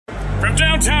From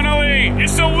downtown LA,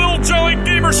 it's the Lil Jolly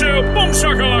Gamer Show. Boom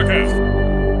shakalaka.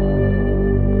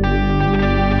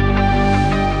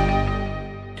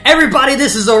 Everybody,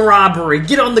 this is a robbery.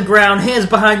 Get on the ground, hands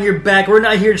behind your back. We're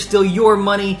not here to steal your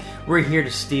money. We're here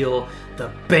to steal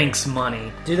the bank's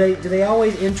money. Do they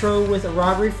always intro with a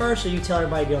robbery first, or you tell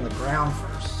everybody to get on the ground first?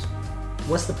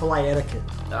 What's the polite etiquette?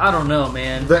 I don't know,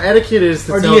 man. The etiquette is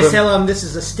to or tell do you them... tell them this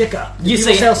is a stick-up? You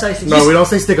say... No, we don't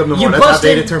say stick-up no more. That's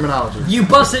outdated terminology. You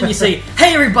bust it and you say,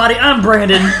 hey, everybody, I'm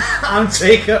Brandon. I'm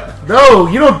Jacob. No,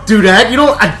 you don't do that. You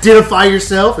don't identify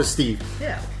yourself as Steve.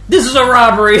 Yeah. This is a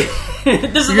robbery.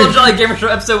 This is Little Jolly Gamer Show,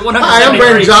 episode 173. Hi, I'm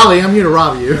Brandon Jolly. I'm here to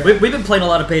rob you. We've been playing a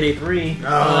lot of Payday 3.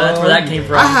 That's where that came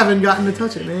from. I haven't gotten to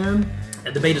touch it, man.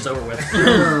 The debate is over with.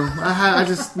 I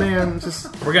just...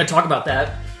 We're going to talk about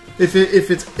that. If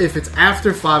it's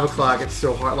after 5 o'clock, it's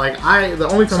still hard. Like the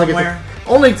only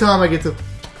time I get to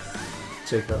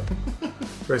Jacob.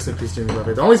 Rest in peace, Jimmy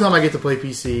Buffett. The only time I get to play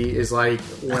PC is like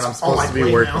when I'm supposed to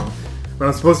be working. Now. When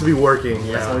I'm supposed to be working,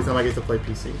 that's the only time I get to play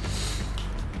PC.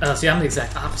 See, I'm the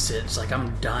exact opposite. It's like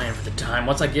I'm dying for the time.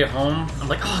 Once I get home, I'm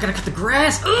like, oh, I gotta cut the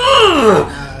grass.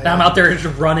 And I'm out there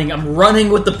just running. I'm running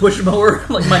with the push mower.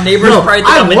 Like my neighbors probably think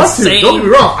I'm insane. Don't get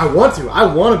me wrong. I want to.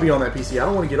 I want to be on that PC. I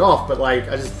don't want to get off, but like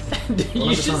I just.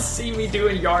 You should see me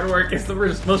doing yard work. It's the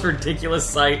most ridiculous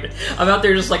sight. I'm out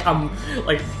there just like I'm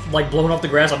like blowing off the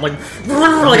grass. I'm like I'm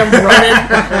running. Like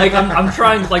I'm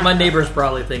trying. Like my neighbors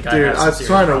probably think I was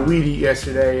trying to weed eat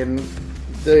yesterday and.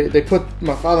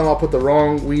 My father-in-law put the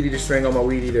wrong weed eater string on my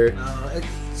weed eater.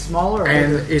 It's smaller,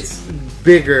 and it's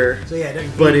bigger. So yeah, it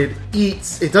doesn't but it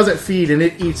eats. It doesn't feed, and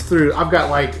it eats through. I've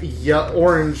got like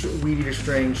orange weed eater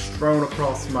string strewn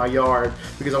across my yard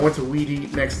because I went to weed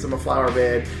eat next to my flower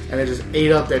bed, and it just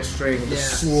ate up that string and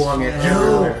just swung it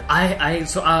everywhere.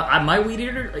 My weed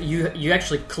eater, you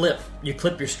actually clip. You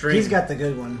clip your string. He's got the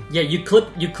good one. Yeah, you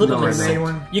clip them in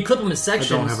You clip them in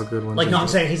sections. I don't have a good one. Like, no, I'm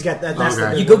saying he's got that. That's the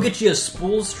good you go get you a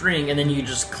spool string and then you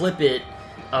just clip it.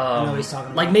 I know what he's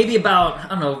talking about. Like maybe about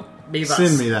maybe about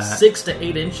Send me that. 6 to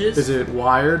 8 inches. Is it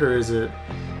wired or is it?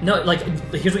 No, like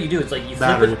here's what you do. It's like you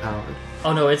battery flip it. powered.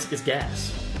 Oh no, it's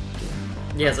gas.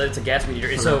 Yeah, it's a gas weed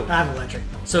eater. So I have electric.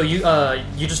 So you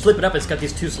just flip it up. It's got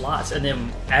these 2 slots, and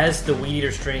then as the weed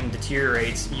eater string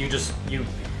deteriorates, you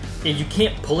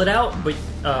can't pull it out, but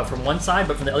from one side,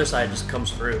 but from the other side, it just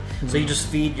comes through. Mm-hmm. So you just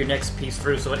feed your next piece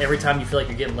through. So every time you feel like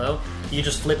you're getting low, you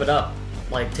just flip it up,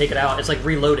 like take it out. It's like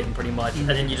reloading pretty much, and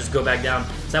then you just go back down.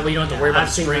 So that way you don't have to worry about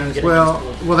the string getting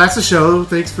exposed. Well, that's the show.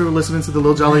 Thanks for listening to the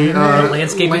Lil Jolly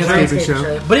landscaping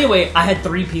show. But anyway, I had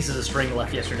 3 pieces of string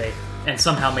left yesterday. And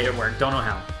somehow made it work. Don't know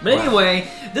how. But anyway,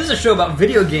 this is a show about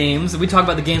video games. We talk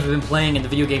about the games we've been playing and the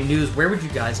video game news. Where would you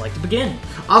guys like to begin?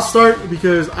 I'll start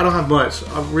because I don't have much.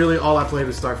 All I played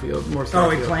was Starfield. More Starfield. Are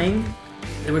we playing?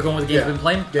 And we're going with the games we've been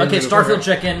playing? Okay, Starfield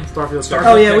check-in. Starfield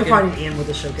Oh yeah, we probably end with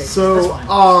the showcase. So, that's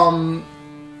fine.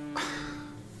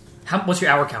 What's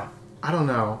your hour count? I don't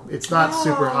know. It's not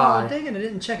super high. Dang it, I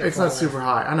didn't check it. It's not super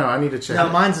high. I know. I need to check. No,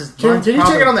 it. mine's is. Can you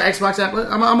check it on the Xbox app?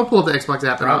 I'm gonna pull up the Xbox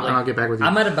app and I'll get back with you.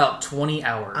 I'm at about 20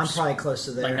 hours. I'm probably close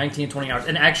to there. Like 19, 20 hours.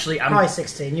 And actually, I'm probably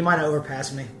 16. You might have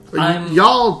overpassed me.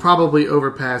 Y'all probably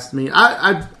overpassed me.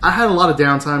 I had a lot of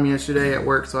downtime yesterday at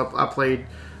work, so I played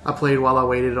while I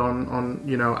waited on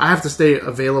I have to stay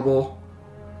available.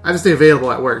 I have to stay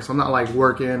available at work, so I'm not like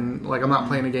working. Like I'm not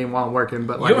playing a game while I'm working.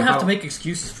 But like, you don't have to make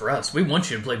excuses for us. We want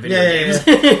you to play video games.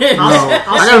 No,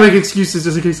 I gotta make excuses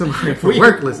just in case somebody from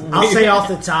work listens. I'll say off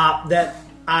the top that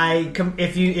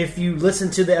if you listen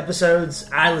to the episodes,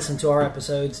 I listen to our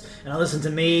episodes, and I listen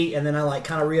to me, and then I like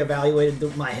kind of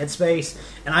reevaluated my headspace,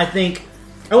 and I think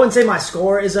I wouldn't say my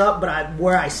score is up, but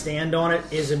where I stand on it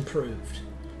is improved.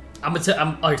 I'm into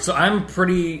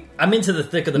the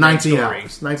thick of the 19 main story.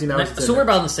 hours. 19 hours. So we're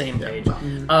about on the same page.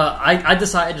 I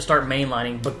decided to start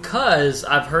mainlining because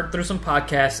I've heard through some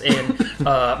podcasts and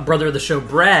brother of the show,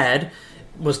 Brad,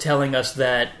 was telling us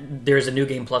that there's a New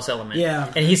Game Plus element. Yeah.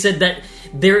 And he said that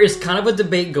there is kind of a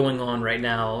debate going on right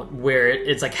now where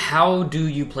it's like, how do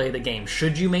you play the game?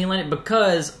 Should you mainline it?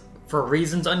 Because for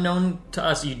reasons unknown to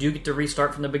us, you do get to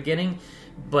restart from the beginning,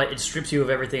 but it strips you of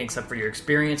everything except for your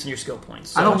experience and your skill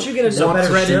points. So I don't you get a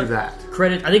better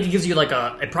credit. I think it gives you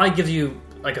it probably gives you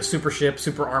like a super ship,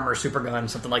 super armor, super gun,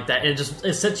 something like that, and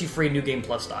it sets you free New Game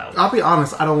Plus style. I'll be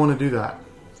honest, I don't want to do that.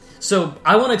 So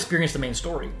I want to experience the main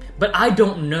story, but I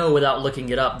don't know without looking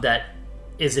it up that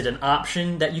is it an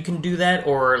option that you can do that,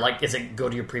 or like is it go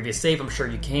to your previous save? I'm sure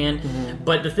you can,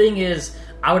 but the thing is,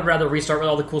 I would rather restart with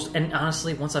all the cool. And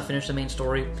honestly, once I finish the main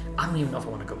story, I don't even know if I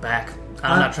want to go back.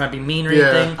 I'm not trying to be mean or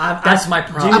anything. That's my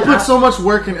problem. I put so much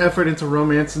work and effort into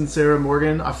romancing Sarah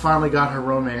Morgan. I finally got her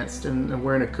romanced, and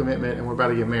we're in a commitment, and we're about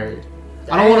to get married.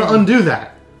 Dang. I don't want to undo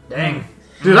that. Dang.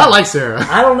 Dude, I like Sarah.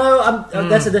 I don't know.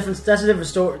 That's a different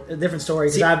story.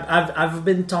 Because I've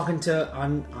been talking to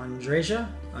Andreja.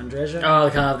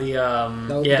 Oh, kind of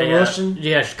the Russian.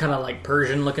 Yeah, she's kind of like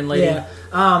Persian looking lady. Yeah.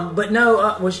 But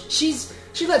no,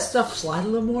 she lets stuff slide a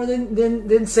little more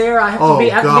than Sarah. I have to be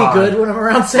good when I'm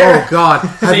around Sarah. Oh God!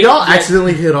 Have y'all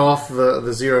accidentally hit off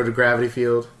the zero to gravity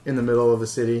field in the middle of the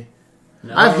city?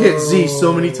 No. I've hit Z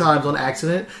so many times on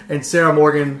accident, and Sarah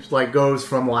Morgan like goes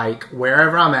from like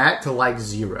wherever I'm at to like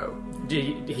 0. Do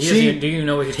you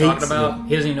know what he's talking about?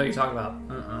 He doesn't even know what you're talking about.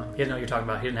 He doesn't know what you're talking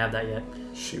about. He didn't have that yet.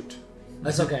 Shoot.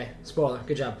 That's okay. Spoiler.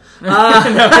 Good job. No,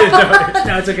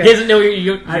 it's okay. He doesn't know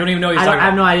you don't even know what you're talking about. I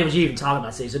have no idea what you're even talking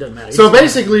about, Steve, so it doesn't matter. So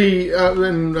basically,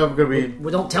 and I'm gonna be.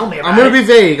 Well, don't tell me about I'm gonna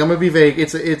be vague.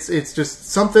 It's just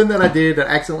something that I did that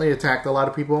accidentally attacked a lot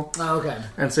of people. Oh, okay.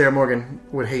 And Sarah Morgan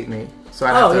would hate me. So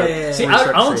I have to. Yeah. See,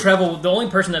 I don't travel. The only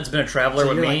person that's been a traveler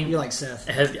with me, you're like Seth.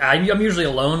 I'm usually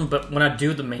alone, but when I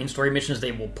do the main story missions,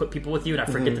 they will put people with you, and I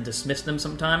forget to dismiss them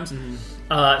sometimes.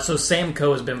 So Sam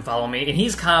Coe has been following me, and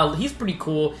he's pretty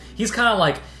cool. He's kind of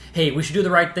like, hey, we should do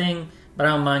the right thing, but I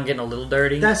don't mind getting a little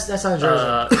dirty. That's how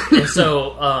Jersey. And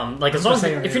so, like, as long as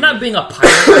if you're not being a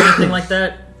pirate or anything like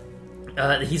that,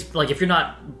 he's like, if you're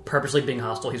not purposely being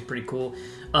hostile, he's pretty cool.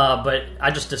 But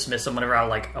I just dismiss them whenever I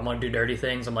want to do dirty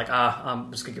things. I'm like,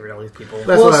 I'm just gonna get rid of all these people.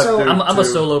 I'm a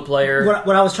solo player.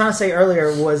 What I was trying to say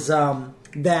earlier was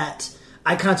that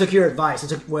I kind of took your advice.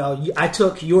 I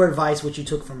took your advice, which you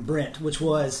took from Brent, which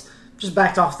was just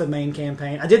backed off the main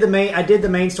campaign. I did the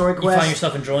main story quest. You find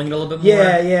yourself enjoying it a little bit more.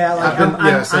 Yeah.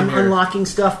 Like I'm unlocking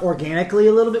stuff organically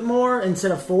a little bit more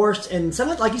instead of forced. And some,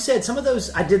 like you said, some of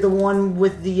those I did the one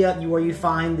with the where you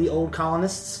find the old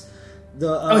colonists.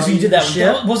 So you did that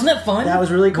ship? Wasn't that fun? That was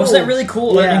really cool. Wasn't that really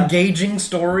cool? Yeah. An engaging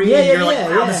story. Yeah, and you're like,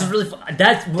 wow, this is really fun.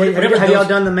 Have y'all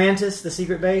done the Mantis, the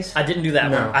secret base? I didn't do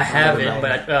that one. I have it,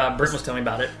 but Britt was telling me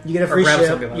about it. You get a free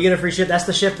ship. You get a free ship. That's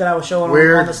the ship that I was showing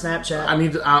on the Snapchat.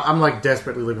 I'm like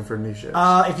desperately looking for a new ship.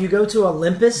 If you go to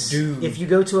Olympus,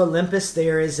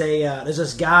 there's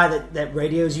this guy that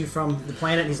radios you from the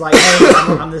planet. And he's like, hey,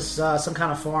 I'm this some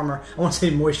kind of farmer. I want to say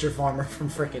moisture farmer from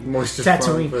frickin'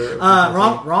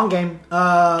 Tatooine. Wrong game.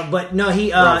 But no, he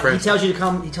tells you to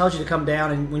come. He tells you to come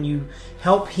down, and when you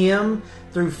help him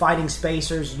through fighting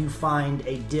spacers, you find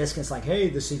a disc. And it's like, hey,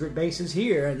 the secret base is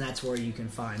here, and that's where you can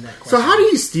find that quest. So how do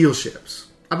you steal ships?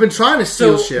 I've been trying to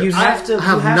steal ships. You have to. I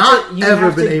have not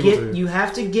ever been able to. You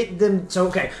have to get them. So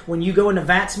okay, when you go into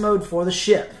VATS mode for the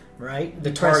ship. Right,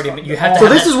 the targeting. You have to.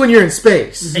 So this is when you're in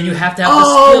space, and you have to have the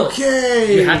skills.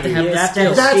 Okay, you have to have the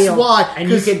skills. That's why, and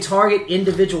you can target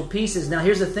individual pieces. Now,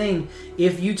 here's the thing: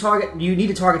 if you need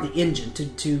to target the engine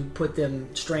to put them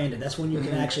stranded. That's when you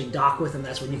can actually dock with them.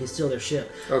 That's when you can steal their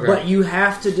ship. Okay. But you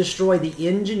have to destroy the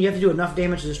engine. You have to do enough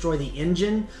damage to destroy the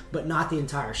engine, but not the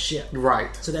entire ship.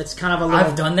 Right. So that's kind of a little.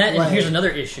 I've done that, and here's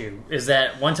another issue: is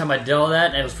that one time I did all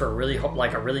that, and it was for a really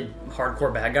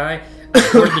hardcore bad guy. I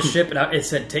boarded the ship, and it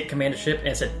said take command of ship, and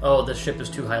it said, "Oh, this ship is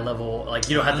too high level. Like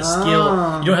you don't have the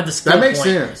skill. You don't have the skill." That makes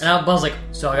point. sense. And I was like,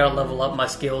 "So I got to level up my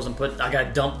skills and I got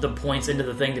to dump the points into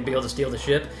the thing to be able to steal the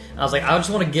ship." And I was like, "I just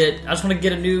want to get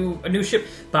a new ship."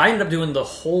 But I ended up doing the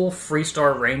whole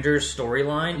Freestar Rangers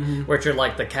storyline, where you're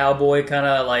like the cowboy kind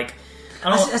of like.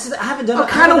 I haven't done. I'm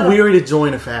kind of weary to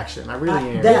join a faction. I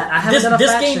really am. I haven't done a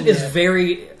faction game is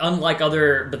very unlike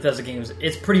other Bethesda games.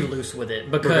 It's pretty loose with it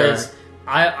because. Okay.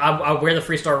 I wear the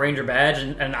Freestar Ranger badge,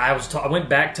 and I went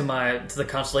back to the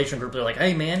Constellation group. They're like,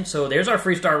 "Hey, man, so there's our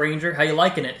Freestar Ranger. How you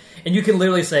liking it?" And you can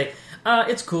literally say,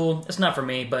 "It's cool. It's not for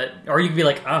me." Or you can be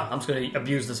like, "I'm just going to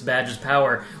abuse this badge's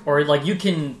power." Or like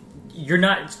you're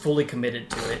not fully committed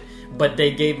to it. But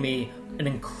they gave me an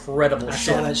incredible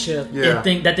ship. I saw that ship. Yeah.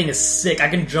 That thing is sick. I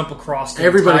can jump across the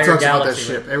Everybody entire talks about that galaxy.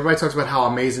 ship. Everybody talks about how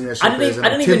amazing that ship is. And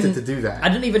I'm tempted to do that. I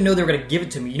didn't even know they were going to give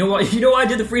it to me. You know what? You know why I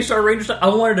did the Freestar Ranger stuff? I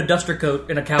wanted a duster coat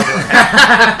and a cowboy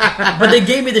hat. But they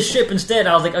gave me the ship instead.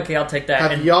 I was like, okay, I'll take that.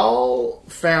 Have y'all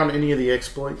found any of the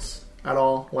exploits at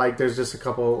all? Like, there's just a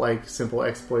couple like simple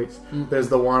exploits. Mm-hmm. There's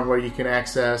the one where you can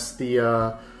access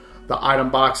the item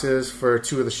boxes for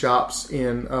 2 of the shops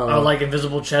in... like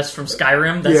invisible chests from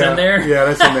Skyrim? That's in there? Yeah,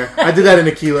 that's in there. I did that in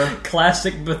Aquila.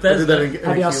 Classic Bethesda.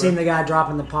 Have y'all seen the guy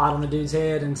dropping the pot on the dude's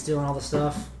head and stealing all the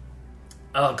stuff?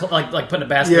 Like putting a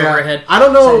basket over her head? I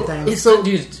don't know. Same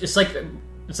thing. It's like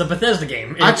It's a Bethesda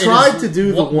game. I tried to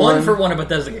do the one for one a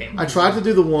Bethesda game. I tried to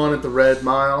do the one at the Red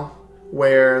Mile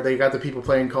where they got the people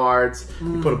playing cards.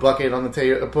 You put a bucket on the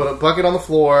table, put a bucket on the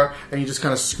floor, and you just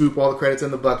kind of scoop all the credits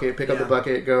in the bucket, pick up the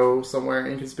bucket, go somewhere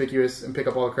inconspicuous, and pick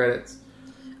up all the credits.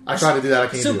 I tried to do that. I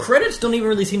can't. So do it. credits don't even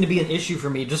really seem to be an issue for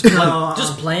me. Just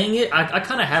playing it, I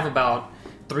kind of have about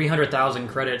 300,000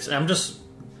 credits, and I'm just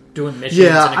doing missions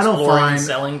and exploring and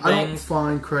selling things. I don't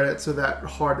find credits are that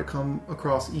hard to come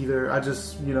across either. I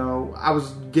just, I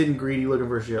was getting greedy looking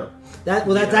for a ship.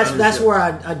 That's where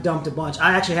I dumped a bunch.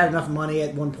 I actually had enough money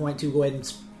at one point to go ahead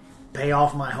and pay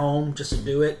off my home just to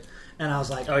do it. And I was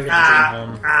like,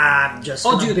 just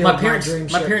my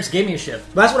parents gave me a ship.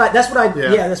 That's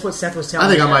what Seth was telling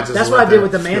me. I think I might just. That's what I did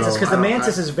with the Mantis, because the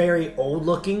Mantis is very old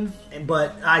looking.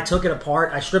 But I took it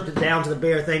apart. I stripped it down to the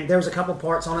bare thing. There was a couple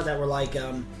parts on it that were like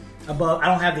above. I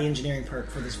don't have the engineering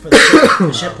perk for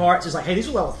the ship parts. It's like, hey, these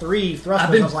are level 3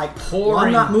 thrusters. I was like,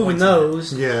 I'm not moving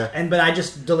those. Yeah. But I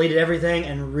just deleted everything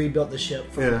and rebuilt the ship.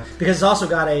 Because it's also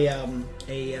got a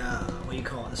what do you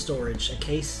call it? A storage, a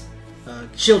case.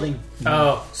 Shielding.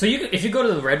 Oh, so if you go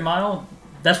to the Red Mile,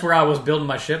 that's where I was building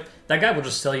my ship. That guy will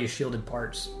just sell you shielded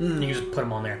parts. And you just put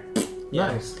them on there.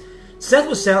 Nice. Seth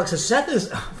was selling. So Seth is,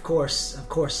 of course,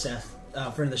 Seth.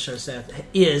 Friend of the show, Seth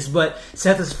is, but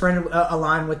Seth is friend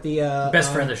aligned with the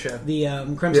best friend of the show, the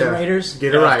Crimson Raiders.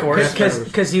 Get it right, of course,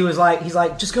 because he's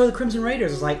like, just go to the Crimson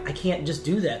Raiders. I was like, I can't just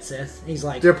do that, Seth. He's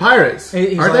like, they're pirates,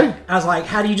 aren't they? I was like,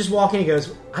 how do you just walk in? He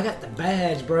goes, I got the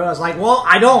badge, bro. I was like, well,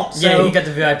 I don't. So, yeah, he got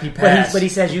the VIP pass, but he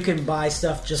says you can buy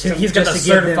stuff just. He's got the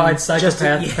certified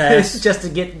psychopath pass, just to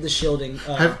get the shielding.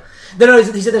 No,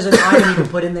 he said there's an item you can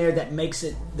put in there that makes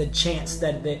it the chance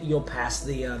that you'll pass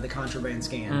the contraband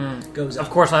scan goes up.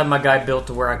 Of course, I have my guy built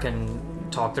to where I can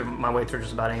talk my way through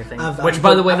just about anything.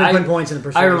 By the way,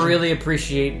 I really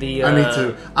appreciate the. I need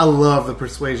to. I love the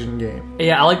persuasion game.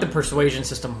 Yeah, I like the persuasion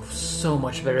system so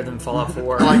much better than Fallout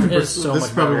 4. This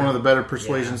is probably one of the better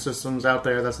persuasion systems out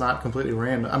there. That's not completely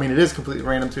random. I mean, it is completely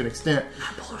random to an extent.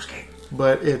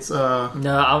 But it's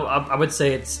no, I would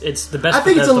say it's the best. I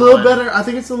think it's a little better. I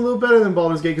think it's a little better than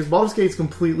Baldur's Gate because Baldur's Gate is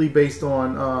completely based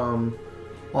on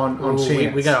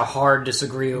chance. We got a hard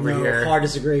disagree over here. Hard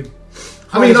disagree.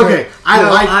 I mean, okay.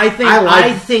 I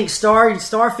think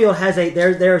Starfield has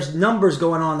there's numbers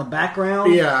going on in the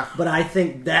background. Yeah. But I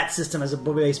think that system is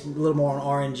based a little more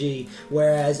on RNG.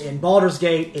 Whereas in Baldur's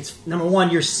Gate, it's number one,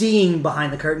 you're seeing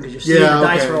behind the curtain because you're seeing the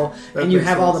dice roll, and you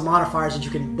have all the modifiers that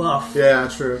you can buff. Yeah,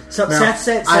 true. So now, Seth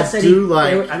said I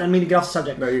didn't mean to get off the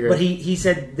subject. No, you're good. But he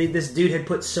said this dude had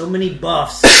put so many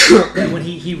buffs that when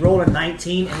he rolled a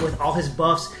 19, and with all his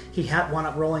buffs, he had wound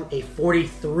up rolling a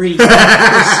 43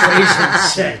 persuasion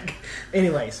check.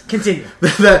 Anyways, continue.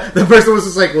 The person was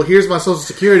just like, well, here's my social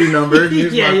security number.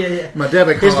 Here's my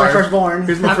debit card. Here's my firstborn.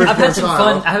 I've had some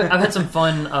fun. I've had some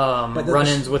fun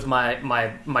run-ins with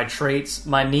my traits.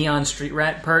 My Neon Street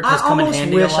Rat perk has come in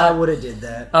handy a lot. I wish I would have did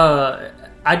that.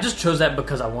 I just chose that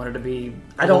because I wanted to be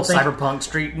a little cyberpunk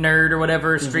street nerd or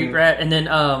whatever, street rat. And then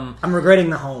I'm regretting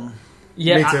the home.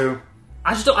 Yeah, me too.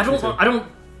 I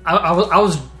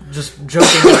was just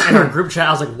joking in our group chat.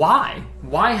 I was like, why?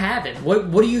 Why have it?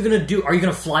 What are you going to do? Are you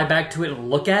going to fly back to it and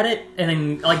look at it? And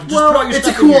then, just put all your it's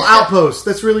stuff a cool outpost.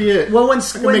 That's really it. Well, I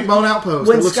can make my own outpost.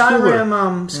 When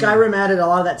Skyrim added a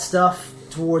lot of that stuff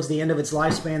towards the end of its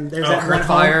lifespan, there's that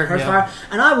Hearthfire.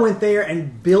 And I went there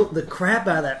and built the crap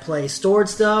out of that place. Stored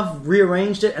stuff,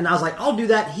 rearranged it, and I was like, I'll do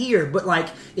that here. But,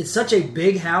 it's such a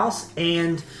big house,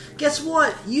 and guess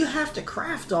what? You have to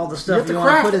craft all the stuff. You have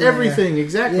to craft everything,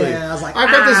 exactly. Yeah, I was like, I've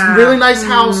got this really nice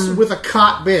house with a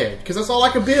cot bed, because that's all I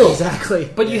could build. Exactly.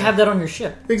 But you have that on your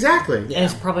ship. Exactly. And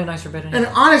it's probably a nicer bed anyway.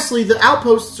 And honestly, the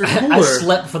outposts are cooler. I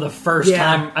slept for the first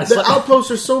time. The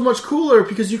outposts are so much cooler,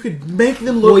 because you could make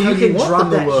them look how you want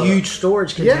them to look. You can drop that huge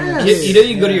storage container. Yes. You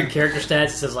can go to your character stats, it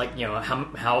says,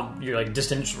 how your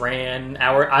distance ran,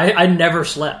 hour. I never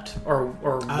slept or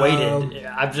waited.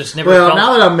 I've just never Well,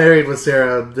 now that I'm married with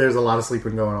Sarah, there's a lot of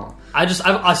sleeping going on.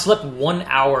 I slept 1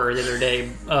 hour the other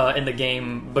day in the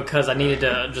game because I needed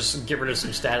to just get rid of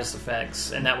some status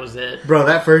effects, and that was it. Bro,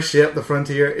 that first ship, the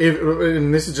Frontier,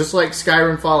 and this is just like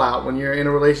Skyrim Fallout. When you're in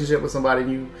a relationship with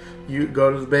somebody, you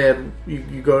go to the bed,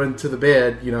 you go into the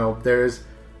bed. There's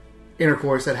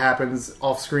intercourse that happens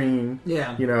off screen.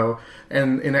 Yeah.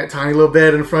 And in that tiny little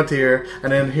bed in the Frontier,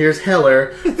 and then here's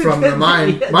Heller from the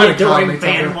Mine Economy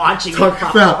talk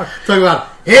about,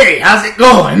 hey, how's it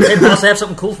going? They must have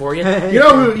something cool for you.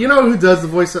 You know who does the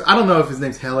voice? I don't know if his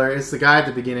name's Heller. It's the guy at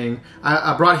the beginning.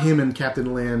 I brought him and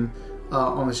Captain Lynn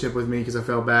on the ship with me because I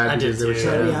felt bad because they were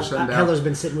shutting down. Heller's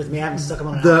been sitting with me. I haven't stuck him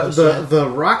on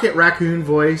the Rocket Raccoon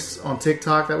voice on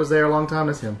TikTok that was there a long time.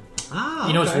 That's him.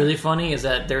 You know what's really funny is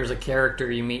that there's a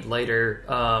character you meet later.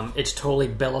 It's totally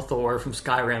Bellathor from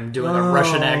Skyrim doing a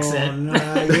Russian accent.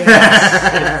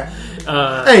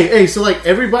 Hey, so like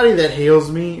everybody that hails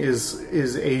me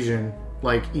is Asian,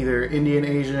 like either Indian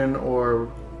Asian or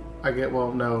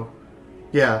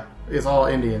it's all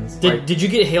Indians. Did you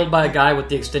get hailed by a guy with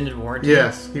the extended warranty?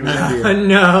 Yes, he was Indian.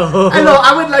 No. Hello,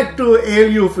 I would like to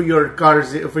hail you for your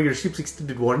ship's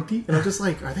extended warranty. And I'm just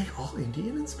like, are they all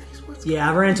Indian in space?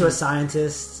 I ran into a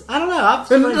scientist. I don't know.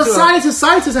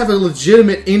 Scientists have a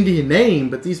legitimate Indian name,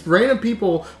 but these random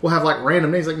people will have like random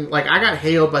names. Like I got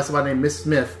hailed by somebody named Miss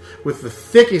Smith with the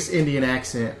thickest Indian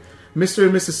accent. Mr.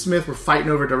 and Mrs. Smith were fighting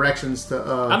over directions to.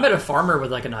 I met a farmer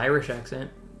with like an Irish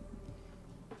accent.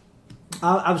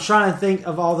 I was trying to think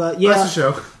of all the That's the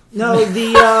show. No,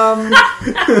 the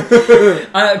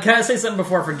can I say something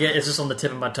before I forget? It's just on the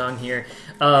tip of my tongue here.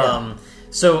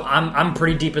 So I'm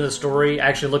pretty deep in the story. I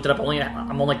actually looked it up.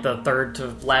 I'm on like the third to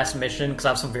last mission because I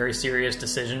have some very serious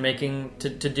decision making to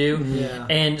do. Yeah.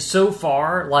 And so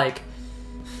far, like,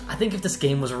 I think if this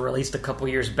game was released a couple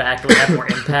years back, it would have more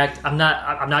impact. I'm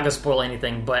not gonna spoil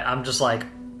anything, but I'm just like,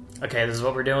 okay, this is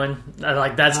what we're doing.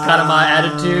 Like that's kind of my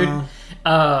attitude.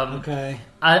 Okay.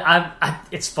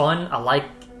 It's fun. I like.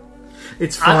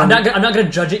 It's fun. I'm not going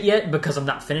to judge it yet because I'm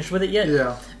not finished with it yet.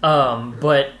 Yeah.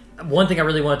 But one thing I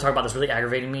really want to talk about that's really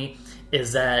aggravating me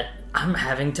is that I'm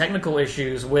having technical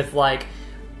issues with like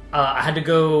I had to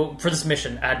go for this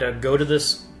mission. I had to go to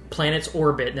this planet's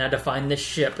orbit and I had to find this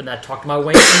ship and I talked my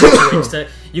way into it.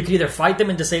 You could either fight them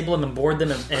and disable them and board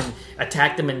them and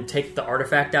attack them and take the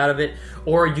artifact out of it,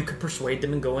 or you could persuade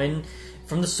them and go in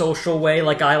from the social way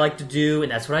like I like to do,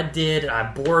 and that's what I did. And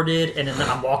I boarded, and then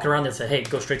I'm walking around and said, hey,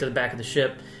 go straight to the back of the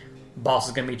ship. Boss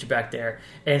is going to meet you back there.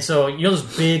 And so, you know,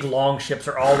 those big, long ships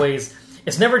are always...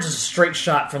 It's never just a straight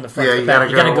shot from the front to the back.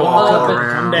 You got to go up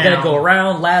and come down. You got to go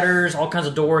around, ladders, all kinds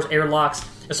of doors, airlocks.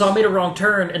 And so I made a wrong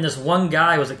turn, and this one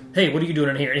guy was like, hey, what are you doing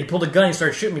in here? And he pulled a gun and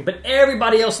started shooting me. But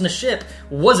everybody else in the ship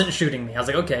wasn't shooting me. I was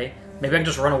like, okay, maybe I can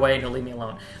just run away and he'll leave me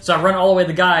alone. So I run all the way to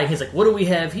the guy, and he's like, what do we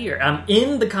have here? And I'm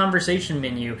in the conversation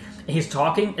menu, and he's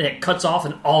talking, and it cuts off,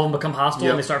 and all of them become hostile,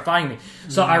 and they start fighting me.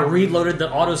 So I reloaded the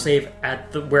autosave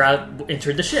at where I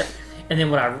entered the ship. And then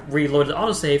when I reloaded the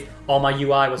autosave, all my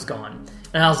UI was gone.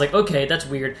 And I was like, okay, that's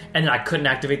weird. And then I couldn't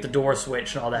activate the door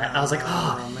switch and all that. And I was like,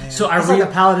 oh man. So it's like a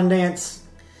paladin dance.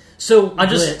 So I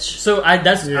just,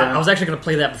 I was actually going to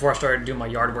play that before I started doing my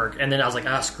yard work, and then I was like,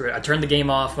 screw it. I turned the game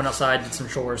off, went outside, did some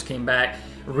chores, came back,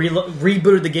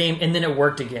 rebooted the game, and then it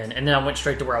worked again, and then I went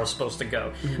straight to where I was supposed to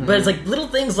go. Mm-hmm. But it's like little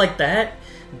things like that.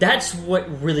 That's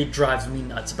what really drives me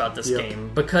nuts about this game,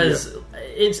 because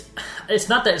it's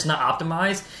not that it's not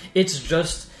optimized. It's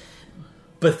just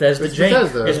Bethesda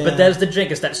jank. It's Bethesda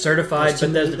jank. It's that certified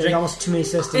Bethesda jank. Almost too many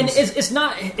systems. And it's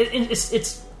not.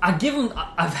 It's. I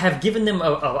have given them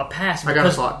a pass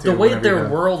because the way that their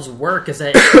worlds work is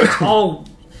that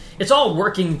it's all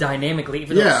working dynamically,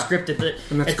 even though it's scripted.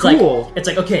 And that's cool. It's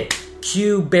like, okay,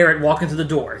 cue Barrett walking through the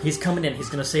door. He's coming in. He's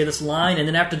going to say this line, and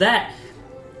then after that,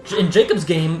 in Jacob's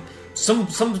game, some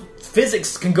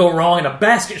physics can go wrong and a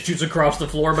basket shoots across the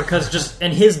floor because just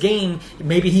in his game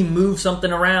maybe he moves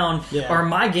something around, or in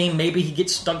my game maybe he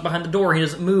gets stuck behind the door and he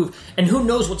doesn't move, and who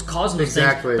knows what's causing those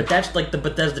things. But that's like the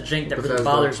Bethesda jank that really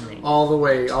bothers me all the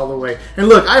way. And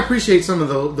look, I appreciate some of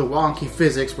the wonky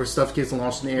physics where stuff gets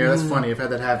launched in the air. That's funny. I've had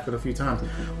that happen a few times.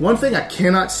 One thing I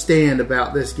cannot stand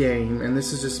about this game, and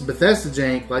this is just Bethesda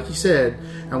jank, like you said,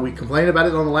 and we complained about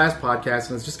it on the last podcast,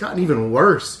 and it's just gotten even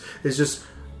worse, is just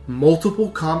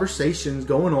multiple conversations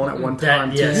going on at one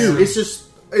time.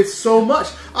 It's so much.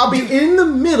 I'll be in the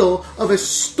middle of a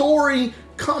story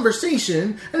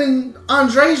conversation, and then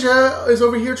Andreja is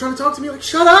over here trying to talk to me like,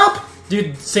 shut up!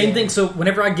 Dude, same thing. So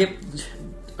whenever I get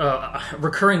a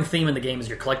recurring theme in the game is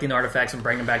you're collecting artifacts and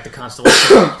bringing them back to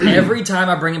Constellation. Every time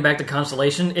I bring them back to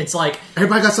Constellation, it's like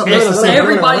everybody got something else to say.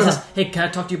 Everybody says, "Hey, can I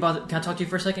talk to you about? Can I talk to you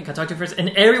for a second? Can I talk to you for a second?"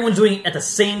 And everyone's doing it at the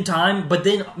same time. But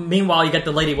then, meanwhile, you got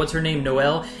the lady. What's her name?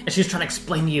 Noelle, and she's trying to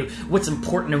explain to you what's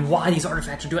important and why these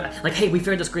artifacts are doing it. Like, hey, we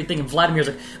figured this great thing, and Vladimir's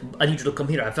like, "I need you to come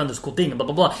here. I found this cool thing," and blah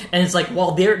blah blah. And it's like,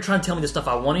 while they're trying to tell me the stuff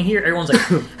I want to hear, everyone's like,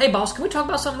 "Hey, boss, can we talk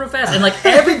about something real fast?" And like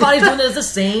everybody's doing it at the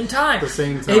same time.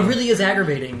 It really is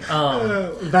aggravating.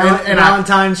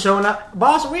 Valentine's showing up.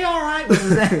 Boss, are we all right?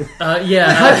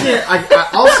 I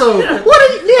also. What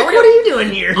are you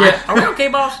doing here? Are we okay,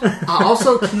 boss? I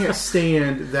also can't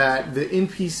stand that the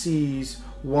NPCs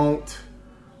won't.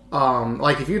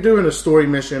 Like if you're doing a story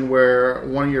mission where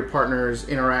one of your partners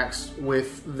interacts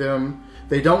with them,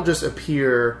 they don't just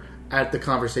appear at the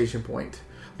conversation point.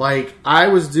 Like I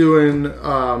was doing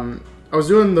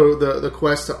the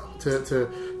quest to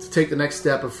take the next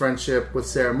step of friendship with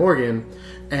Sarah Morgan,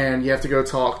 and you have to go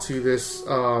talk to this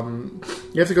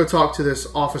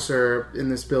officer in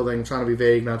this building. Trying to be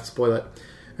vague, not to spoil it.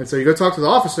 And so you go talk to the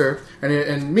officer,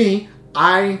 and me.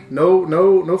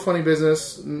 No funny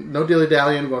business, no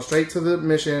dilly-dallying, going straight to the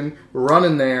mission, run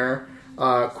in there,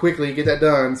 quickly get that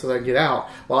done so that I can get out.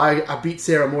 Well, I beat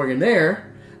Sarah Morgan there,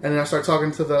 and then I start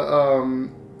talking to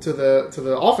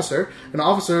the officer, and the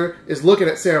officer is looking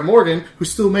at Sarah Morgan, who's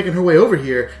still making her way over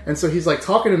here, and so he's like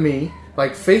talking to me,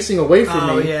 like facing away from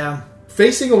me. Oh, yeah.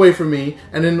 Facing away from me,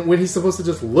 and then when he's supposed to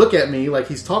just look at me, like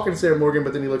he's talking to Sarah Morgan,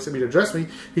 but then he looks at me to address me,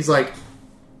 he's like...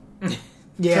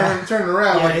 Yeah, turning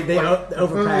around. Yeah, like, they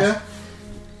overpass.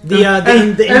 Yeah. The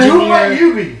engineer. And who might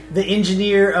you be? The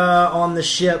engineer on the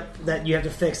ship that you have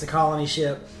to fix, the colony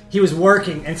ship. He was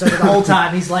working, and so the whole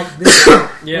time he's like, this,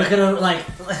 looking at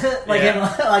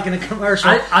like in a commercial.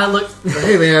 I look.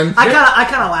 Hey man, I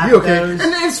kind of laugh you at okay? those.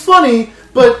 And it's funny,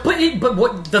 but what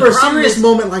the for a problem serious is,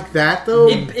 moment like that though,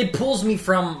 it pulls me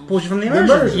from the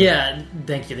immersion. Yeah,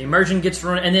 thank you. The immersion gets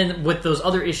ruined, and then with those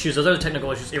other issues, those other technical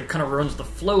issues, it kind of ruins the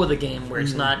flow of the game where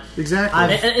it's not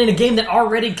exactly in a game that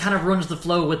already kind of ruins the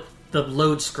flow with the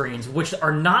load screens, which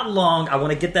are not long. I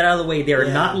want to get that out of the way. They are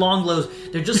not long loads.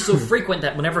 They're just so frequent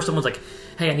that whenever someone's like,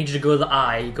 hey, I need you to go to the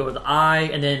eye, you go to the eye,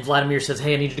 and then Vladimir says,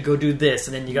 hey, I need you to go do this,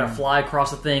 and then you got to fly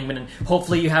across the thing, and then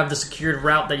hopefully you have the secured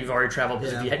route that you've already traveled,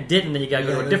 because if you didn't, then you got to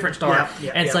go to a different star,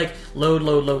 and it's like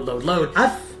load.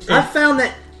 I've found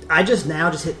that I just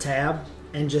hit tab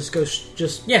and just go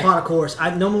plot a course.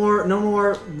 No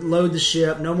more load the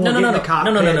ship. No more get in the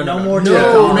cockpit. No more.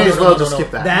 No, may as well just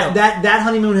skip that. That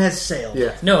honeymoon has sailed.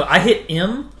 Yeah. No, I hit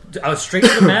M. I was straight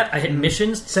to the map. I hit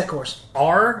missions. Set course.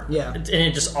 R. Yeah. And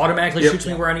it just automatically shoots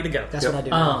me where I need to go. That's what I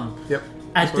do.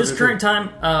 At this current time,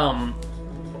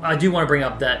 I do want to bring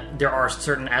up that there are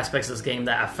certain aspects of this game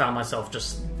that I found myself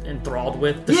just enthralled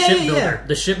with. The ship builder.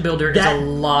 The ship builder is a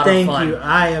lot of fun. Thank you.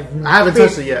 I haven't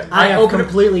touched it yet. I have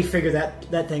completely figured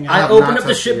that thing out. I opened up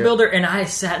the ship builder and I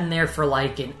sat in there for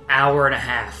like an hour and a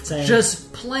half.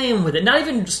 Just playing with it. Not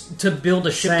even just to build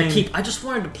a ship to keep. I just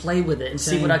wanted to play with it and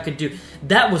see what I could do.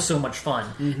 That was so much fun.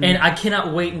 And I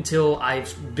cannot wait until I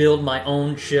build my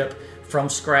own ship from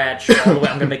scratch all the way.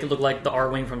 I'm going to make it look like the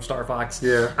R-Wing from Star Fox.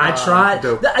 Yeah. I tried.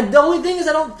 The only thing is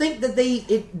I don't think that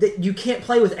that you can't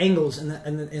play with angles in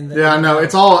the Yeah, no,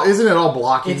 it's all, isn't it all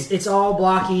blocky? It's all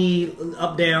blocky,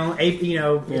 up, down,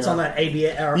 it's on that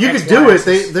ABS. You could do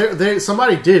it. They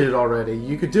somebody did it already.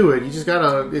 You could do it. You just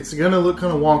gotta, it's going to look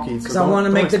kind of wonky. Because I want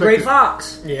to make the Great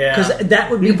Fox. Yeah. Because that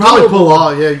would be You could probably pull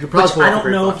off, you could probably pull off I don't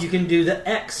know if you can do the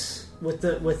X. With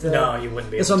the no, you wouldn't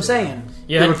be. That's what I'm saying.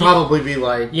 Yeah, it would probably be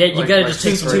like you gotta just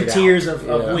take two tiers of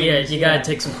wings. Yeah, you gotta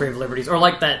take some creative liberties, or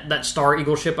like that Star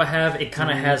Eagle ship I have. It kind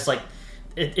of has like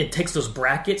it takes those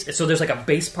brackets. So there's like a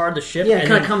base part of the ship. Yeah, it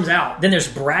kind of comes out. Then there's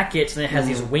brackets, and it has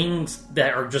these wings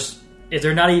that are just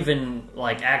they're not even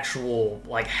like actual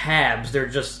like halves. They're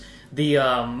just the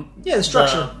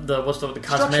structure, the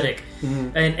cosmetic,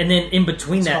 and then in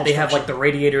between that they have like the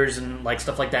radiators and like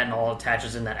stuff like that, and all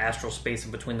attaches in that astral space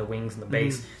in between the wings and the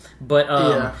base.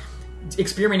 But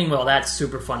experimenting with all that's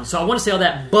super fun. So I want to say all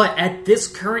that, but at this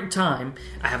current time,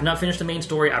 I have not finished the main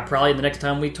story. I probably the next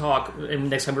time we talk and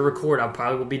next time we record, I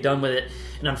probably will be done with it.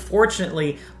 And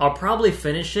unfortunately, I'll probably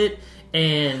finish it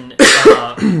and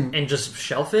just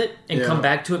shelf it and come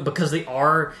back to it because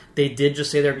they did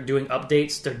just say they're doing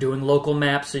updates. They're doing local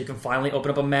maps, so you can finally open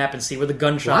up a map and see where the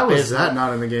gun shop is. Why was is. that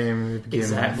not in the game?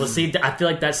 Exactly. Well, see, I feel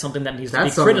like that's something that needs to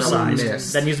be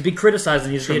criticized. That needs to be criticized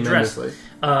and needs to be addressed.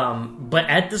 But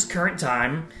at this current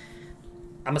time,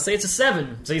 I'm gonna say it's a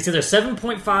 7. So you say there's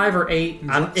 7.5 or 8.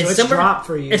 It's dropped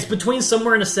for you. It's between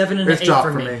somewhere in a 7 and an 8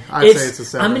 for me. I'd say it's a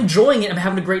 7. I'm enjoying it. I'm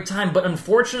having a great time. But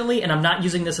unfortunately, and I'm not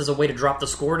using this as a way to drop the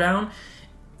score down,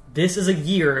 this is a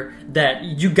year that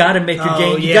you got to make your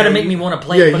game. You got to make me want to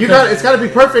play. Yeah, it's got to be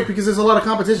perfect because there's a lot of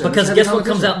competition. Because guess what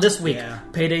comes out this week?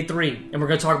 Payday 3, and we're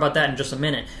going to talk about that in just a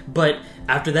minute. But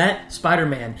after that,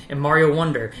 Spider-Man and Mario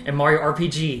Wonder and Mario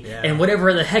RPG and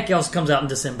whatever the heck else comes out in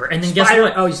December. And then guess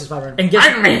what? Oh, you said Spider-Man.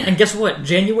 And guess what?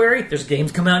 January, there's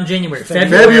games come out in January.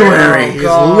 February is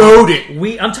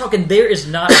loaded. I'm talking. There is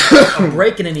not a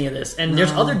break in any of this. And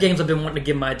there's other games I've been wanting to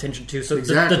give my attention to. So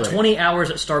the 20 hours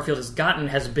that Starfield has gotten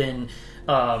has been.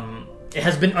 It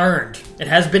has been earned. It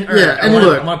has been earned. Yeah, and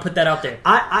I want to put that out there.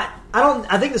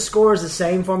 I think the score is the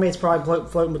same for me. It's probably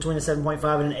floating between a 7.5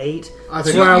 and an 8. I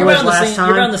think where I was last time.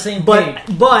 You're on the same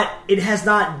page. But it has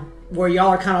not where y'all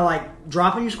are kind of like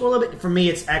dropping your score a little bit. For me,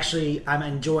 it's actually I'm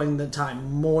enjoying the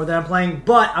time more than I'm playing,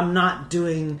 but I'm not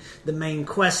doing the main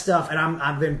quest stuff, and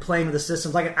I've been playing with the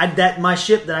systems. Like my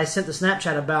ship that I sent the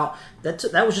Snapchat about,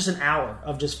 that was just an hour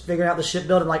of just figuring out the ship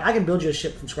build. And like I can build you a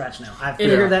ship from scratch now. I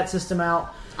figured that system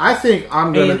out. I think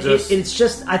I'm gonna it's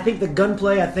just I think the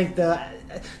gunplay. I think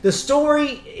the story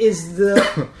is it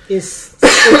kind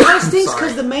of stinks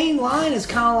because the main line is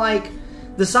kind of like.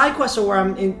 The side quests are where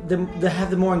I'm in the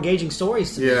have the more engaging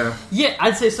stories to me. Yeah,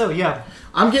 I'd say so. Yeah,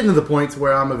 I'm getting to the point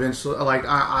where I'm eventually like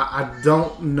I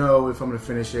don't know if I'm going to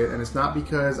finish it, and it's not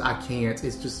because I can't.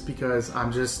 It's just because I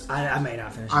may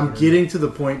not finish. I'm getting to the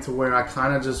point to where I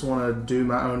kind of just want to do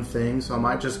my own thing, so I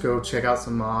might just go check out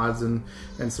some mods and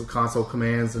some console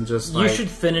commands and just you should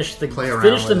finish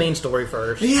the main story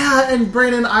first. Yeah, and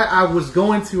Brandon, I was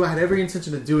going to. I had every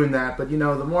intention of doing that, but the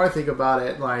more I think about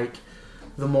it, like.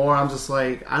 The more I'm just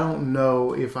like, I don't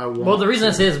know if I want. Well, the reason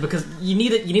I say is because you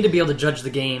need to be able to judge the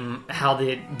game how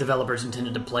the developers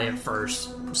intended to play it first.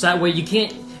 So that way you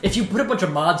can't. If you put a bunch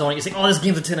of mods on it, you say, "Oh, this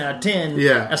game's a 10 out of 10."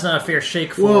 Yeah, that's not a fair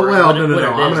shake for. No. I'm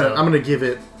going to give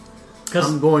it.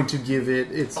 I'm going to give it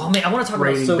its. Oh man, I want to talk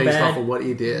about it so based bad. off of what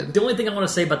he did. The only thing I want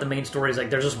to say about the main story is like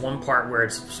there's just one part where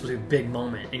it's supposed to be a big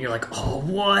moment, and you're like, "Oh,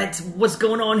 what's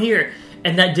going on here?"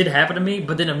 And that did happen to me,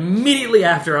 but then immediately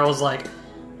after, I was like.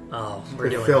 Oh, we're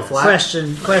doing fell this.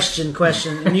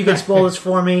 Question. And you can spoil this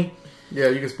for me. Yeah,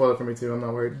 you can spoil it for me too. I'm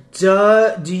not worried.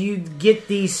 Do you get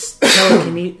these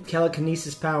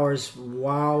telekinesis powers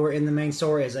while we're in the main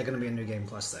story? Is that going to be a New Game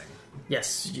Plus thing?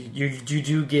 Yes, you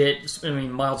do get. I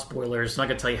mean, mild spoilers. I'm not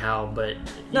going to tell you how, but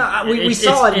no, we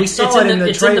saw it. We saw it in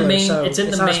the trailer. It's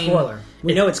in the main. A spoiler.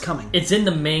 We know it's coming. It's in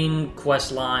the main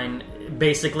quest line.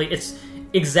 Basically, it's.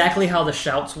 Exactly how the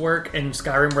shouts work in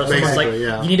Skyrim, where it's like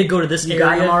you need to go to this area. You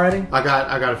got them already? I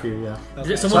got a few. Yeah.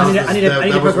 Okay.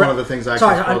 That was one of the things I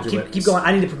told you. Keep going.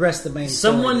 I need to progress the main.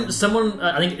 Someone.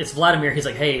 I think it's Vladimir. He's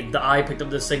like, "Hey, the eye picked up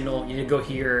this signal. You need to go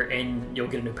here, and you'll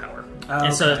get a new power."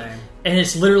 Okay. And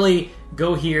it's literally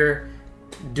go here,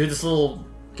 do this little.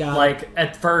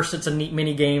 At first it's a neat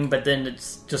mini game, but then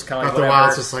it's just kind of like after a while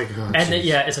it's just like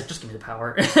it's like just give me the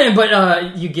power.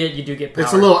 But you do get power.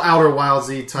 It's a little Outer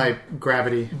Wildsy type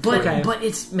gravity. But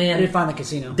it's I did find the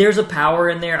casino. There's a power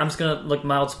in there. I'm just gonna look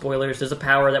mild spoilers. There's a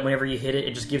power that whenever you hit it,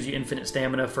 it just gives you infinite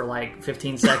stamina for like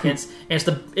 15 seconds, and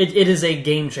it is a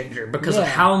game changer because of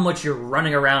how much you're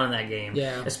running around in that game.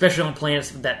 Yeah, especially on planets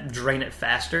that drain it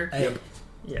faster. Hey.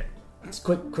 Yeah. It's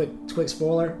quick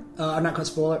spoiler. Not quick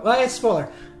spoiler. Well, it's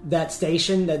spoiler. That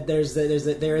station that there is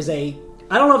a.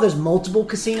 I don't know if there's multiple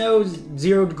casinos,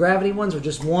 zero gravity ones, or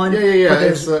just one. Yeah.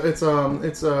 It's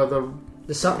the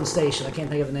something station. I can't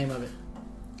think of the name of it.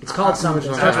 It's called something.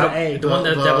 It starts with A. The one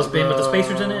that was been with the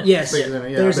spacers in it. Yes.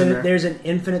 There's an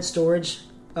infinite storage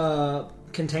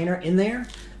container in there,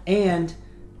 and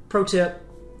pro tip.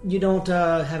 You don't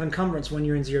have encumbrance when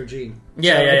you're in 0G.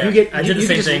 Yeah. I did the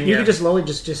same thing. You could just slowly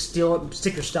just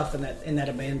stick your stuff in that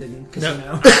abandoned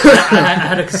casino. No. I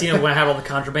had a casino when I had all the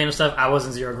contraband and stuff. I was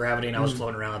in zero gravity and I was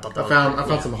floating around. I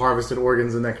found some harvested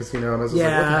organs in that casino, and I was just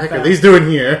like, "What the heck are these doing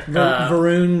here?"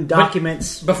 Varun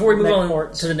documents. Before we move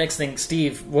on to the next thing,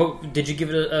 Steve, what did you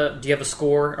give it? Do you have a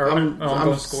score? Or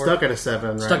I'm stuck at a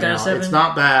 7 right stuck now. At a 7? It's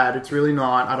not bad. It's really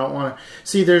not. I don't want to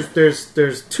see.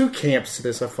 There's two camps to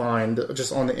this. I find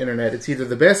just on the internet. It's either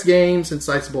the best game since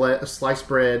sliced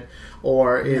bread,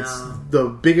 or it's the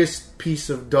biggest piece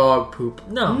of dog poop.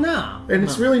 No. And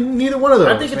it's really neither one of those.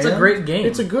 I think it's a great game.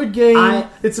 It's a good game.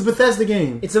 It's a Bethesda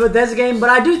game. It's a Bethesda game, but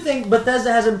I do think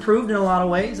Bethesda has improved in a lot of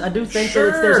ways. I do think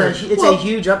that it's a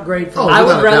huge upgrade from I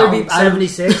would rather be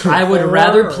 76. I would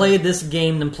rather play this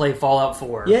game than play Fallout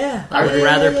 4. Yeah. I would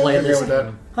rather play this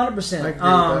game. 100%. I agree with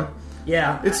that.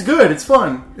 Yeah, it's good. It's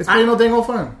fun. It's plain old dang old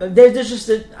fun. There's just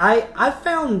I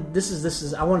found this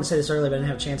is I wanted to say this earlier, but I didn't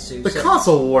have a chance to. The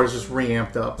console war is just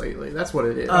reamped up lately. That's what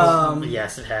it is.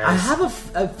 Yes, it has. I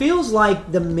have it feels like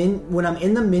when I'm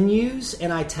in the menus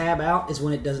and I tab out is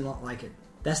when it doesn't look like it.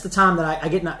 That's the time that I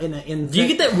get in. Do you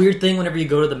get that weird thing whenever you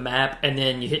go to the map and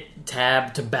then you hit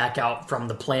tab to back out from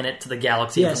the planet to the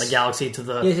galaxy, yes. from the galaxy to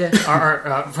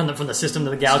the from the system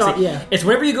to the galaxy? It's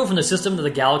whenever you go from the system to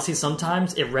the galaxy.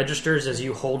 Sometimes it registers as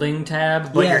you holding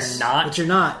tab, but you're not. But you're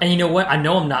not. And you know what? I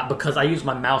know I'm not because I use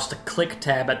my mouse to click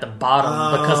tab at the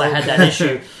bottom because I had that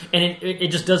issue, and it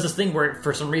just does this thing where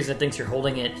for some reason it thinks you're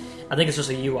holding it. I think it's just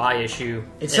a UI issue.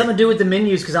 It's something to do with the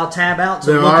menus because I'll tab out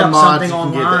to look up something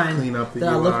online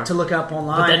that I look up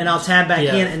online, and I'll tab back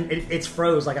in, and it's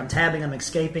froze. Like I'm tabbing, I'm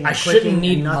escaping. I shouldn't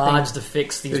need mods to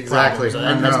fix these problems. So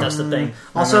that's the thing.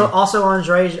 Also,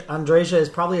 Andreja is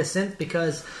probably a synth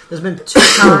because there's been 2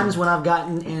 times when I've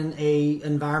gotten in a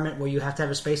environment where you have to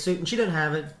have a spacesuit, and she doesn't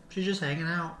have it. She's just hanging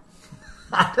out.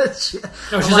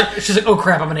 She's like, oh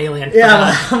crap, I'm an alien.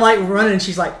 Yeah, I'm like running, and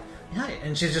she's like, yeah,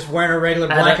 and she's just wearing her regular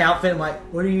black outfit. I'm like,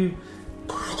 what are you?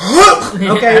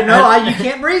 Okay, no, you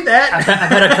can't breathe that. I've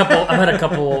had a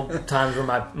couple times where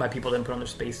my people didn't put on their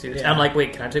spacesuits. Yeah. I'm like,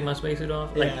 wait, can I take my spacesuit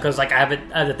off? Like, because I have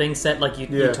the thing set like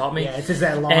you taught me. Yeah, it's just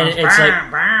that long. And it's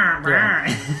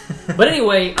like, But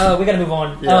anyway, we got to move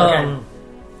on. Okay.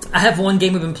 I have one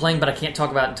game we've been playing, but I can't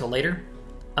talk about it until later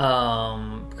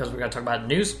because we got to talk about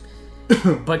news.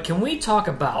 But can we talk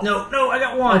about... No, I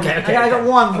got one. Okay. I got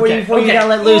one before you gotta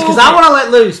let loose. Because I want to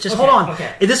let loose. Just hold on.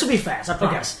 Okay. This will be fast, I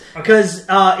promise. Because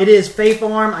it is Faith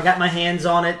Farm. I got my hands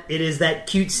on it. It is that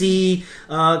cutesy,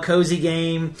 cozy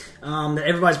game that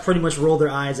everybody's pretty much rolled their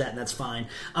eyes at, and that's fine.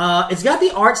 It's got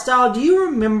the art style. Do you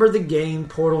remember the game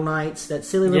Portal Knights? That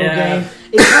silly little game?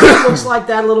 It kind of looks like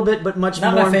that a little bit, but much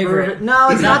more... Not my favorite. No,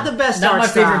 it's not the best art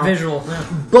style. Not my favorite visual.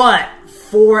 But...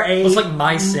 It was like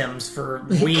My Sims for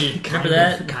Wii. Remember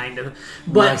that? Kind of.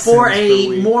 But for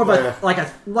more of a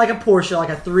like a Porsche, like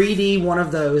a 3D one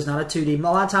of those, not a 2D. A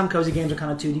lot of time cozy games are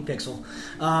kind of 2D pixel.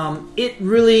 It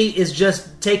really is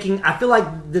just taking... I feel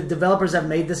like the developers have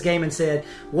made this game and said,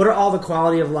 what are all the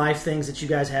quality of life things that you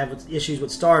guys have with issues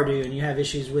with Stardew, and you have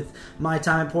issues with My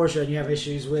Time at Porsche, and you have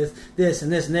issues with this and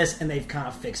this and this, and they've kind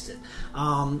of fixed it.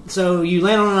 So you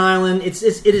land on an island. It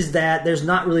is that. There's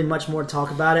not really much more to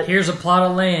talk about it. Here's a plot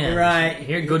of land. Right.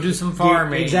 Here, go do some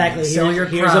farming. Exactly. Sell your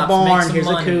here's crops. a barn. Make some here's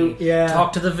money. a coop. Yeah.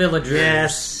 Talk to the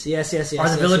villagers. Yes. Are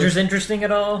the villagers interesting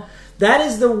at all? That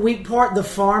is the weak part. The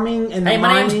farming and the mining.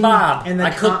 My name's Bob. And I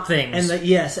cook things. And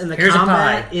the Here's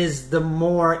combat is the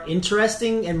more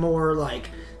interesting and more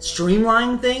like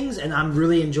streamlined things, and I'm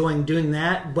really enjoying doing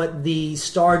that. But the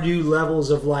Stardew levels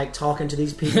of like talking to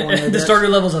these people, the Stardew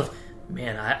levels of...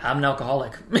 Man, I'm an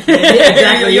alcoholic.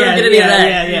 Exactly. You don't get any of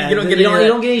that. Yeah. You don't get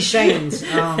any shames.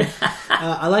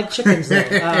 I like chickens, though.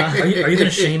 Are you going to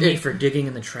shame me for digging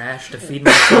in the trash to feed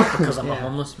myself because I'm a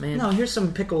homeless man? No, here's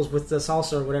some pickles with the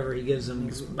salsa or whatever he gives them.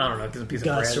 I don't know, gives a piece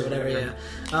Gus of bread or whatever.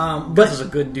 But Gus is a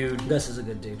good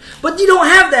dude. But you don't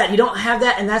have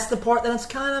that. And that's the part that's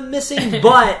kind of missing.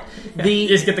 But you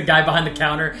just get the guy behind the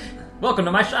counter. Welcome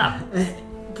to my shop.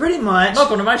 Pretty much.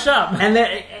 Welcome to my shop. And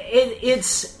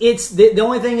it's the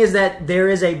only thing is that there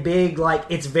is a big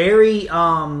it's very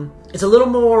it's a little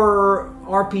more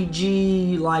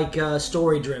RPG like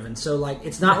story driven. So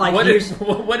it's not like what if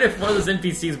one of those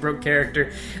NPCs broke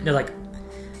character and they're like,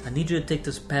 I need you to take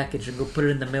this package and go put it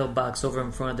in the mailbox over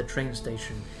in front of the train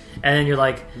station. And then you're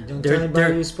like,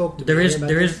 there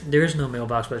is no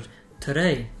mailbox, but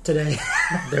today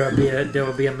there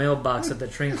will be a mailbox at the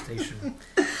train station.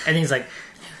 And he's like,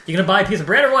 you gonna buy a piece of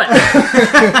bread or what?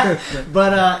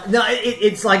 But no,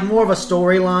 it's like more of a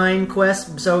storyline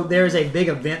quest. So there's a big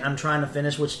event I'm trying to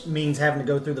finish, which means having to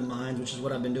go through the mines, which is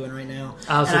what I've been doing right now.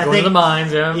 So going to the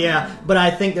mines, yeah. Yeah, but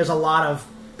I think there's a lot of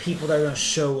people that are going to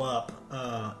show up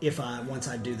once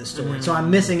I do the story. So I'm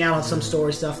missing out on some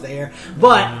story stuff there.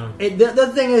 But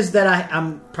the thing is that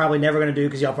I'm probably never going to do,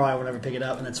 because y'all probably will never pick it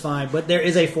up, and that's fine. But there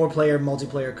is a 4-player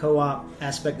multiplayer co-op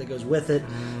aspect that goes with it.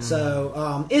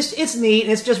 So it's neat.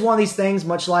 It's just one of these things,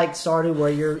 much like Stardew, where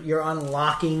you're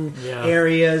unlocking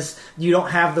areas. You don't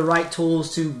have the right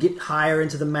tools to get higher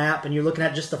into the map, and you're looking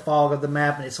at just the fog of the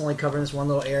map, and it's only covering this one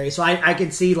little area. So I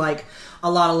can see a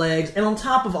lot of legs. And on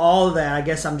top of all of that, I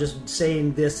guess I'm just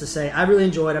saying this to say I really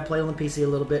enjoy it. I played on the PC a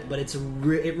little bit, but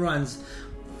it runs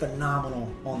phenomenal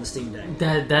on the Steam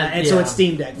Deck. So it's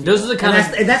Steam Deck. Those are the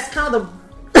that's kind of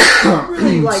the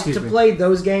really to play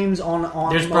those games on.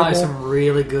 There's mobile. Probably some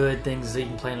really good things that you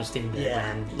can play on a Steam Deck.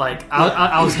 Man.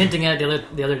 I was hinting at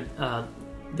the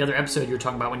other episode you were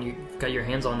talking about when you got your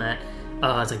hands on that.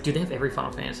 It's like, dude, they have every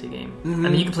Final Fantasy game. I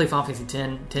mean, you can play Final Fantasy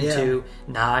 10, 10-2,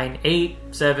 9, 8,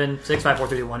 7, 6, 5, 4,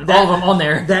 3, 2, 1. All of them on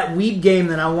there. That Weeb game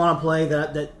that I want to play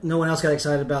that no one else got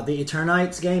excited about, the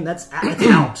Eternites game, that's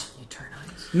out.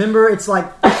 Remember, it's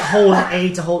like hold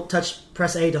A to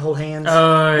press A to hold hands.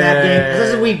 Oh, that game. This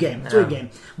is a Weeb game. It's a Weeb game.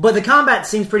 But the combat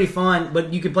seems pretty fun.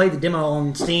 But you could play the demo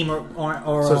on Steam or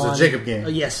so it's a Jacob game.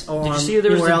 Yes. Or did you see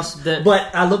there was anywhere else?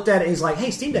 But I looked at it. It's like, hey,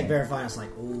 Steam Deck verified. I was like,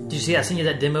 ooh. Did you see? I sent you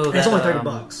that demo. It's only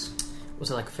 $30. Was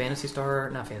it like Phantasy Star?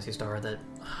 Not Phantasy Star. That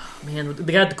man,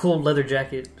 the guy with the cool leather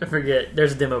jacket. I forget.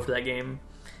 There's a demo for that game.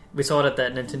 We saw it at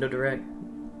that Nintendo Direct.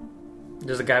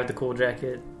 There's a guy with the cool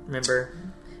jacket. Remember?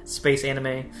 space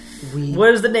anime. We. What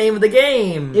is the name of the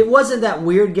game? It wasn't that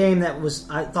weird game that was.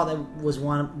 I thought that was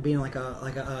one being like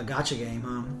a gacha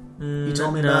game. You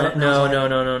told me about it. No.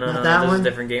 Not that This one. is a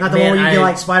different game. Not the one where you get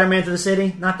like Spider-Man through the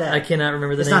city. Not that. I cannot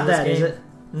remember the it's name not of this that, game. is it?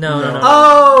 No.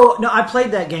 Oh no! I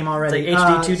played that game already. It's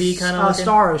like HD 2D kind of.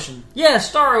 Star Ocean. Yeah,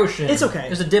 Star Ocean. It's okay.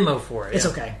 There's a demo for it. It's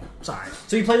yeah. okay. Sorry.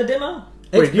 So you played the demo?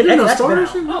 Wait, you didn't know that's Star been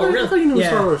Ocean? out. Oh, really? I thought you knew what Yeah.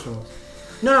 Star Ocean was.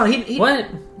 No, he What?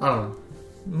 I don't know.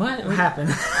 What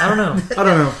happened? I don't know. I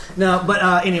don't know. No,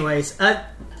 but anyways,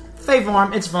 Fae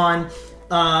Farm, it's fun.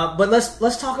 But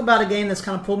let's talk about a game that's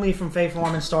kind of pulled me from Fae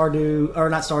Farm and Starfield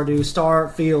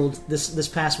this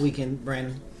past weekend,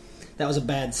 Brandon. That was a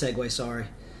bad segue. Sorry.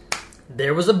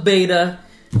 There was a beta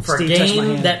for Steve a touched my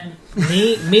game hand. that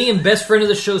me and best friend of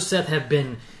the show Seth have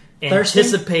been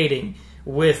anticipating.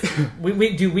 We have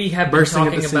been Bursting at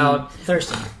talking the seam. about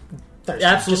Thirsting.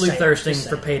 absolutely Just say it. thirsting Just say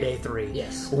for it. Payday 3.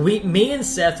 Yes. Me and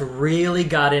Seth really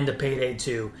got into Payday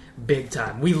 2 big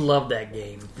time. We love that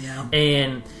game. Yeah.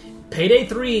 And Payday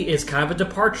 3 is kind of a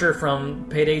departure from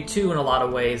Payday 2 in a lot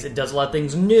of ways. It does a lot of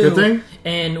things new. Good thing.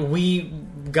 And we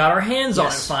got our hands on it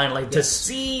Yes. finally to Yes.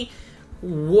 see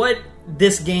what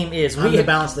this game is. I'm to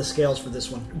balance the scales for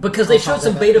this one because they I'll showed talk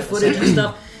some about beta that in a footage and second.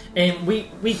 stuff, and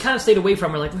we kind of stayed away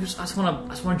from it. Like, I just want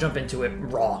to jump into it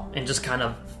raw and just kind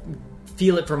of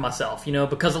feel it for myself,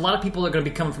 because a lot of people are going to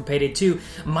be coming from Payday 2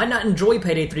 might not enjoy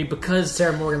Payday 3 because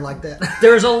Sarah Morgan like that.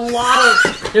 there's a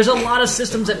lot of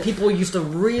systems that people used to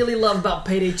really love about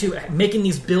Payday 2, making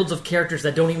these builds of characters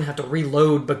that don't even have to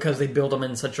reload because they build them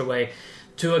in such a way,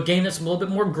 to a game that's a little bit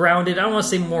more grounded. I don't want to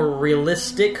say more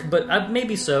realistic, but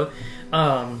maybe so.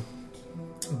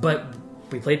 But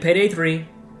we played Payday 3.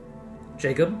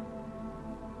 Jacob,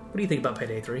 what do you think about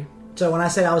Payday 3? So when I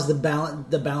said I was the balance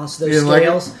of those You didn't like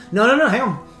scales, no, hang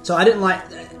on. So I didn't like.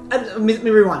 Let me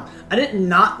rewind. I did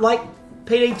not like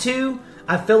Payday 2.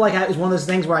 I feel like it was one of those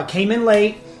things were I came in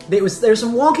late. There's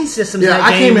some wonky systems. Yeah, in that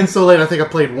I game. came in so late. I think I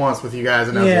played once with you guys,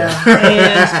 and that was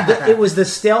it. And it was the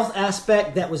stealth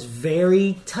aspect that was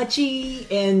very touchy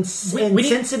and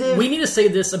sensitive. We need to say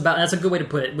this about. That's a good way to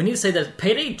put it. We need to say that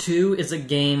Payday 2 is a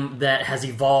game that has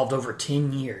evolved over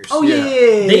 10 years. Oh Yeah.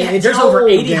 yeah, it's There's an over old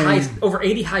 80 game. heists. Over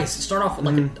 80 heists. Start off with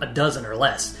like a dozen or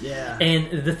less. Yeah.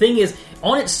 And the thing is,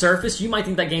 on its surface, you might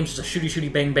think that game's just a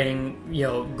shooty, bang, bang.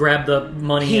 Grab the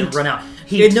money and Heat. run out.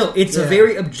 Heat. No, it's a Yeah.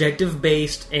 very objective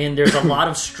based, and there's a lot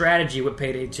of strategy with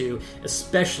Payday 2,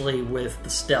 especially with the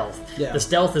stealth. Yeah. The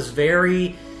stealth is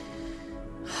very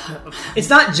It's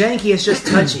not janky. It's just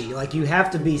touchy. Like you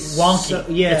have to be wonky.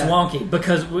 Yeah, It's wonky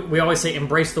because we always say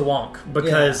embrace the wonk,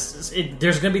 because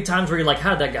there's going to be times where you're like, how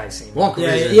did that guy seem? Wonk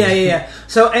Yeah, vision. yeah.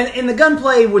 So, and in the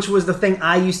gunplay, which was the thing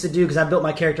I used to do because I built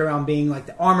my character around being like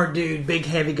the armored dude, big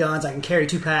heavy guns. I can carry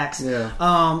 2 packs. Yeah.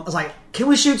 I was like, can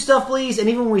we shoot stuff, please? And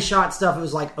even when we shot stuff, it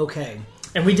was like, okay.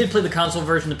 And we did play the console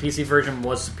version. The PC version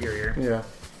was superior. Yeah.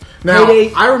 Now,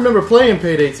 Payday- I remember playing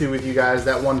Payday 2 with you guys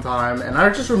that one time, and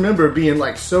I just remember being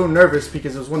like so nervous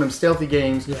because it was one of them stealthy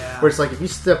games where it's like if you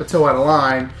step a toe out of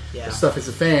line, the stuff hits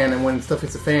a fan, and when stuff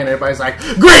hits a fan, everybody's like,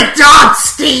 "Great job,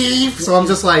 Steve!" So I'm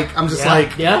just like, That's what this game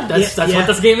is. Yeah, Yes, that's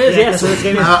what this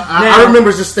game is. I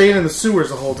remember just staying in the sewers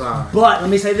the whole time. But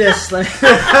let me say this. Maybe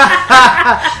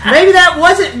that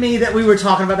wasn't me that we were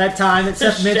talking about that time that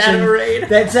Seth mentioned. Shatterade.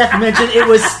 That Seth mentioned. It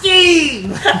was Steve!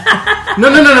 No.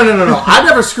 I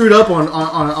never screwed up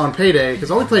on Payday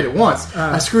because I only played it once.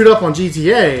 I screwed up on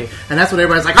GTA, and that's what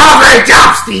everybody's like, "Oh, great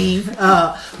job, Steve!"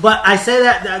 But I say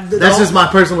that... That's just my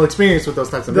personal experience with those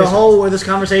types of The missions. whole where this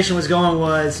conversation was going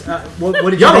was... what did you Y'all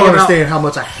think don't about... understand how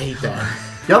much I hate that.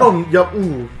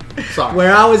 Sorry.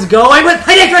 Where I was going with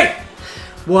Payday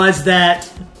 3 was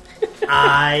that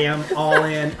I am all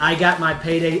in. I got my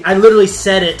Payday. I literally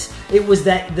said it. It was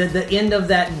that the end of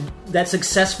that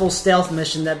successful stealth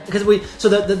mission that because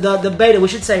the beta we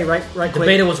should say right The quick.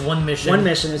 beta was one mission. One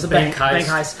mission. It was a bank heist.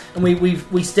 heist. And we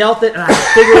stealthed it, and I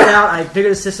figured it out. I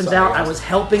figured the systems out. I was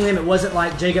helping them. It wasn't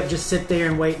like Jacob just sit there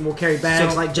and wait and we'll carry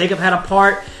bags. So- Like Jacob had a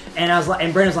part, and I was like,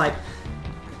 and Brandon's like,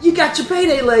 "You got your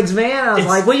Payday legs, man." I was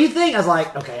like, "What do you think?" I was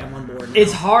like, "Okay, I'm on board now."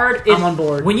 It's hard. I'm on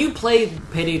board. When you played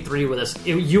Payday 3 with us,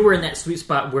 you were in that sweet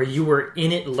spot where you were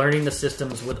in it, learning the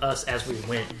systems with us as we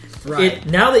went. Right.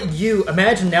 Now that you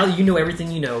know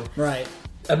everything you know, Right.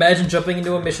 imagine jumping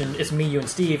into a mission. It's me, you, and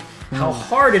Steve. How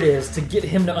hard it is to get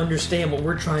him to understand what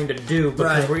we're trying to do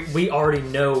because Right. we already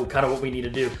know kind of what we need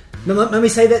to do. Now, let me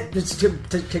say that just to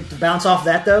bounce off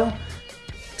that though,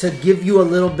 to give you a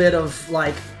little bit of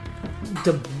like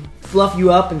to fluff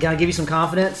you up and kind of give you some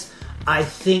confidence. I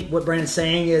think what Brandon's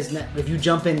saying is that if you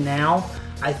jump in now,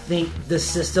 I think the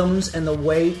systems and the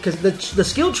way, because the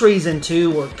skill trees in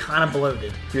 2 were kind of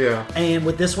bloated. Yeah. And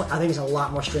with this one, I think it's a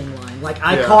lot more streamlined. Like,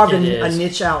 I Yeah, carved it a is.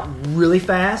 niche out really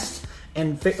fast,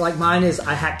 and like mine is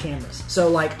I hack cameras. So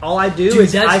like all I do Dude,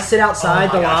 is I sit outside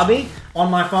oh my the gosh. lobby on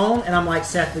my phone, and I'm like,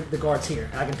 Seth, the guard's here.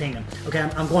 I can ping him. Okay,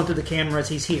 I'm going through the cameras.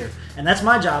 He's here, and that's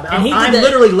my job. And he I'm did that-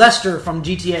 literally Lester from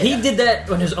GTA. He did that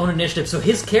on his own initiative. So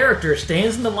his character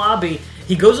stands in the lobby.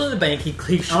 He goes into the bank. He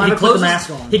gonna put closes the mask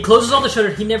on. He closes all the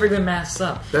shutters. He never even masks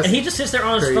up, That's and he just sits there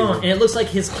on his crazy. phone. And it looks like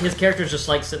his character's just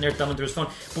like sitting there thumbing through his phone.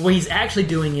 But what he's actually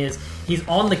doing is he's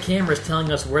on the cameras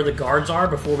telling us where the guards are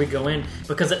before we go in.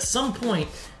 Because at some point,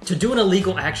 to do an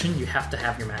illegal action, you have to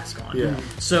have your mask on. Yeah.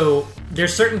 So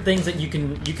there's certain things that you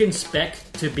can spec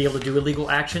to be able to do illegal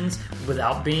actions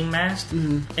without being masked,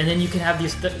 and then you can have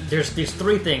these. There's these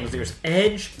 3 things. There's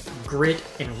edge, grit,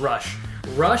 and rush.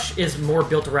 Rush is more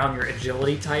built around your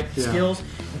agility type skills.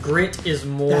 Grit is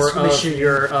more That's of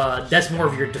your that's more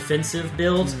of your defensive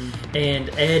builds, and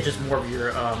edge is more of your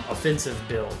offensive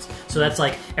builds. So that's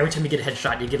like every time you get a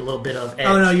headshot, you get a little bit of edge.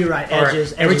 Oh, no, you're right. Or Edge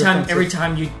is every offensive.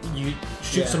 time you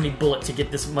shoot so many bullets, you get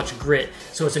this much grit.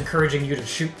 So it's encouraging you to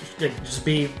shoot, like, just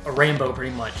be a Rambo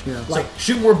pretty much. Yeah. Like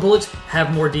shoot more bullets,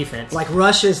 have more defense. Like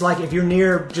rush is like if you're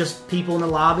near just people in the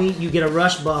lobby, you get a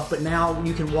rush buff, but now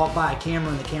you can walk by a camera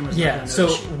and the camera's not yeah, gonna so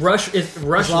notice you. rush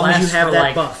As long as lasts you have for that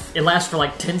like buff. it lasts for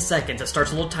like 10 seconds. It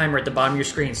starts a little timer at the bottom of your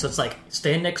screen. So it's like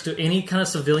stand next to any kind of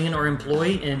civilian or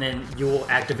employee, and then you will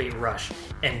activate rush.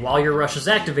 And while your rush is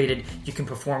activated, you can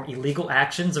perform illegal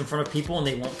actions in front of people, and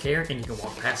they won't care. And you can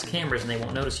walk past cameras, and they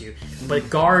won't notice you. But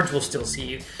guards will still see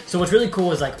you. So what's really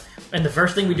cool is like, and the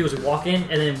first thing we do is we walk in,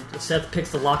 and then Seth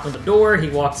picks the lock on the door. He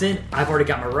walks in. I've already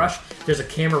got my rush. There's a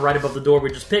camera right above the door we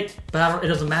just picked, but it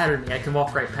doesn't matter to me. I can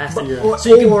walk right past it. Or, So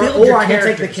you can build or your I can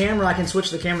take characters. the camera, I can switch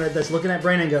the camera that's looking at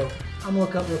Brandon and go, I'm gonna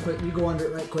look up real quick, you go under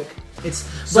it right quick.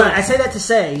 So- But I say that to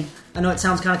say, I know it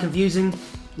sounds kind of confusing.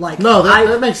 Like No,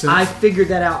 that makes sense. I figured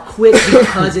that out quick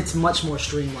because it's much more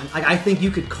streamlined. Like I think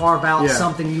you could carve out Yeah.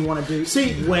 something you want to do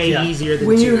See, way easier than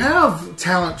when 2. you have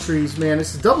talent trees, man,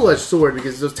 it's a double-edged sword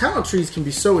because those talent trees can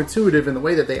be so intuitive in the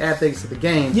way that they add things to the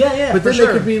game. Yeah, But for then sure.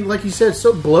 they could be, like you said,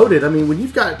 so bloated. I mean, when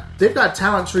they've got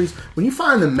talent trees. When you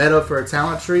find the meta for a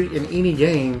talent tree in any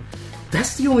game,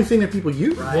 that's the only thing that people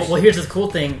use. Well, here's the cool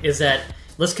thing is that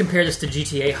let's compare this to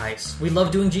GTA heists. We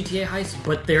love doing GTA heists,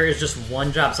 but there is just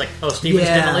one job. It's like, oh, Steven's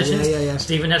Yeah, demolitions. yeah.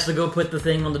 Steven has to go put the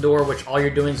thing on the door, which all you're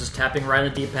doing is just tapping right on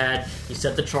the D-pad. You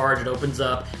set the charge, it opens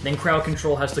up. Then crowd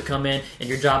control has to come in, and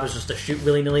your job is just to shoot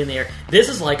willy-nilly in the air. This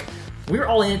is like, we're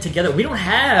all in it together. We don't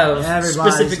have Everybody's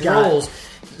specific got it. roles.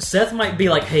 Seth might be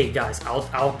like, hey, guys, I'll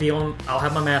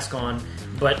have my mask on.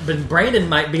 But Brandon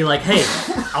might be like, hey,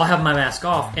 I'll have my mask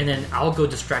off, and then I'll go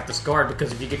distract this guard,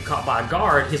 because if you get caught by a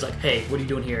guard, he's like, hey, what are you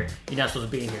doing here? You're not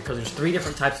supposed to be in here, because there's 3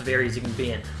 different types of areas you can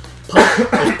be in.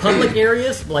 There's public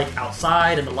areas, like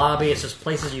outside in the lobby. It's just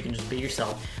places you can just be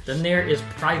yourself. Then there is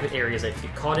private areas that if you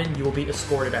get caught in, you will be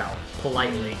escorted out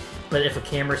politely. But if a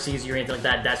camera sees you or anything like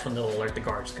that, that's when they'll alert the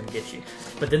guards to come get you.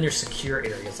 But then there's secure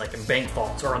areas, like in bank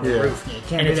vaults or on the Yeah. roof.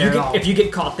 can't And be if there you at get all. if you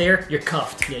get caught there, you're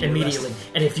cuffed you're immediately.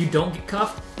 arrested. And if you don't get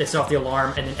cuffed, they set off the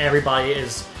alarm, and then everybody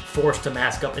is forced to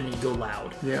mask up, and you go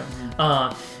loud. Yeah.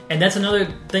 And that's another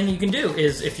thing you can do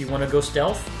is if you want to go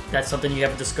stealth, that's something you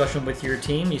have a discussion with your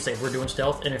team. You say, we're doing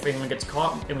stealth, and if anyone gets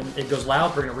caught and when it goes loud,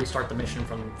 we're going to restart the mission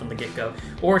from the get-go.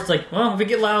 Or it's like, well, if it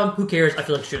get loud, who cares? I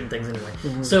feel like shooting things anyway.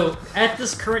 Mm-hmm. So at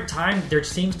this current time, there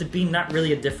seems to be not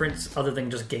really a difference other than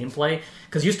just gameplay.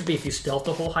 Because used to be if you stealth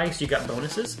the whole heist, you got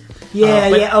bonuses. Yeah,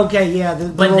 But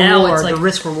the but now reward, it's like- the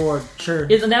risk reward, sure.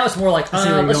 now it's more like, see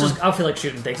where you're going. I feel like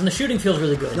shooting things. And the shooting feels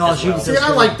really good. No, as shooting well. feels See, I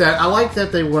like that. I like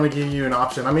that they want to give you an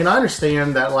option. I mean, I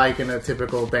understand that, like in a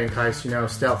typical bank heist,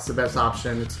 stealth's the best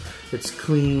option. It's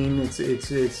clean.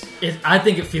 I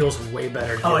think it feels way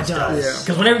better. Oh, it does. Yeah.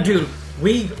 Because whenever, dude,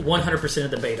 we 100%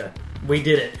 of the beta. We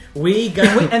did it. We got.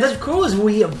 And that's cool is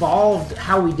we evolved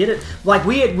how we did it. Like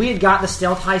we had got the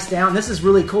stealth heist down. This is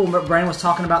really cool. Brandon was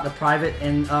talking about the private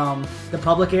and the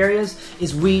public areas.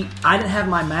 I didn't have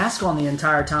my mask on the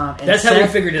entire time. And That's how we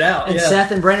figured it out. And yeah.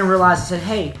 Seth and Brandon realized and said,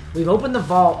 "Hey, we've opened the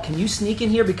vault. Can you sneak in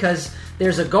here because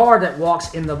there's a guard that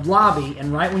walks in the lobby,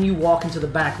 and right when you walk into the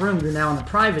back room, you're now in the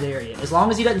private area. As long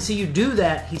as he doesn't see you do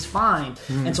that, he's fine."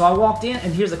 And so I walked in,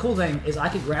 and here's the cool thing: is I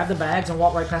could grab the bags and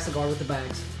walk right past the guard with the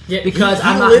bags. Yeah, because he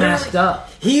I'm not literally- masked up.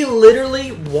 He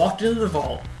literally walked into the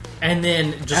vault and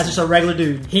then As just a regular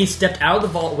dude. he stepped out of the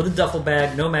vault with a duffel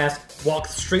bag, no mask,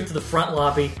 walked straight to the front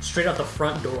lobby, straight out the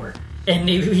front door. And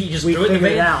he just We threw it in the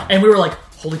figured it van, out. and we were like,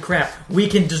 holy crap, we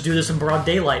can just do this in broad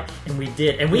daylight, and we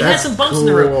did. And we had some bumps in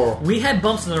the road. We had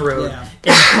bumps in the road,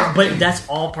 but that's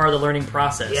all part of the learning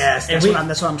process. Yes, that's what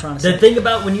I'm trying to say. The thing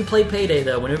about when you play Payday,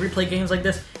 though, whenever you play games like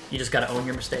this, you just got to own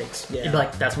your mistakes. Yeah. You'd be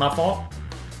like, that's my fault.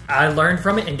 I learned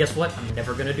from it, and guess what? I'm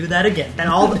never going to do that again. And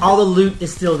all the loot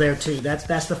is still there too. That's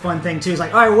the fun thing too. It's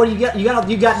like, all right, what do you got?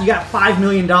 You got $5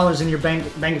 million in your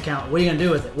bank account. What are you going to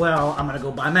do with it? Well, I'm going to go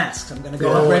buy masks. I'm going to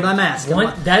go upgrade my mask. Dude, I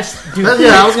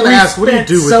was going to ask, what do you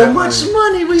do with so much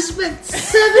money? We spent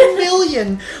 $7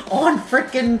 million on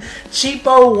freaking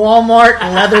cheapo Walmart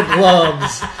leather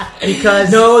gloves because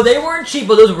no, they weren't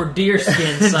cheapo. Those were deer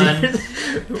skin, son.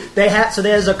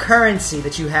 There's a currency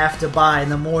that you have to buy, and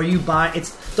the more you buy,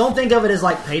 don't think of it as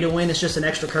like pay to win. It's just an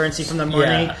extra currency from the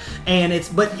money,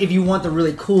 but if you want the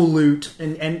really cool loot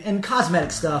and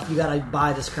cosmetic stuff, you got to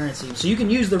buy this currency. So you can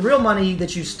use the real money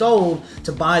that you stole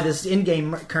to buy this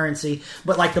in-game currency,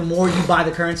 but like the more you buy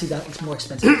the currency, it's more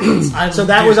expensive. So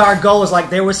that was our goal. Is like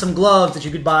there was some gloves that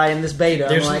you could buy in this beta.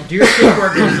 There's like deerskin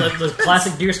work gloves, the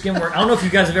classic deerskin work. I don't know if you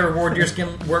guys have ever worn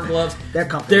deerskin work gloves. They're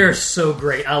comfortable. They're so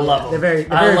great. I love them. They're very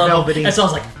velvety. And so I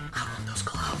was like, I want those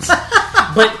gloves.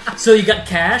 But so you got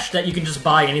cash that you can just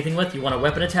buy anything with. You want a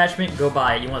weapon attachment, go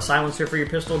buy it. You want a silencer for your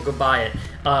pistol, go buy it.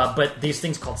 But these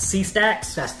things called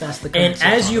C-stacks. That's the currency.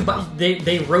 And as you buy,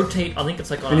 they rotate. I think it's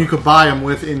like on. And you could buy them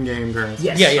with in-game currency.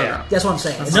 Yes. Yeah. That's what I'm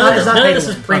saying. None of this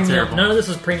is premium. None of this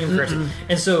is premium currency.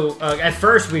 And so at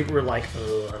first we were like,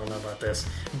 oh, I don't know about this.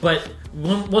 But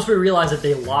once we realized that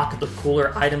they lock the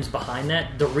cooler items behind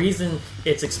that, the reason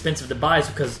it's expensive to buy is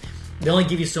because they only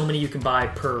give you so many you can buy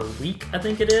per week, I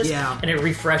think it is. Yeah. And it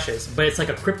refreshes. But it's like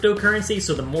a cryptocurrency,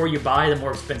 so the more you buy, the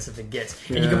more expensive it gets.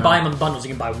 And you can buy them in bundles.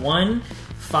 You can buy 1,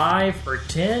 5, or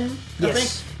 10, I think.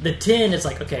 The 10 is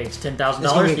like, okay, it's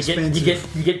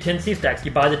 $10,000. You get 10 C-stacks. You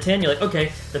buy the 10, you're like,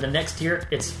 okay. Then the next tier,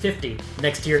 it's 50.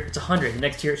 Next tier, it's 100. The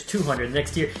next tier, it's 200. The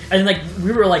next tier... And like,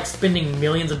 we were like spending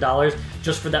millions of dollars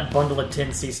just for that bundle of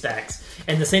 10 C-stacks.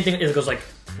 And the same thing is, it goes like,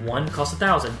 one costs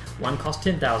 1,000, one costs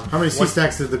 10,000. How many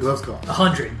C-stacks did the gloves cost?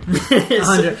 100.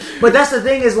 100. But that's the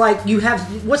thing is, like, you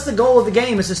have... What's the goal of the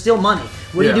game? Is to steal money.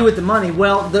 What do you do with the money?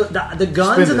 Well, the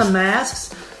guns and the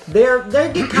masks, they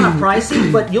get kind of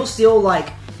pricey, but you'll still,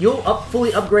 like... You'll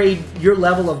fully upgrade your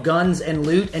level of guns and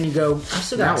loot, and you go, I've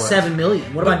still got 7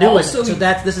 million. What am I doing? So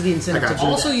this is the incentive to do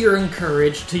also, that. you're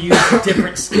encouraged to use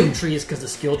different skill trees, because the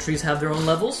skill trees have their own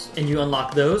levels, and you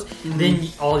unlock those. Mm-hmm. Then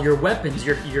all your weapons,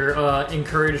 you're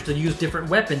encouraged to use different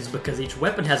weapons, because each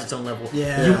weapon has its own level.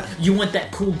 Yeah. You want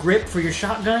that cool grip for your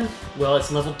shotgun? Well,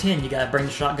 it's level 10. You gotta bring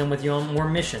the shotgun with you on more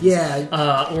missions.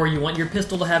 Yeah. Or you want your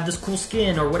pistol to have this cool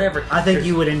skin, or whatever. I think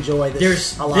you would enjoy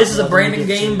this a lot. This is a branding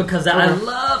game, because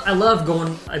I love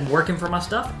going and working for my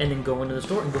stuff, and then going to the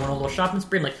store and going on a little shopping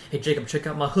spree. And like, hey Jacob, check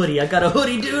out my hoodie. I got a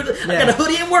hoodie, dude. I got a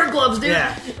hoodie and work gloves, dude.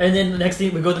 Yeah. And then the next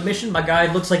thing we go to the mission, my guy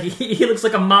looks like he looks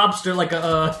like a mobster, like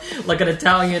an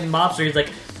Italian mobster. He's like,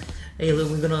 hey,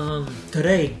 look, we're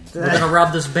gonna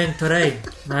rob this bank today.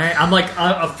 All right, I'm like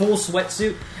a full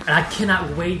sweatsuit, and I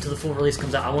cannot wait till the full release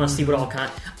comes out. I want to see what you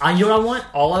know what I want?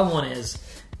 All I want is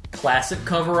classic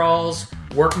coveralls,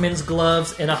 workman's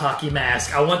gloves, and a hockey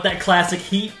mask. I want that classic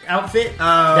Heat outfit.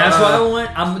 That's what I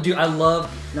want. I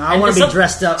love. No, I want to be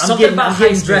dressed up. I'm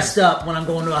getting dressed up when I'm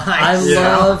going to a heist.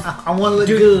 I want to look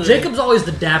good. Jacob's always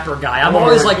the dapper guy. I'm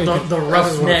always like the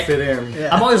rough neck.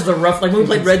 I'm always the rough. Like when we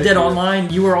played Red Dead Online,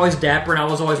 you were always dapper, and I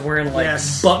was always wearing like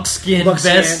buckskin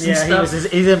vests and stuff.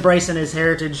 He's embracing his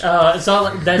heritage. So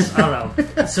that's I don't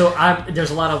know. So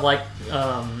there's a lot of like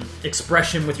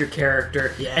expression with your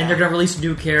character, and they're gonna release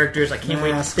new characters. I can't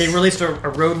wait. They released a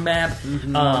roadmap.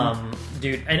 Mm-hmm.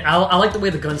 Dude, and I like the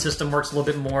way the gun system works a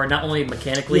little bit more, not only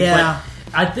mechanically, but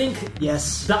I think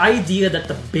the idea that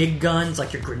the big guns,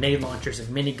 like your grenade launchers and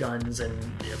miniguns and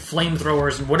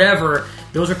flamethrowers and whatever,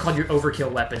 those are called your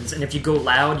overkill weapons. And if you go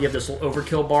loud, you have this little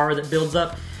overkill bar that builds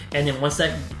up. And then once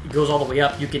that goes all the way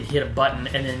up, you can hit a button,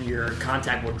 and then your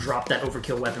contact will drop that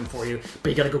overkill weapon for you. But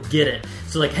you gotta go get it.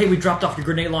 So like, hey, we dropped off your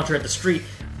grenade launcher at the street.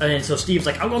 And so Steve's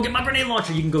like, I'm gonna get my grenade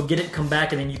launcher. You can go get it, come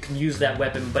back, and then you can use that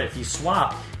weapon. But if you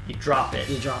swap, you drop it.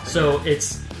 So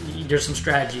there's some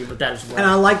strategy with that as well. And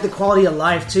I like the quality of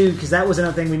life too, because that was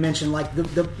another thing we mentioned. Like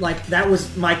that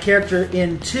was my character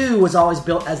in 2 was always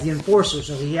built as the enforcer,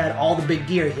 so he had all the big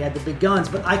gear, he had the big guns,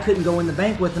 but I couldn't go in the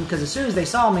bank with him because as soon as they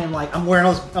saw me, I'm like, I'm wearing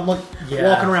those, I'm like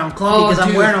walking around clunky because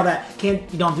I'm wearing all that. You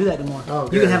don't do that anymore.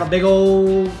 You can have a big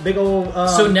old.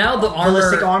 So now the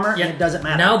ballistic armor, and it doesn't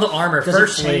matter. Now the armor,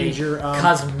 firstly, your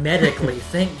cosmetically,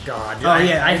 thank God.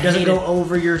 It doesn't go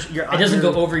over your. It doesn't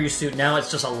go over your suit. Now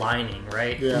it's just a lining,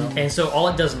 right? Yeah. And so all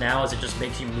it does now is it just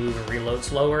makes you move and reload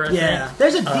slower. I think.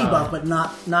 There's a debuff, but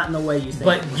not in the way you think.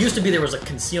 But used to be there was a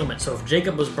concealment. So if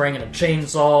Jacob was bringing a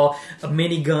chainsaw, a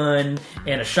minigun,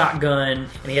 and a shotgun,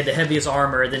 and he had the heaviest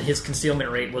armor, then his concealment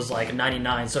rate was like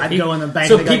 99. So I'd go in the bank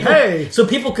so and be people, like, hey! So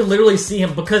people could literally see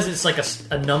him because it's like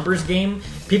a numbers game.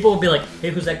 People would be like, hey,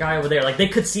 who's that guy over there? Like they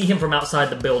could see him from outside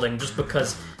the building just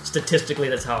because statistically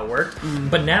that's how it worked.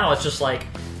 But now it's just like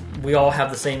we all have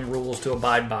the same rules to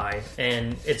abide by,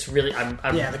 and it's really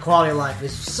the quality of life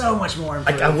is so much more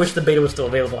improved. I wish the beta was still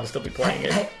available. I'd still be playing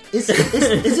it. Hey, is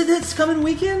it this coming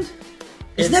weekend?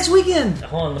 It's next weekend.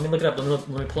 Hold on, let me look it up. Let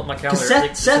me pull up my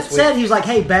calendar. Seth said, he was like,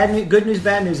 hey, bad news, good news,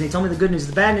 bad news. And he told me the good news.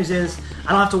 The bad news is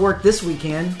I don't have to work this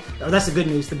weekend. Oh, that's the good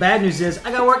news. The bad news is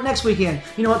I got to work next weekend.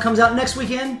 You know what comes out next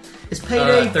weekend? It's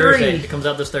Payday 3. Thursday. It comes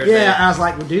out this Thursday. Yeah, I was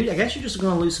like, well, dude, I guess you're just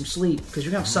going to lose some sleep because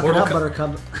you're going to suck it up,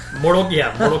 Buttercup. Mortal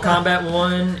Kombat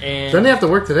 1 and... Doesn't he have to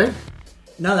work today?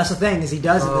 No, that's the thing, is he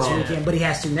does it this weekend, but he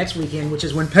has to next weekend, which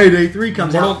is when Payday 3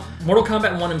 comes out. Mortal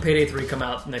Kombat 1 and Payday 3 come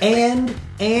out next week.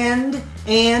 And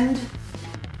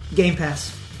Game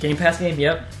Pass. Game Pass game,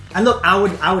 yep. And look, I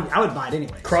would buy it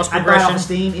anyway. Cross I'd progression. buy it off of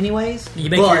Steam anyways. You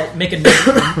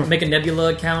make a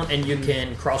Nebula account and you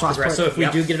can cross progress. So if we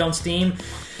do get it on Steam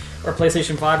or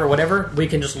PlayStation 5 or whatever, we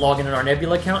can just log in our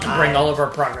Nebula account and bring all of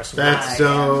our progress. That's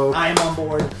dope. I am on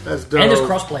board. That's dope. And there's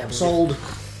crossplay. I'm sold.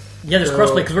 Yeah, there's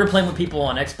crossplay because we're playing with people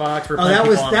on Xbox. That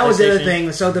was the other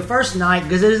thing. So the first night,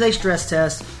 because it is a stress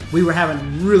test, we were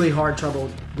having really hard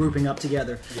trouble grouping up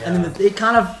there, and then it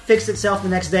kind of fixed itself the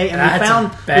next day, and we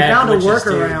found a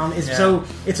workaround. So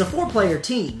it's a 4-player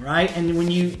team, right? And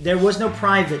when there was no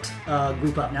private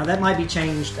group up. Now that might be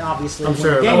changed, obviously, when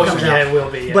the game comes out. It will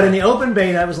be. Yeah. But in the open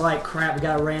beta, it was like, crap, we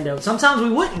got a rando. Sometimes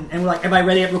we wouldn't, and we're like, everybody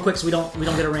ready up real quick so we don't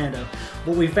get a rando.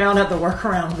 What we found out the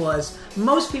workaround was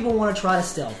most people want to try to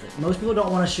stealth it. Most people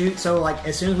don't want to shoot, so like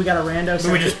as soon as we got a rando,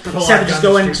 Seth would just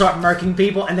go in and start murking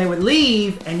people, and they would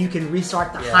leave, and you can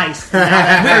restart the heist.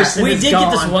 We did get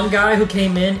this one guy who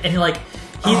came in, and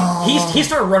he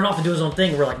started running off and do his own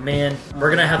thing. We're like, man,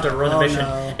 we're gonna have to run the mission,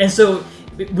 and so.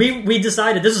 We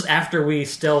decided this is after we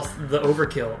stealth the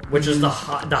overkill, which is the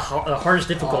hardest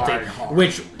difficulty,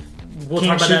 which we'll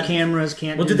can't talk about shoot that. Cameras,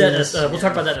 can't. We'll do that. We'll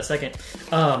talk about that in a second.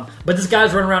 But this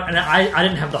guy's running around, and I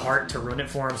didn't have the heart to ruin it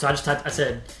for him, so I just typed. I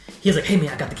said, he's like, "Hey man,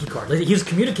 I got the key card." He was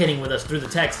communicating with us through the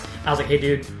text. I was like, "Hey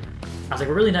dude." I was like,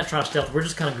 we're really not trying to stealth. We're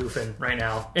just kind of goofing right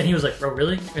now. And he was like, oh,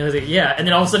 really? And I was like, yeah. And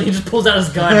then all of a sudden, he just pulls out his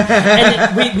gun.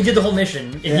 And we did the whole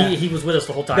mission. And he was with us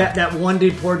the whole time. That one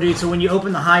dude, poor dude. So when you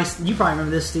open the heist, you probably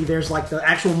remember this, Steve. There's like the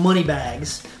actual money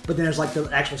bags. But then there's like the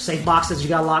actual safe boxes you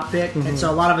got to lockpick. And so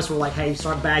a lot of us were like, hey,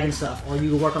 start bagging stuff. Or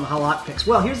you work on the lockpicks.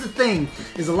 Well, here's the thing.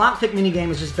 Is the lockpick minigame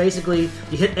is just basically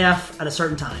you hit F at a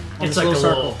certain time. It's like a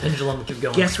little pendulum that keeps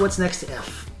going. Guess what's next to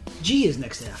F? G is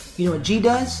next to F. You know what G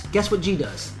does? Guess what G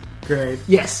does? Great.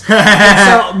 Yes.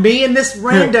 So me and this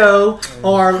rando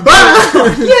are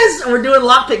we're doing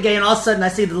lockpick game, and all of a sudden I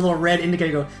see the little red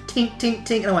indicator go tink tink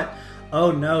tink, and I went,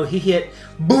 oh no, he hit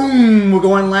boom, we're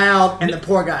going loud, and the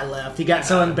poor guy left. He got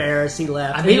so embarrassed, he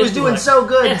left. I mean, he was doing so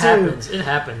good too. It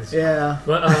happens. Yeah.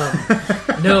 But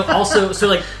no, also so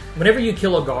like whenever you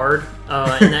kill a guard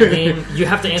in that game, you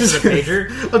have to answer the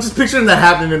pager. I'm just picturing that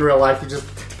happening in real life. You're just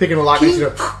picking a lock.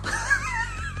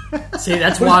 See,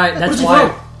 that's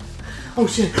why. Oh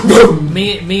shit!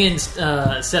 Me and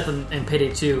Seth and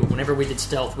Payday 2, whenever we did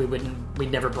stealth, we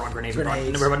never brought grenades. We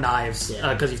never brought knives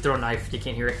because you throw a knife, you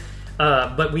can't hear it.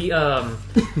 But we,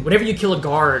 whenever you kill a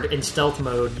guard in stealth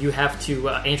mode, you have to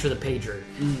answer the pager.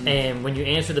 And when you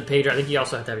answer the pager, I think you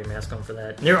also have to have your mask on for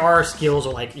that. And there are skills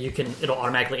where like it'll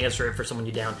automatically answer it for someone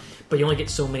you down, but you only get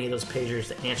so many of those pagers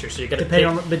to answer. So you got to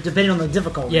depending on the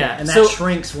difficulty. Yeah, and that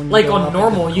shrinks when you like go on up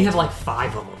normal, you have like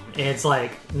 5 of them. And it's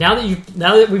like now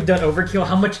that we've done overkill,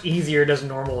 how much easier does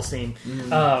normal seem?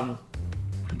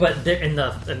 But in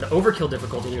the overkill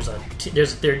difficulty, you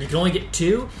can only get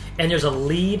 2, and there's a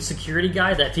lead security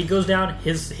guy that if he goes down,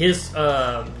 his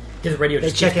radio. They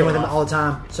check in with him all the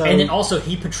time. So and then also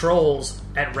he patrols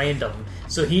at random,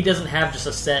 so he doesn't have just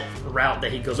a set route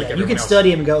that he goes like everyone you can else.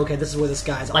 Study him and go, okay, this is where this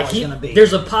guy's always going to be.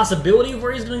 There's a possibility of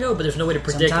where he's going to go, but there's no way to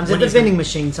predict. Sometimes it's the vending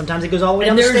machine. Sometimes it goes all the way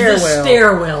down the stairwell. And there's the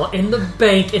stairwell in the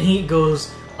bank, and he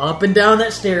goes up and down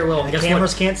that stairwell. And the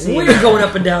cameras can't see. We're going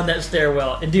up and down that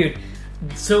stairwell, and dude,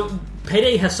 so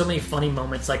Payday has so many funny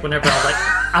moments. Like whenever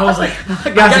I was like,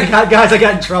 guys, I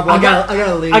got in trouble. I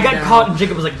gotta leave. I got caught, and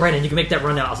Jacob was like, Brandon, you can make that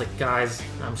run now. I was like, guys,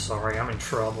 I'm sorry, I'm in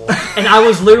trouble. And I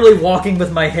was literally walking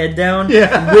with my head down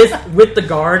with the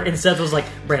guard, and Seth was like,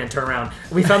 Brandon, turn around.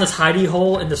 We found this hidey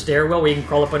hole in the stairwell where you can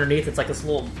crawl up underneath. It's like this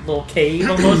little cave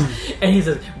almost. And he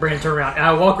says, Brandon, turn around. And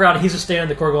I walk around, and he's just standing in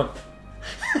the corner going,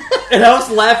 And I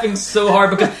was laughing so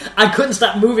hard because I couldn't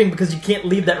stop moving because you can't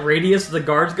leave that radius of the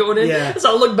guards going in. Yeah.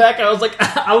 So I looked back and I was like,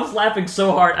 I was laughing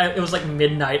so hard. It was like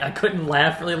midnight. I couldn't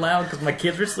laugh really loud because my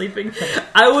kids were sleeping.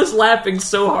 I was laughing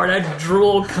so hard. I had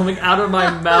drool coming out of my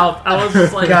mouth. I was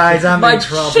just like, guys, I'm my in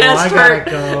trouble. chest I gotta hurt.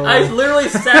 go. I literally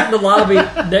sat in the lobby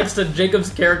next to Jacob's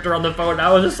character on the phone.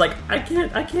 I was just like, I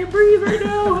can't breathe right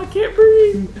now. I can't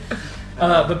breathe.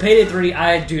 But Payday 3,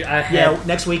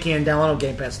 next weekend, download on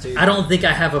Game Pass, dude. I don't think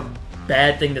I have a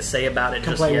bad thing to say about it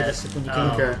Come just play yet. with us when you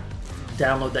can. Okay.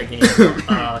 Download that game.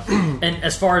 And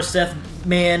as far as Seth,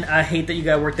 man, I hate that you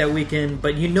got to work that weekend,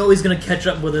 but you know he's gonna catch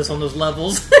up with us on those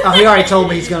levels. Oh, he already told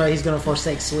me he's gonna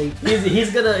forsake sleep.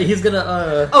 he's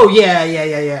gonna. Oh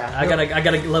yeah. I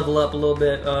gotta level up a little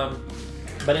bit.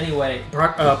 But anyway,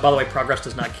 by the way, progress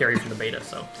does not carry from the beta,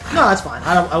 so. No, that's fine.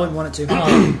 I wouldn't want it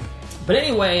to. But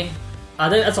anyway,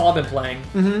 that's all I've been playing.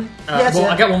 Mm-hmm.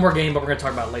 I got one more game, but we're gonna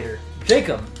talk about it later.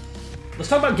 Jacob, let's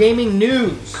talk about gaming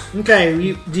news.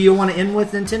 Okay, do you want to end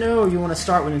with Nintendo or you want to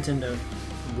start with Nintendo?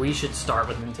 We should start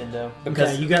with Nintendo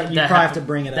because you probably have to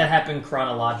bring it up. That happened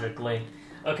chronologically.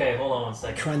 Okay, hold on one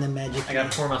second. Trying the magic. I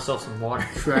gotta pour myself some water.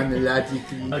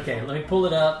 Chronologically. Okay, let me pull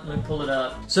it up.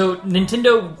 So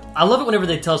Nintendo, I love it whenever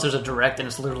they tell us there's a direct and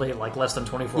it's literally like less than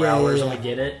 24 hours and we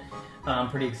get it. I'm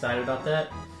pretty excited about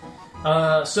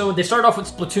that. So they started off with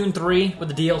Splatoon 3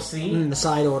 with the DLC. The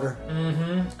side order.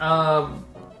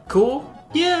 Cool.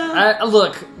 Yeah.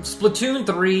 Look, Splatoon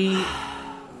 3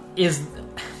 is...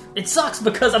 It sucks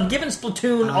because I'm giving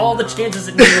Splatoon all the chances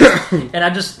it needs, and I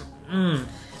just...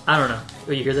 I don't know.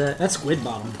 Oh, you hear that? That's Squid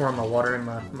Bottom. I'm pouring my water in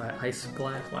my ice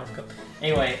cup.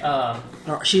 Anyway,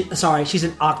 she's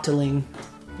an Octoling.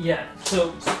 yeah,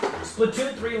 so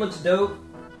Splatoon 3 looks dope.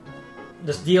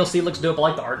 This DLC looks dope. I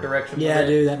like the art direction. Yeah,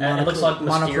 dude, that it looks like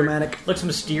monochromatic. Looks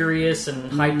mysterious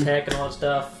and high tech and all that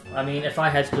stuff. I mean, if I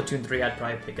had Splatoon 3, I'd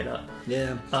probably pick it up.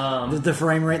 Yeah. The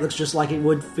frame rate looks just like it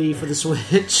would be for the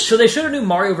Switch. So they showed a new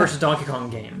Mario vs. Donkey Kong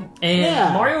game. And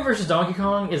Yeah. Mario vs. Donkey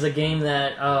Kong is a game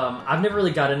that I've never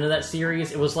really got into that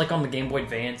series. It was like on the Game Boy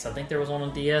Advance. I think there was one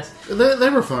on DS. They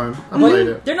were fun. I played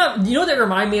it. They're not. You know what they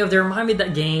remind me of? They remind me of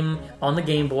that game on the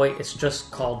Game Boy. It's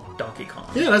just called Donkey Kong.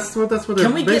 Yeah, that's what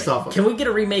they're based off of. Can we get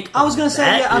a remake? I was gonna say,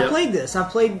 that? I played this. I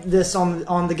played this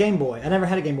on the Game Boy. I never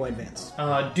had a Game Boy Advance.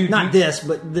 Dude, Not this,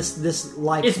 but this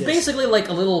like. It's this. basically like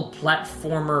a little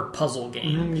platformer puzzle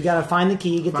game. You gotta find the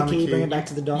key, get the key, bring it back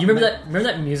to the dog. You remember that?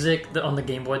 Remember that music on the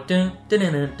Game Boy? Dun, dun,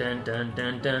 dun, dun, dun, dun,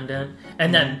 dun, dun, dun,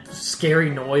 and that scary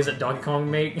noise that Donkey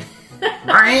Kong make.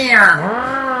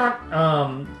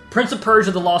 Prince of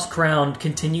Persia: The Lost Crown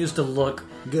continues to look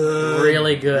good,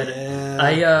 really good.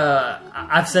 Yeah.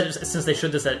 I've said it since they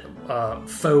showed this at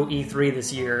faux E3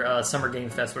 this year, Summer Game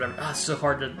Fest, whatever. It's so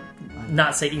hard to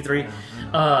not say E3.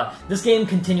 This game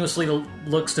continuously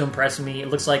looks to impress me. It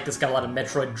looks like it's got a lot of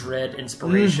Metroid Dread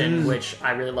inspiration, which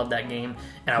I really love that game,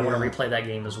 and I want to replay that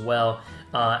game as well.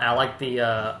 I like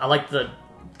the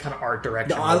kind of art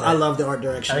direction. I love the art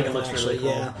direction. I think it looks really cool.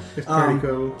 Yeah, It's pretty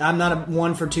cool. I'm not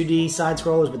one for 2D side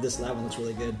scrollers, but this one looks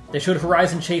really good. They showed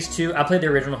Horizon Chase 2. I played the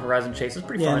original Horizon Chase. It's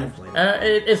pretty fun. never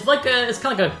played It's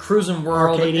kind of like a cruising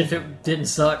world Arcadey. if it didn't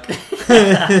suck.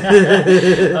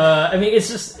 I mean,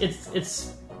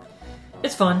 it's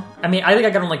fun. I mean, I think I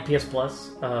got on like PS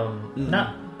Plus. I'm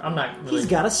not really. He's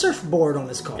got a surfboard on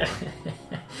his car.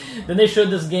 Then they showed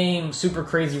this game, Super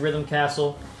Crazy Rhythm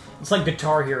Castle. It's like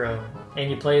Guitar Hero,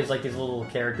 and you play as like these little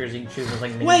characters you can choose as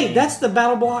like. Wait, that's the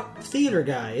Battle Block Theater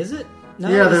guy, is it? No,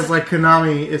 Yeah, there's like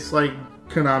Konami. It's like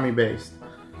Konami based.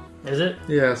 Is it?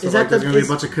 Yeah, so Is like that there's gonna be a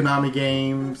bunch of Konami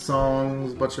games,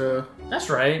 songs, bunch of. That's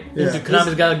right. Yeah.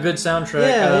 Konami's got a good soundtrack.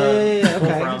 Yeah. to pull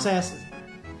Okay, from. let's ask.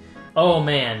 Oh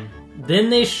man. Then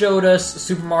they showed us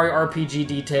Super Mario RPG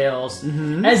details,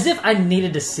 as if I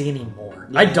needed to see any more.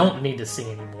 I don't need to see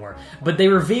any more. But they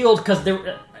revealed, because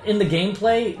in the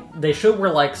gameplay, they showed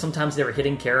where like sometimes they were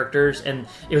hitting characters and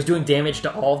it was doing damage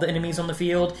to all the enemies on the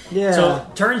field. Yeah.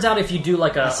 So turns out if you do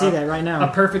like I see that right now.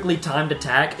 a perfectly timed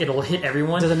attack, it'll hit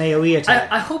everyone. Does an AoE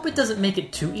attack? I hope it doesn't make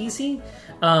it too easy,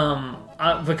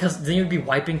 because then you'd be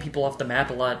wiping people off the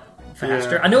map a lot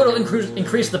faster. Yeah. I know it'll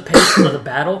increase the pace of the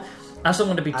battle. I just don't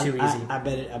want it to be too easy. I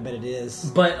bet it is.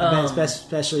 But, I bet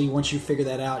especially once you figure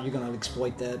that out, you're going to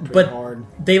exploit that pretty But hard.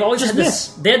 they've always Just had miss.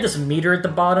 this. They had this meter at the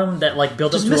bottom that like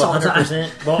built up Just to miss all the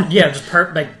 100%. Well, yeah, just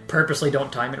purposely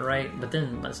don't time it right. But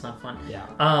then that's not fun. Yeah.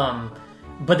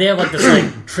 But they have like this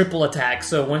like triple attack.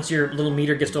 So once your little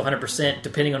meter gets to 100%,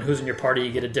 depending on who's in your party,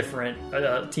 you get a different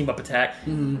team up attack.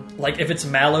 Like if it's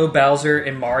Mallow, Bowser,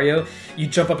 and Mario, you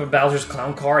jump up in Bowser's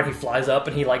clown car and he flies up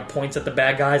and he like points at the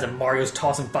bad guys, and Mario's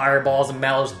tossing fireballs and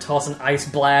Mallow's tossing ice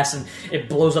blasts, and it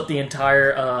blows up the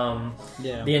entire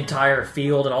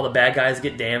field, and all the bad guys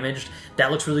get damaged. That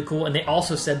looks really cool. And they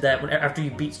also said that after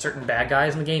you beat certain bad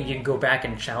guys in the game, you can go back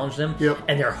and challenge them,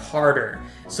 and they're harder.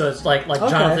 So it's like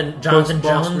Jonathan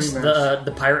Jones,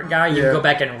 the pirate guy. You can go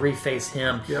back and reface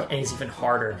him, and he's even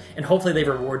harder. And hopefully they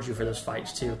reward you for those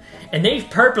fights too. And they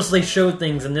purposely showed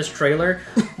things in this trailer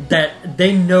that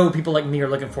they know people like me are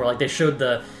looking for. Like they showed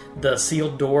the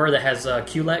sealed door that has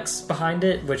Culex behind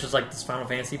it, which is like this Final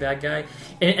Fantasy bad guy.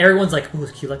 And everyone's like, "Ooh,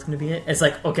 is Culex going to be in it?" It's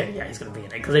like, okay, yeah, he's going to be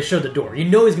in it because they showed the door. You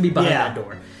know he's going to be behind that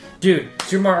door. Dude,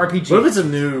 Super Mario RPG. What if it's a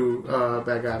new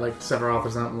bad guy, like Sephiroth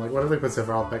or something? Like, what if they put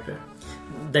Sephiroth back there?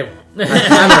 They won't. I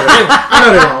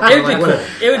know they won't. It would be cool.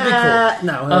 It would be cool.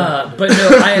 No. But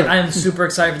no, I am super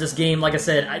excited for this game. Like I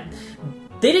said,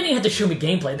 they didn't even have to show me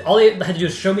gameplay. All they had to do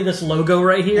is show me this logo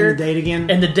right here. And the date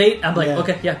again. And the date, I'm like,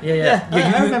 okay, yeah.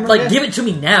 I remember, like, give it to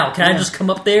me now. Can I just come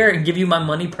up there and give you my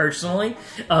money personally?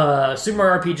 Super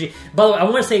Mario RPG. By the way, I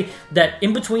want to say that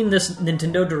in between this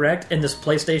Nintendo Direct and this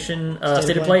PlayStation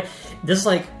State of Play, this is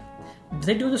like,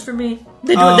 they doing this for me?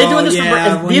 They doing this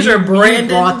for these are Brandon. You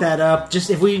brought that up. Just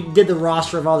if we did the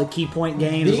roster of all the key point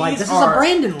games, this is a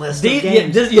Brandon list of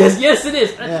games. Yes, it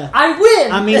is. Yeah. I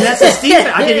win. I mean, that's a Steven.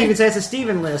 I didn't even say it's a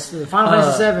Steven list. Final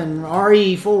Fantasy 7,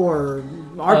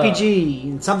 RE4, RPG,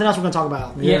 and something else we're going to talk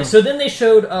about. Yeah. So then they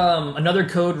showed another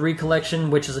Code Recollection,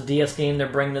 which is a DS game they're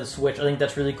bringing to the Switch. I think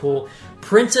that's really cool.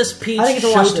 Princess Peach Showtime. I think it's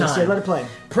a watch this. Yeah, let it play.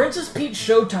 Princess Peach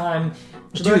Showtime.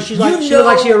 Dude, she looks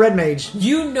like she's a red mage.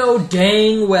 You know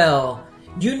dang well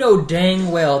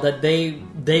that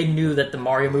they knew that the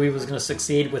Mario movie was going to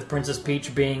succeed with Princess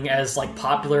Peach being as like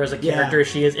popular as a character as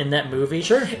she is in that movie.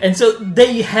 Sure. And so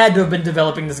they had to have been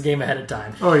developing this game ahead of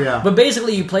time. Oh yeah. But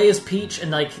basically, you play as Peach,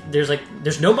 and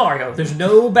there's no Mario, there's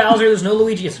no Bowser, there's no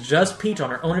Luigi. It's just Peach on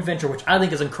her own adventure, which I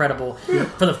think is incredible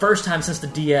for the first time since the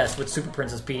DS with Super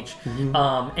Princess Peach.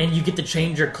 Mm-hmm. And you get to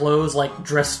change your clothes like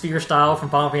dress sphere style from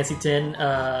Final Fantasy X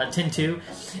 10-2,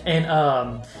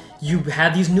 and you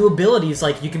have these new abilities,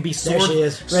 like you can be sword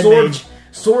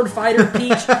fighter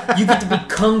Peach. You get to be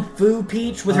Kung Fu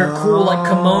Peach with her cool like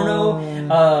kimono,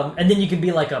 and then you can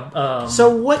be like a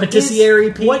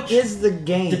patisserie Peach. What is the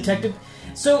game? Detective.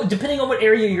 So depending on what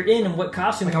area you're in and what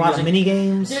costume like you're a lot using, of mini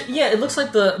games. Yeah, it looks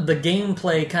like the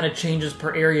gameplay kind of changes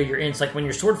per area you're in. It's like when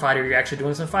you're sword fighter, you're actually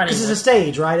doing some fighting. Because it's a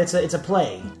stage, right? It's a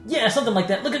play. Yeah, something like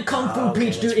that. Look at Kung Fu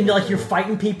Peach, dude, and like you're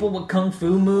fighting people with Kung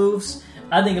Fu moves.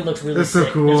 I think it looks really sick.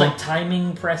 So cool. There's like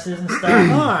timing presses and stuff.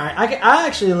 Alright. I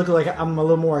actually look like I'm a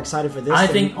little more excited for this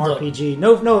than RPG.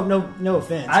 No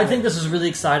offense. I think this is really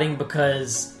exciting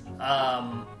because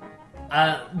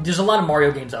there's a lot of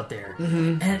Mario games out there.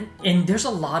 Mm-hmm. And there's a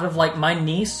lot of like my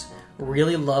niece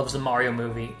really loves the Mario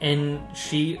movie, and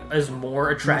she is more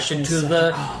attracted to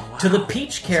the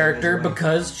Peach character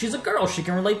because she's a girl. She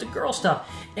can relate to girl stuff.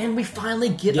 And we finally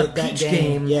get a Peach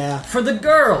game for the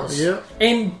girls. Yep.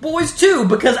 And boys too,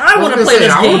 because I want to play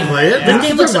this game. This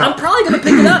game looks, I'm probably going to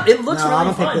pick it up. It looks really fun.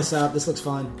 I'm going to pick this up. This looks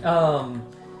fun.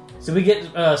 So we get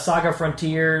Saga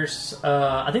Frontiers.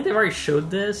 I think they've already showed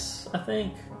this, I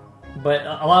think. But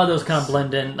a lot of those kind of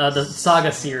blend in. The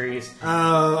Saga series.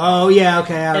 Oh yeah,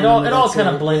 okay. It all kind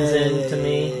of blends in to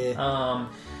me.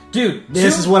 Dude,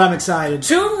 this is what I'm excited.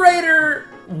 Tomb Raider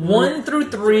 1 through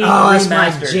 3 that's my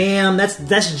remastered. jam.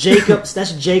 That's Jacob's.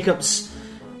 That's Jacob's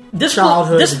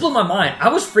childhood. This blew my mind. I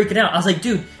was freaking out. I was like,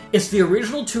 dude, it's the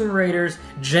original Tomb Raiders,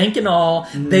 jank and all.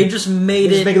 They just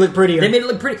made it. Make it look prettier. They made it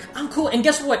look pretty. I'm cool. And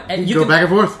guess what? You can go back and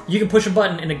forth. You can push a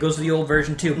button and it goes to the old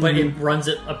version too. But it runs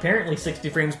at apparently 60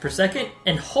 frames per second.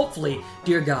 And hopefully,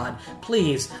 dear God,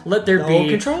 please let there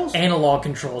be analog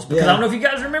controls. Because I don't know if you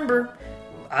guys remember.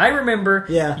 I remember.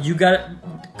 Yeah. You got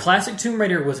classic Tomb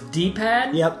Raider was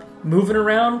D-pad. Yep. Moving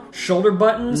around, shoulder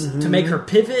buttons to make her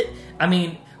pivot. I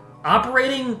mean,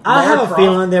 operating. I have a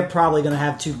feeling they're probably going to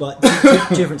have two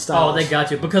different styles. Oh, they got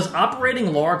to, because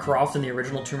operating Lara Croft in the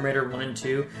original Tomb Raider 1 and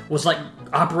 2 was like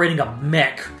operating a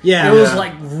mech. Yeah, it was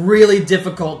like really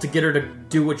difficult to get her to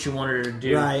do what you wanted her to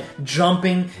do. Right,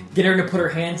 jumping, get her to put her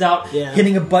hands out,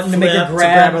 hitting a button to make her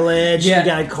grab a ledge.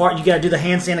 Yeah, you got to do the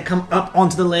handstand to come up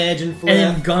onto the ledge and flip.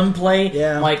 And then gunplay.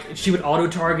 Yeah, like she would auto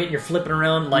target. And you're flipping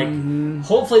around. Like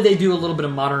hopefully they do a little bit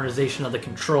of modernization of the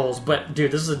controls. But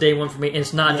dude, this is a day one for me. And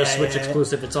it's not just Switch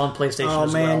exclusive. It's on PlayStation as well. Oh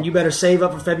man, you better save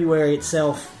up for February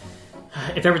itself.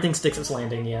 If everything sticks its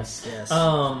landing, yes.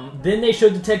 Then they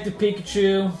showed Detective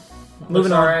Pikachu.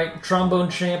 Moving on. All right, Trombone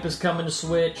Champ is coming to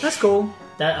Switch. That's cool.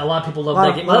 That a lot of people love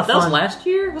that game. Lot of That was fun. last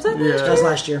year. Was that last year? That was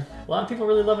last year. A lot of people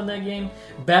really loving that game.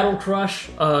 Battle Crush,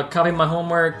 copy my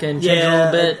homework and change it a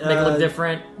little bit, make it look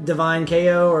different. Divine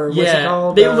KO, or what's it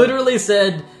called? They literally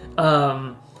said,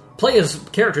 play as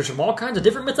characters from all kinds of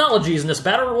different mythologies in this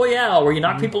battle royale where you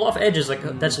knock people off edges. Like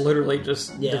that's literally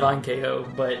just Divine KO,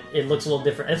 but it looks a little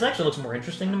different. It actually looks more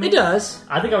interesting to me. It does.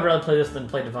 I think I would rather play this than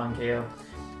play Divine KO.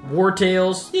 War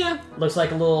Tales, looks like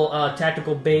a little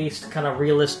tactical-based, kind of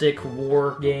realistic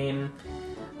war game.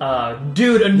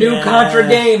 Dude, a new Contra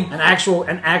game. An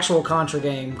actual Contra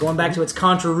game. Going back to its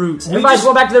Contra roots. Everybody's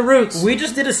going back to their roots. We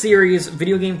just did a series,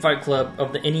 Video Game Fight Club,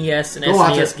 of the NES and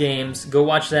SNES games. Go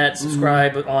watch that.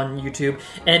 Subscribe on YouTube.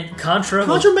 And Contra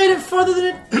made it further than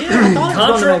it. I thought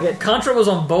it was going to make it. Contra was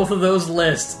on both of those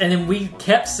lists. And then we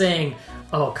kept saying,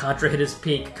 oh, Contra hit its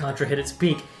peak. Contra hit its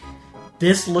peak.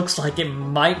 This looks like it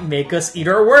might make us eat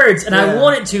our words. And I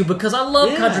want it to because I love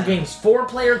Contra games.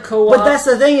 4-player co-op. But that's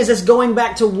the thing, is it's going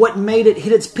back to what made it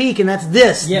hit its peak, and that's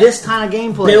this kind of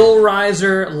gameplay. Bill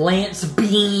Riser, Lance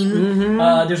Bean,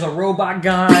 there's a robot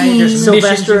guy, there's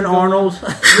Sylvester and Arnold.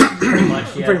 Pretty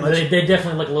much, yeah. Pretty much. They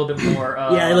definitely look a little bit more...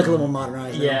 they look a little more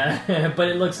modernized. Yeah, but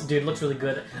it looks really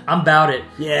good. I'm about it.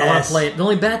 Yes. I want to play it. The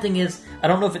only bad thing is, I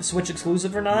don't know if it's Switch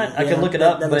exclusive or not. I can look it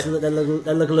up, that but...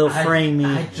 look a little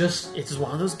framey. It's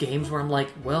one of those games where I'm like,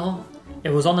 well,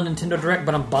 it was on the Nintendo Direct,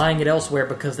 but I'm buying it elsewhere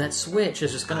because that Switch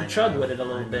is just going to chug with it a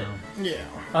little bit.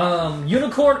 Yeah.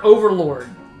 Unicorn Overlord.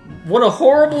 What a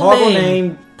horrible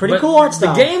name. Pretty cool art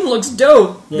style. The game looks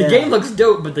dope. Yeah. The game looks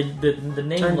dope, but the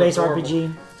name Turn-based looks horrible.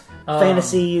 RPG.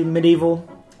 Fantasy, medieval.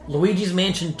 Luigi's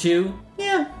Mansion 2.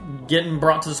 Yeah. Getting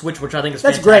brought to the Switch, which I think is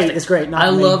That's fantastic. great. It's great. I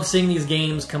love seeing these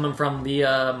games coming from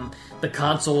the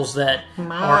consoles that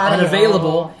are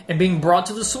unavailable and being brought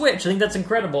to the Switch. I think that's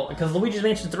incredible because Luigi's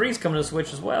Mansion 3 is coming to the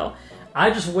Switch as well.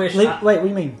 I just wish... Wait, what do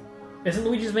you mean? Isn't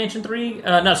Luigi's Mansion 3?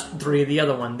 Not 3, the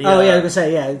other one. I was going to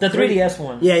say, The 3DS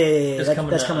one. Yeah.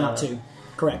 That's coming out too.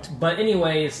 Correct. But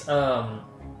anyways, hold on,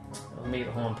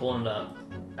 I'm pulling it up.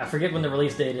 I forget when the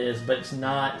release date is, but it's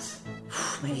not...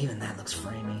 Man, even that looks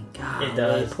framing. God, it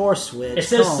does. Poor Switch. It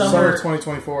says summer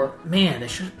 2024. Man, they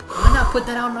should... Why not put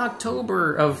that out in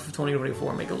October of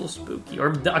 2024? Make it a little spooky.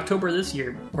 Or October this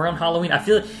year. Or on Halloween. I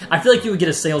feel like you would get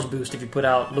a sales boost if you put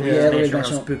out Luigi's Mansion around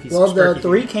spooky season. Well, the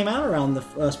 3 came out around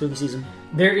the spooky season.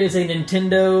 There is a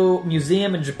Nintendo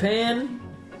museum in Japan.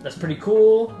 That's pretty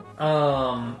cool.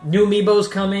 New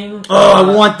Amiibos coming. Oh,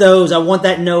 I want those. I want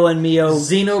that Noah and Mio.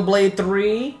 Xenoblade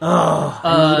 3.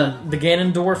 The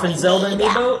Ganondorf and Zelda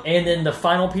Amiibo. And then the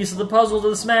final piece of the puzzle to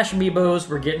the Smash Amiibos.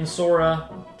 We're getting Sora.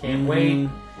 Can't wait.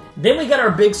 Then we got our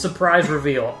big surprise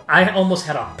reveal. I almost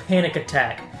had a panic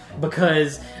attack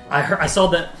because I saw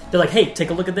that they're like, "Hey, take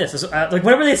a look at this." Like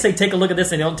whenever they say "take a look at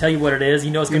this," and they don't tell you what it is,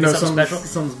 you know it's going to be something special.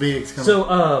 Something's big coming.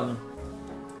 So,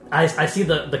 I see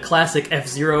the classic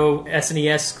F-Zero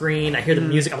SNES screen. I hear the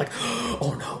music. I'm like,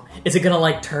 oh no. Is it going to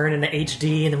like turn into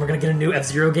HD and then we're going to get a new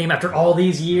F-Zero game after all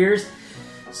these years?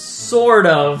 Sort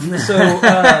of. So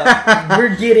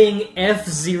we're getting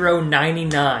F-Zero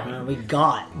 99. We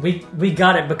got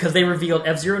it because they revealed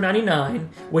F-Zero 99,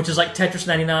 which is like Tetris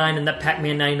 99 and that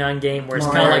Pac-Man 99 game where it's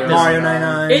kind of like this. Mario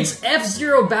 99. It's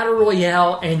F-Zero Battle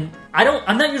Royale, and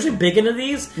I'm not usually big into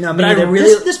these. No, but I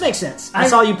really this makes sense. I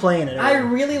saw you playing it. I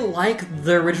really like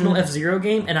the original F-Zero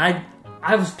game, and I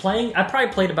was playing. I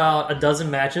probably played about a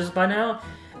dozen matches by now.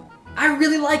 I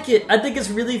really like it. I think it's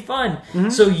really fun.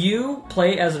 So you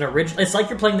play as an original... It's like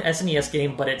you're playing the SNES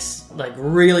game, but it's like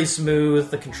really smooth.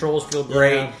 The controls feel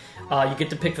great. Yeah. You get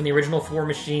to pick from the original 4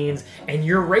 machines, and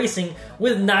you're racing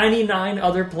with 99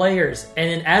 other players. And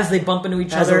then as they bump into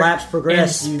each As other the laps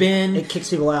progress, and spin... it kicks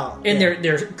people out. And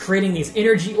they're creating these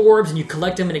energy orbs, and you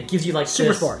collect them, and it gives you like Super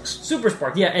this, Sparks. Super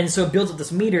Spark, yeah. And so it builds up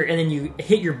this meter, and then you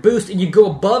hit your boost, and you go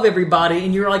above everybody,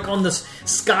 and you're like on this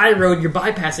sky road. You're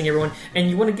bypassing everyone, and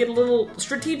you want to get a little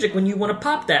strategic when you want to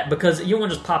pop that, because you don't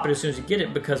want to just pop it as soon as you get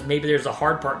it, because maybe there's a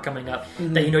hard part coming up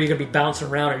that you know you're going to be bouncing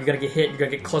around, or you're going to get hit, you're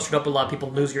going to get clustered up with a lot of people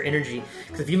and lose your energy.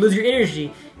 Because if you lose your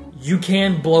energy, you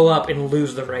can blow up and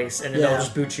lose the race, and it'll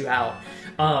just boot you out.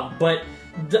 But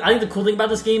I think the cool thing about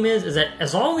this game is that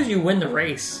as long as you win the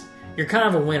race, you're kind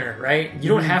of a winner, right? You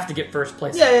don't have to get first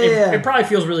place. It probably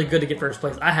feels really good to get first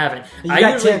place. I haven't. You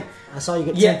got 10th. I saw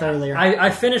you get 10th earlier.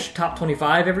 I finish top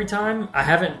 25 every time. I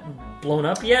haven't blown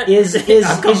up yet.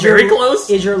 I've come very close.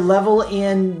 Is your level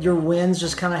in your wins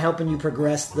just kind of helping you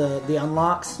progress the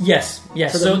unlocks? Yes.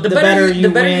 So the better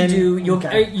you do,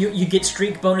 you get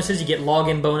streak bonuses, you get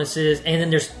login bonuses, and then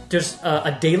there's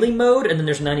a daily mode, and then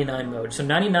there's 99 mode. So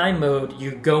 99 mode,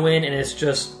 you go in and it's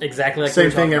just exactly like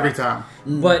same thing every time.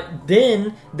 But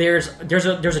then there's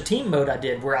a team mode I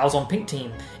did where I was on pink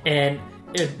team, and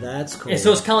that's cool. And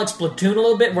so it's kind of like Splatoon a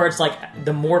little bit, where it's like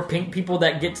the more pink people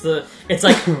that gets it's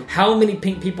like how many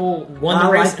pink people won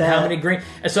the race, and how many green.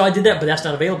 And so I did that, but that's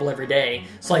not available every day.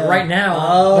 So like right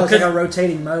now, because it's like a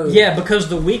rotating mode. Yeah, because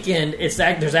the weekend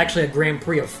there's actually a Grand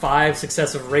Prix of 5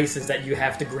 successive races that you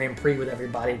have to Grand Prix with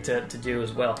everybody to do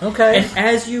as well. Okay, and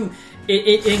as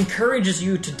it encourages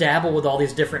you to dabble with all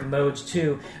these different modes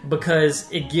too, because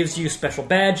it gives you special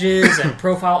badges and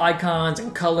profile icons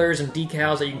and colors and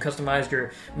decals that you can customize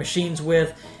your machines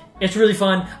with. It's really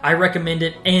fun. I recommend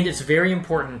it, and it's very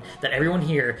important that everyone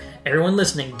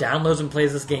listening, downloads and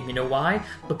plays this game. You know why?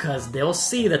 Because they'll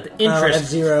see that the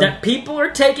interest that people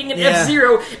are taking in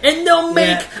F-Zero, and they'll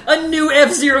make a new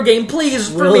F-Zero game. Please,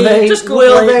 for me, just go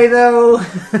will play. They though?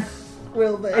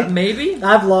 Will they? Maybe.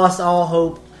 I've lost all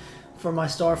hope for my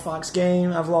Star Fox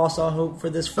game. I've lost all hope for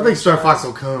this franchise. I think Star Fox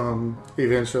will come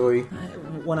eventually.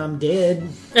 When I'm dead.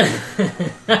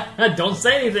 Don't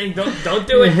say anything. Don't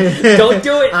do it. Don't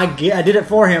do it. I did it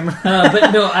for him.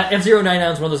 But no, F-Zero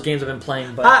 99 is one of those games I've been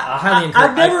playing, but I highly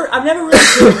encourage. I've never really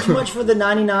cared too much for the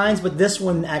 99s, but this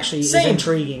one actually is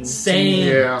intriguing.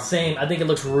 Same. I think it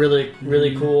looks really,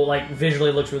 really cool. Like visually,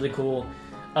 it looks really cool.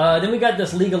 Then we got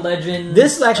this League of Legends.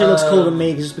 This actually looks cool to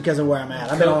me just because of where I'm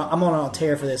at. I'm on a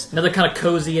tear for this. Another kind of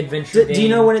cozy adventure game. Do you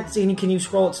know when it's? Can you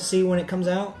scroll it to see when it comes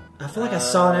out? I feel like I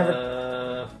saw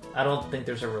it. I don't think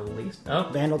there's a release. Oh,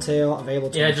 Vandal Tale available.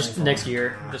 Just next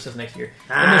year. Just says next year.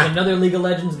 And there's another League of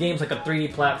Legends game, like a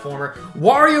 3D platformer.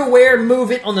 WarioWare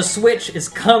Move It on the Switch is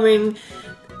coming.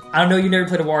 I know you never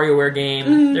played a WarioWare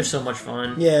game. They're so much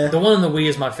fun. Yeah, the one on the Wii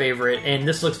is my favorite, and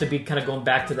this looks to be kind of going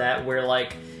back to that, where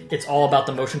like it's all about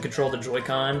the motion control of the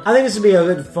Joy-Con. I think this would be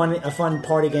a fun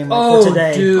party game for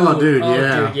today.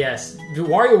 Dude, yes.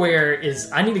 WarioWare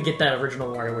is. I need to get that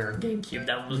original WarioWare on GameCube.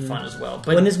 That one was fun as well.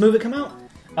 But when does Move It come out?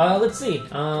 Let's see.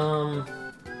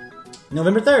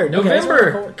 November 3rd.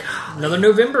 November. Okay, another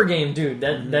November game, dude.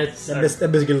 That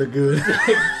biscuit look good.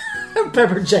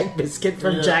 Pepper Jack biscuit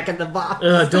from Jack in the Box.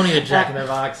 Don't eat a Jack in the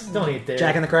Box. Don't eat that.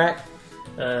 Jack in the Crack.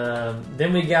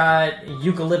 Then we got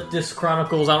Eucalyptus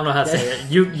Chronicles. I don't know how to say it.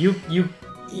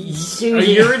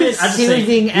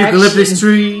 Soothing action. Eucalyptus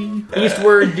tree.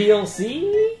 Eastward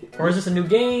DLC? Or is this a new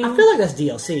game? I feel like that's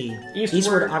DLC.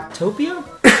 Eastward Octopia?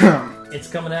 It's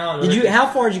coming out. How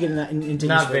far did you get into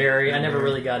Not Eastward? very. I never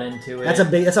really got into it.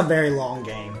 That's a very long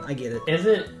game. I get it. Is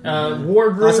it?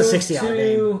 Wargroove that's a 60-hour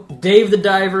game. Dave the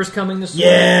Diver's coming this week.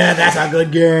 Yeah, that's a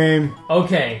good game.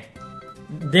 Okay.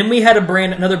 Then we had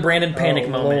another Brandon Panic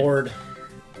moment. Lord.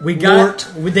 We got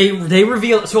they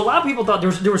revealed. So a lot of people thought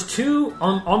there was two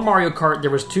on Mario Kart.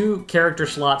 There was 2 character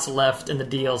slots left in the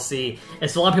DLC, and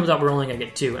so a lot of people thought we were only going to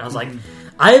get 2. And I was like,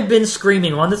 I have been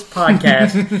screaming on this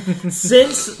podcast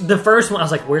since the first one. I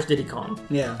was like, "Where's Diddy Kong?"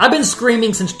 Yeah, I've been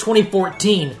screaming since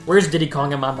 2014. Where's Diddy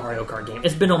Kong in my Mario Kart game?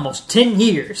 It's been almost 10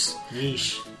 years.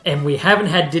 Yeesh. And we haven't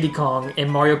had Diddy Kong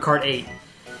in Mario Kart 8.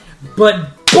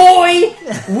 But boy,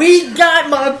 we got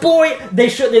my boy. They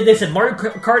said Mario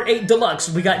Kart 8 Deluxe.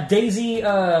 We got Daisy,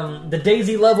 the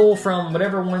Daisy level from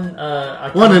whatever one.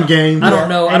 London game. I don't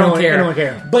know. I don't care. Anyone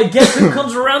care. But guess who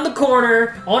comes around the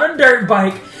corner on a dirt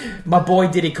bike? My boy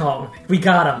Diddy Kong. We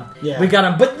got him. Yeah. We got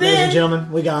him. But then, ladies and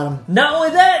gentlemen, we got him. Not only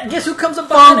that, guess who comes up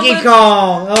behind Funky him?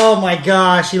 Kong. Oh my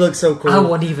gosh, he looks so cool. I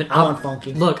want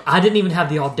Funky. Look, I didn't even have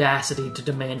the audacity to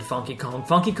demand Funky Kong.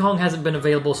 Funky Kong hasn't been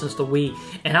available since the Wii,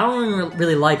 and I don't even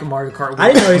really like Mario Kart Wii. I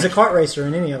didn't know he's a kart racer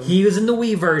in any of them. He was in the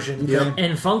Wii version, Okay.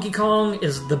 And Funky Kong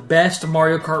is the best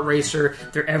Mario Kart racer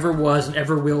there ever was and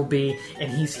ever will be,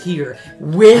 and he's here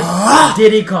with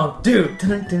Diddy Kong. Dude,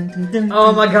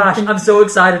 oh my gosh, I'm so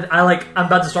excited. I'm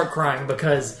about to start crying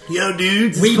because yo,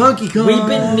 dudes, it's Funky Kong. We've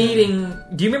been meeting.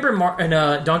 Do you remember in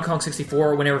Donkey Kong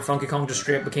 64 whenever Funky Kong just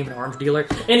straight up became an arms dealer?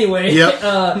 Anyway,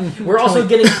 we're also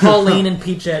getting Pauline and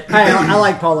Peachette. I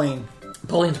like Pauline.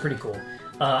 Pauline's pretty cool.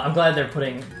 I'm glad they're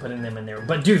putting them in there.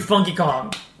 But dude, Funky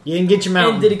Kong. You didn't get your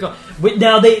mountain. And Diddy Kong.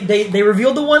 Now they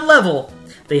revealed the one level.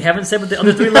 They haven't said what the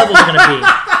other 3 levels are going to be.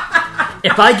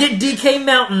 If I get DK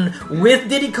Mountain with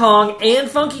Diddy Kong and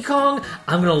Funky Kong,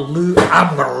 I'm gonna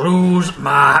lose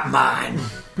my mind.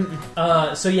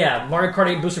 So yeah, Mario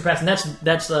Kart 8 Booster Pass, and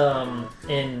that's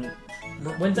in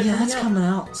When's that Yeah, coming that's out? coming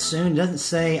out soon. It doesn't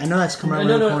say. I know that's coming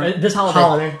out. No, this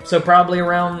holiday. So probably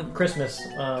around Christmas.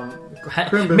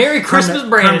 Merry Christmas, Christmas.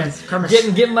 Brandon.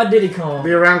 Christmas. Getting my Diddy Kong.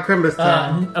 Be around Christmas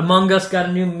time. Among Us got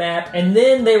a new map, and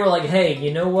then they were like, "Hey,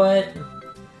 you know what?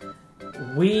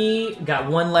 We got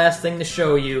one last thing to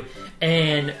show you."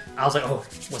 And I was like, "Oh,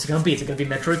 what's it gonna be? Is it gonna be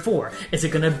Metroid 4? Is it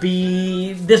gonna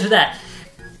be this or that?"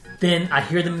 Then I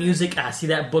hear the music, I see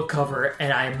that book cover,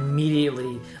 and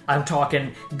I'm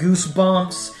talking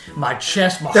goosebumps, my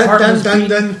chest, my heart was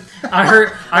beating. I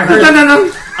heard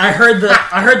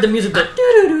the music,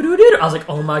 I was like,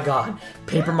 oh my god,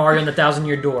 Paper Mario and the Thousand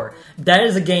Year Door. That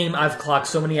is a game I've clocked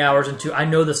so many hours into. I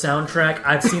know the soundtrack,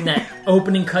 I've seen that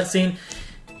opening cutscene.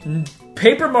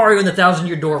 Paper Mario and the Thousand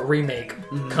Year Door remake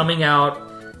coming out,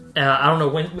 I don't know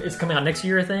when, it's coming out next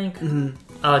year, I think.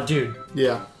 Dude.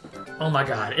 Yeah. Oh my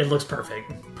god, it looks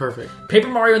perfect. Perfect. Paper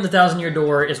Mario and the Thousand Year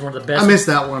Door is one of the best. I missed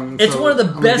that one. It's one of the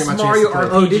best Mario RPGs.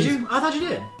 Oh, did you? I thought you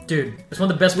did. Dude, it's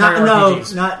one of the best Mario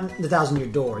RPGs. No, not the Thousand Year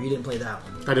Door. You didn't play that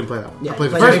one. I didn't play that one. Yeah, I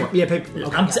played the first one. Yeah, Paper.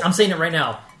 Okay. I'm saying it right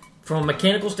now. From a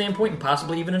mechanical standpoint and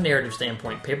possibly even a narrative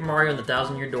standpoint, Paper Mario and the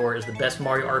Thousand Year Door is the best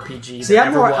Mario RPG See, that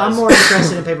I'm ever was. more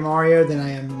interested in Paper Mario than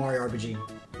I am Mario RPG.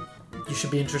 You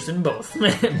should be interested in both.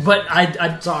 But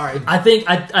Sorry. I think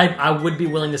I would be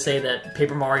willing to say that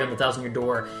Paper Mario and the Thousand Year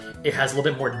Door, it has a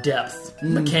little bit more depth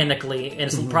mechanically,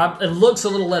 and it looks a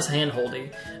little less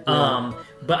hand-holdy.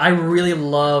 But I really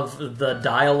love the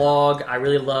dialogue. I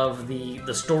really love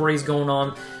the stories going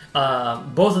on.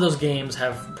 Both of those games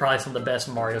have probably some of the best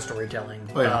Mario storytelling,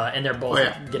 and they're both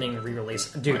getting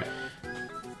re-released. Dude,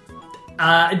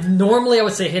 normally I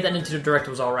would say, hey, that Nintendo Direct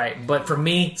was alright, but for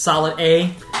me, solid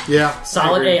A. Yeah,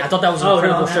 solid A. I thought that was an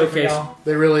incredible showcase.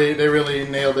 They really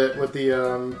nailed it with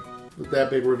the with that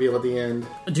big reveal at the end.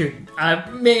 Dude,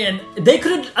 man, they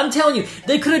could have. I'm telling you,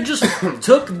 they could have just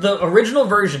took the original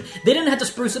version. They didn't have to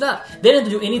spruce it up. They didn't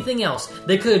have to do anything else.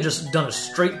 They could have just done a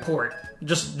straight port.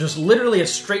 Just literally a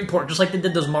straight port, just like they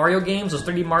did those Mario games, those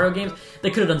 3D Mario games. They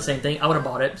could have done the same thing. I would have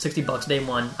bought it, $60 day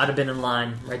one. I'd have been in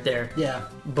line right there. Yeah,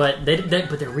 but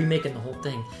they're remaking the whole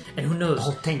thing, and who knows? The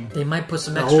whole thing. They might put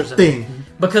some the extras whole in thing. it.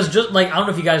 Because just like I don't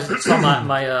know if you guys saw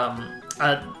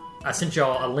I sent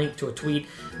y'all a link to a tweet.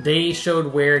 They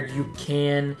showed where you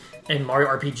can in Mario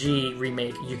RPG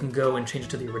remake you can go and change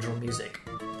it to the original music.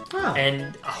 Oh.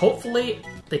 And hopefully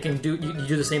they can do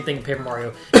the same thing in Paper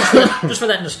Mario, just for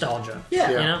that nostalgia.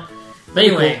 Yeah. You know. But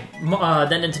anyway,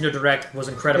 that Nintendo Direct was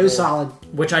incredible. It was solid,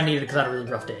 which I needed because I had a really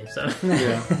rough day. So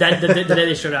the day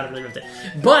they showed out a really rough day.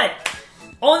 But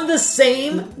on the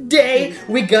same day,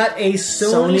 we got a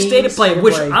Sony State of Play,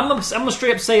 which I'm gonna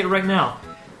straight up say it right now.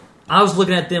 I was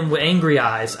looking at them with angry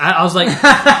eyes. I was like,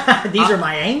 "These are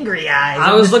my angry eyes."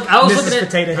 I was looking at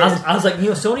Potato Head. I was like,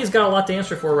 Sony's got a lot to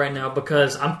answer for right now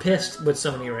because I'm pissed with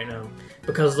Sony right now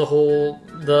because the whole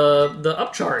the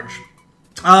upcharge.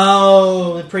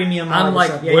 Oh, the premium. I'm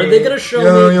like, what are they going to show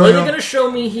me? What are they going to show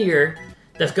me here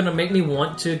that's going to make me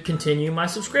want to continue my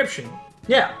subscription?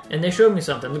 Yeah, and they showed me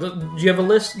something. Do you have a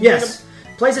list? Yes,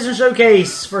 PlayStation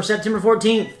Showcase for September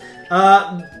 14th.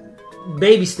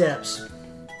 Baby steps.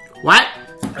 What?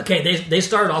 Okay, they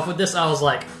started off with this. I was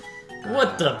like,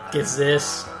 what the f*** is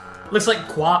this? Looks like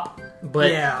Quap, but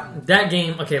that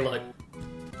game, okay, look.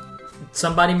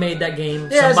 Somebody made that game.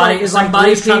 Yeah,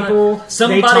 somebody's people.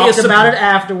 They talked about it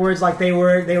afterwards, like they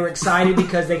were excited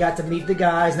because they got to meet the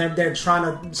guys, and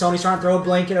Sony's trying to throw a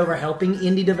blanket over helping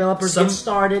indie developers get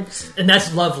started, and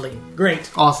that's lovely,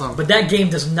 great, awesome. But that game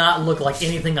does not look like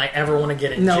anything I ever want to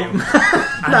get into. No,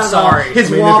 I'm sorry. His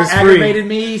walk aggravated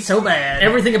me so bad.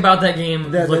 Everything about that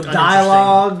game, the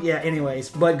dialogue, yeah. Anyways,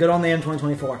 but good on them.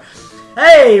 2024.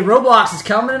 Hey, Roblox is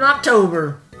coming in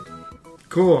October.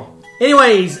 Cool.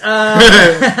 Anyways,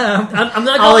 I'm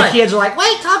not all the kids are like,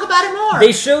 wait, talk about it more.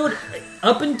 They showed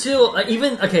up until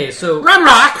so Run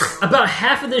Rock. About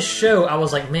half of this show, I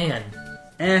was like, man,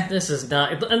 this is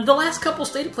not. And the last couple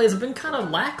State of Plays have been kind of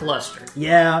lackluster.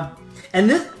 Yeah, and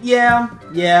this,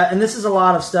 and this is a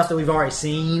lot of stuff that we've already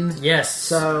seen. Yes.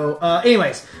 So,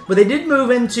 anyways, but they did move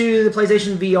into the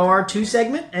PlayStation VR 2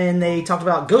 segment, and they talked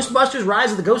about Ghostbusters: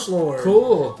 Rise of the Ghost Lord.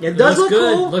 Cool. It does look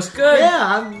good. Cool. Looks good.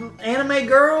 Yeah, anime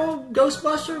girl,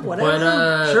 Ghostbuster, whatever.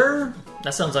 But, sure.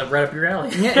 That sounds like right up your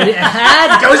alley.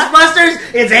 Ghostbusters,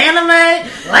 it's anime.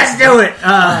 Let's do it.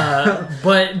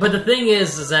 But the thing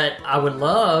is that I would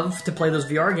love to play those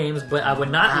VR games, but I would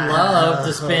not love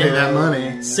to spend that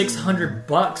money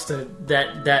 $600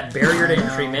 that barrier to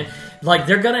entry, man. Like,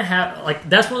 they're gonna have, like,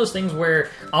 that's one of those things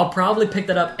where I'll probably pick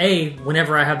that up, A,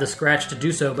 whenever I have the scratch to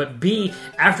do so, but B,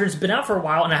 after it's been out for a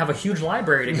while and I have a huge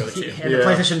library to go to. And the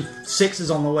PlayStation 6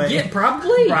 is on the way. Yeah,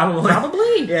 probably.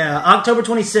 Yeah, October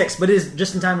 26th, but it is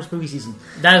just in time for spooky season.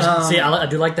 That is, see, I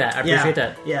do like that. I appreciate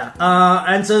that. Yeah.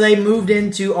 And so they moved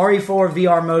into RE4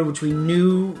 VR mode, which we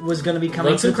knew was going to be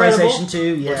coming to PlayStation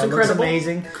 2. Yeah, looks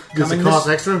amazing. Does it cost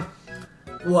extra?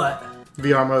 What?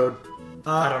 VR mode.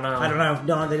 I don't know.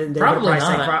 No, they didn't. Probably put a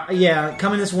price not. tag. Yeah,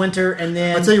 coming this winter, and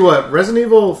then I tell you what, Resident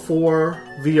Evil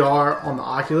 4 VR on the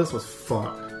Oculus was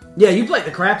fun. Yeah, you played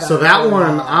the crap out So of it. that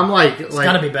one, I'm like, it's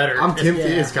gotta be better. I'm tempted.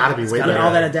 It's gotta be way better.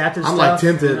 All that adaptive I'm stuff. like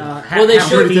tempted. Well, they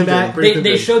showed feedback.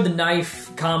 They showed the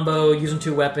knife combo using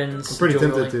 2 weapons. I'm pretty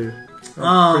tempted to.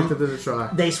 I'm pretty tempted to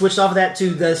try. They switched off of that to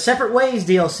the Separate Ways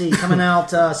DLC coming out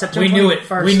September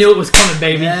 21st. We knew it was coming,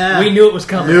 baby. Yeah. We knew it was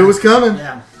coming. Knew it was coming.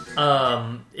 Yeah.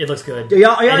 It looks good. Are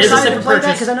y'all It is a excited to separate play that?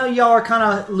 purchase. Because I know y'all are kind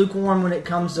of lukewarm when it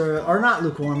comes to, or not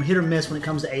lukewarm, hit or miss when it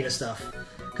comes to Ada stuff.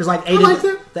 Because like Ada, like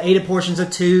it. the Ada portions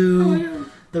of 2,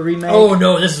 the remake. Oh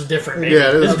no, this is different, baby.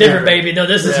 Yeah, this is different, baby. No,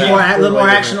 this is a little more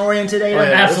action oriented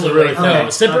Ada. absolutely really no.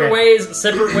 fun.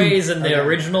 Separate ways in the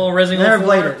original Resident Evil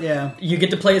 4. Never played it. Yeah. You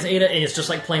get to play as Ada, and it's just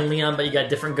like playing Leon, but you got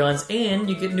different guns, and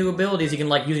you get new abilities. You can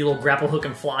like use your little grapple hook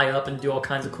and fly up and do all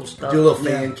kinds of cool stuff. Do a little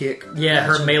fan kick. Yeah,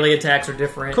 her melee attacks are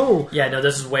different. Cool. Yeah, no,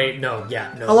 this is no.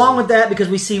 Along with that, because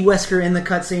we see Wesker in the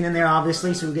cutscene in there,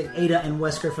 obviously, so we get Ada and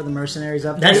Wesker for the mercenaries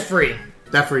update. That's free.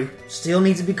 That free. Still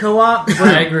needs to be co-op.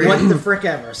 I agree. What the frick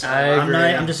ever. So I agree.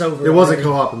 I'm just over it. It wasn't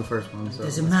co-op in the first one. So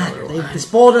Doesn't matter. They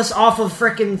spoiled us off of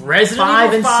frickin' Resident 5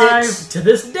 Evil and 5 6. to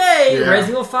this day. Yeah.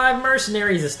 Resident Evil 5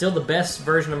 Mercenaries is still the best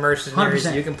version of Mercenaries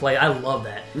 100%. you can play. I love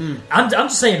that. I'm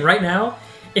just saying right now,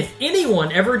 if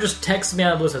anyone ever just texts me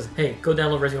out of the blue and says, "Hey, go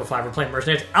download Resident Evil 5, we're playing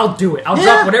Mercenaries," I'll do it. I'll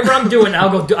drop whatever I'm doing.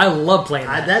 I'll go do. I love playing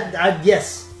that.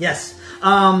 Yes.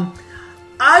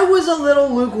 I was a little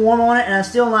lukewarm on it, and I'm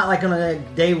still not like on a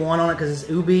day one on it because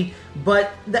it's Ubi.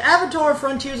 But the Avatar: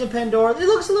 Frontiers of Pandora, it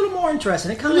looks a little more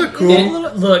interesting. It kind of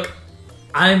cool. Look,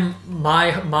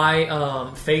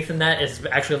 my faith in that is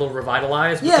actually a little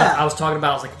revitalized. Because Yeah. I was talking about,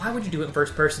 I was like, why would you do it in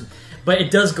first person? But it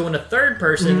does go into third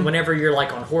person whenever you're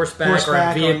like on horseback or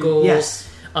in vehicles,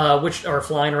 which are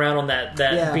flying around on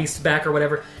that beast's back or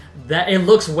whatever. That it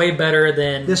looks way better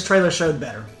than this trailer showed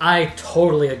better. I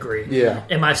totally agree. Yeah.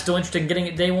 Am I still interested in getting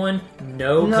it day one?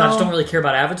 No, because I just don't really care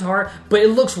about Avatar. But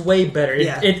it looks way better.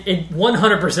 It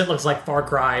 100% looks like Far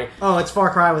Cry. Oh, it's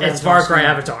Far Cry with It's Avatar. Far Cry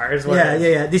Avatar. Is what it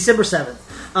is. Yeah. December 7th.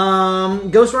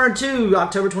 Ghost Runner 2,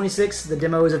 October 26th. The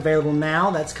demo is available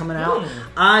now. That's coming out.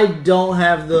 I don't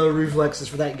have the reflexes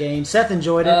for that game. Seth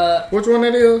enjoyed it. Which one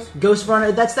that is? Ghost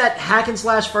Runner. That's that hack and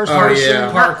slash first Oh, person.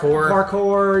 yeah.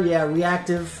 Parkour. Yeah,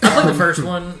 reactive. I played the first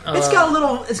one. It's got a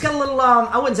little.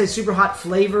 I wouldn't say super hot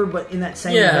flavor, but in that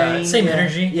same vein. Same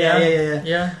energy.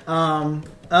 Yeah.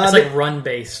 It's like run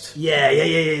based.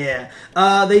 Yeah.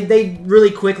 They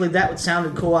really quickly, that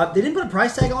sounded cool. They didn't put a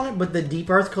price tag on it, but the Deep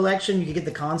Earth collection, you could get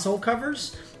the console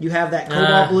covers. You have that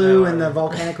cobalt blue and the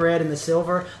volcanic red and the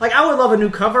silver. Like, I would love a new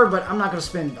cover, but I'm not going to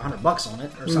spend $100 on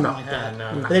it or something like that.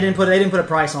 No. They didn't put a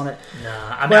price on it.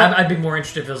 Nah, I'd be more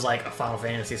interested if it was like a Final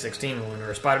Fantasy 16 one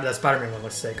or that Spider-Man one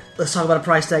looks sick. Let's talk about a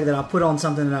price tag that I'll put on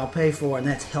something that I'll pay for, and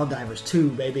that's Helldivers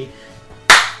 2, baby.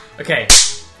 Okay.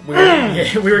 We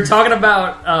were talking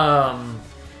about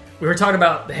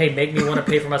hey, make me want to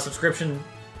pay for my subscription.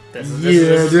 This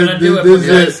is gonna do it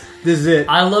because this is it.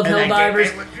 I love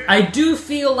Helldivers. I do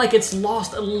feel like it's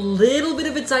lost a little bit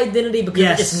of its identity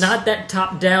because it's not that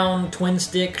top-down twin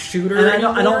stick shooter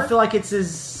anymore. I don't feel like it's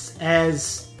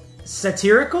as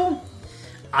satirical.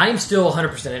 I'm still 100%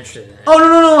 interested in it. Oh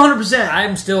no, 100%.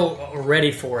 I'm still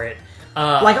ready for it.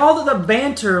 Like all the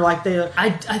banter, like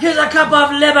here's a cup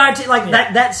of liberty, like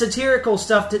that satirical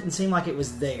stuff didn't seem like it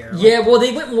was there. Yeah, well,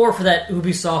 they went more for that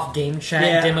Ubisoft game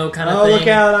chat demo kind of thing. Oh, look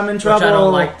out! I'm in trouble. Which I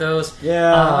don't like those.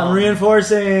 Yeah, I'm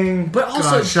reinforcing. But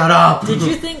also, God, shut up. Did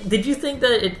you think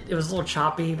that it was a little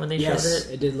choppy when they showed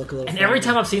it? It did look a little. And funny. every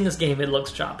time I've seen this game, it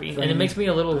looks choppy, and it makes me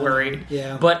a little worried.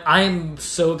 Yeah. But I'm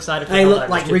so excited for. Hey, look,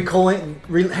 like recoiling.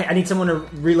 I need someone to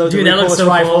reload the that looks so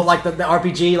rifle, cool. like the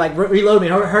RPG. Like reload me.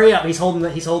 Hurry up! He's holding the.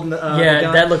 Yeah, the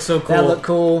gun. that looks so cool. That looked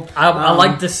cool. I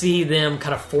like to see them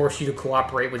kind of force you to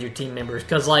cooperate with your team members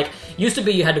because, like, used to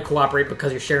be you had to cooperate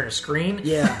because you're sharing a screen.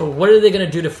 Yeah. But what are they going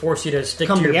to do to force you to stick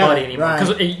to your buddy anymore?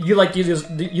 Because you like use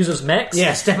those mechs.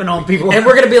 Yeah, stepping on people. And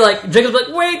we're going to be like, Jacob's like,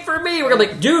 wait for me. We're going to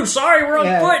be like, dude, sorry, we're on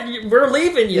foot. We're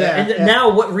leaving you.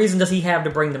 Now, what reason does he have to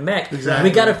bring the mech? Exactly.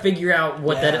 We got to figure out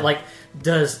what that like.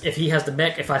 if he has the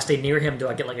mech, if I stay near him, do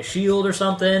I get like a shield or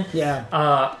something? Yeah.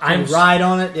 I'm ride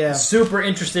on it. Yeah. super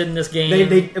interested in this game.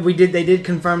 They did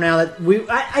confirm now that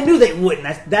I knew they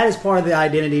wouldn't. That is part of the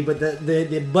identity, but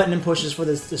the button and pushes for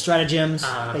the stratagems,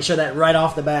 they show that right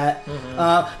off the bat.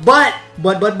 But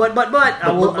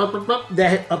I will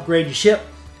that upgrade your ship,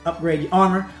 upgrade your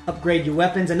armor, upgrade your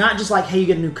weapons, and not just like, hey, you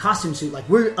get a new costume suit. Like,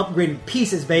 we're upgrading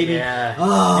pieces, baby.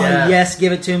 Yeah. Yes,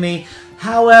 give it to me.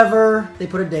 However, they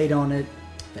put a date on it,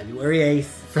 February 8th.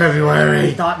 February.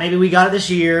 We thought maybe we got it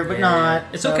this year, but not.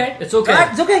 It's okay. It's okay.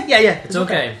 It's okay. Yeah. It's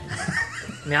okay.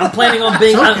 I mean, I'm planning on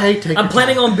being. I'm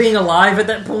planning on being alive at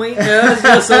that point,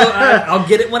 so I'll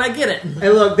get it when I get it.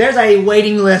 Hey, look, there's a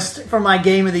waiting list for my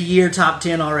Game of the Year top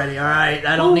 10 already. All right,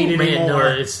 I don't need any more.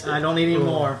 I don't need any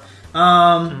more.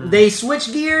 They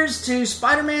switched gears to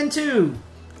Spider-Man 2.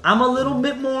 I'm a little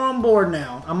bit more on board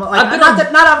now. I'm like, not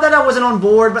that I wasn't on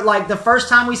board, but like the first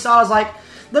time we saw, I was like,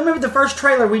 remember the first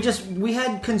trailer? We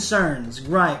had concerns,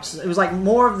 gripes. It was like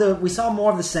we saw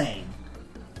more of the same.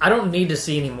 I don't need to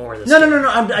see any more of this.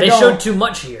 No. They showed too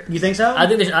much here. You think so? I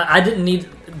think I didn't need.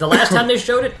 The last time they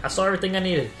showed it, I saw everything I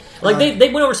needed. Like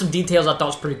they went over some details I thought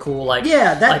was pretty cool. Like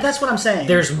that's what I'm saying.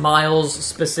 There's Miles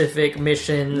specific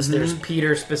missions. There's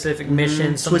Peter specific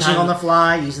missions. Switching on the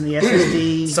fly, using the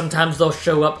SSD. Sometimes they'll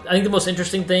show up. I think the most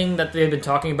interesting thing that they've been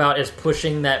talking about is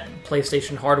pushing that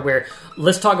PlayStation hardware.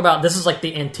 Let's talk about this is like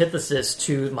the antithesis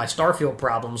to my Starfield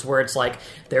problems, where it's like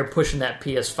they're pushing that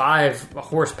PS5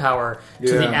 horsepower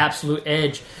to the absolute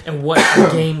edge, and what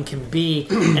a game can be,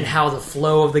 and how the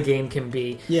flow of the game can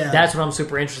be. Yeah, that's what I'm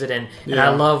super interested in, and I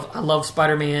love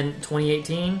Spider-Man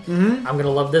 2018. I'm gonna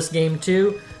love this game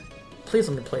too. Please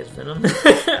let me play as Venom. I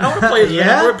want to play as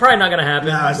Venom. We're probably not going to happen.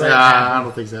 I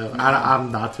don't think so.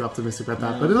 I'm not too optimistic about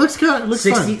that, but it looks good. It looks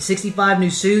 65 new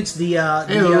suits. The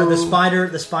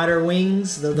spider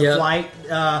wings, the flight,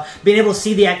 being able to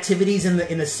see the activities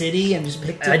in the city and just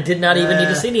pick. I did not even need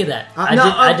to see any of that.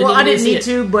 I didn't need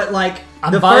to, but like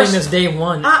I'm buying this day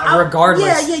one,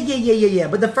 regardless. Yeah.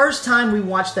 But the first time we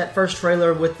watched that first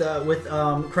trailer with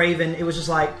Craven, it was just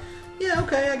like, yeah,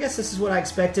 okay, I guess this is what I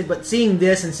expected. But seeing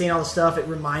this and seeing all the stuff, it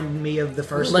reminded me of the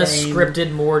first Less game.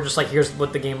 Scripted, more just like, here's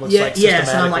what the game looks like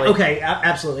systematically. Yeah, so I'm like, okay,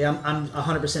 absolutely. I'm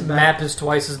 100% back. Map is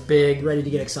twice as big. Ready to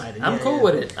get excited. I'm cool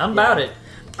with it. I'm about it.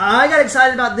 I got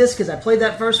excited about this because I played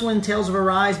that first one, Tales of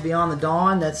Arise Beyond the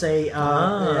Dawn. That's I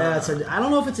don't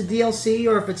know if it's a DLC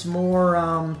or if it's more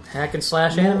hack and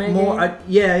slash anime. But right up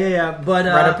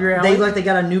your alley. They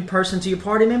got a new person to your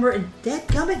party member, and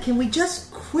dadgummit, can we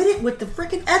just quit it with the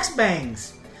freaking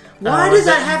X-Bangs? Why does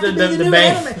that have to be the new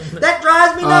anime? That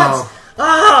drives me nuts.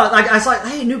 Like I was like,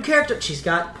 hey, new character. She's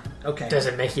got Does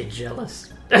it make you jealous?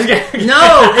 No, it doesn't. No,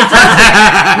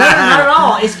 not at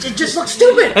all. It just looks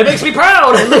stupid. It makes me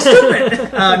proud. It looks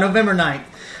stupid. November 9th.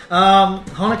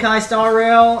 Honkai Star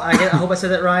Rail. I hope I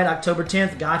said that right. October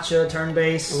 10th. Gotcha.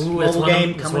 Turn-based mobile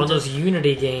game. It's one of those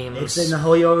Unity games. It's in the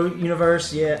Hoyo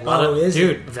universe. Yeah.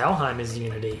 Dude, Valheim is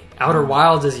Unity. Outer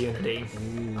Wilds is Unity.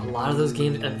 A lot of those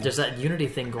games, there's that Unity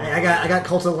thing going on. I got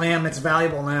Cult of the Lamb. It's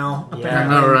valuable now. Yeah, I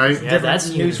know, right? Yeah, that's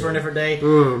news Unity. for a different day.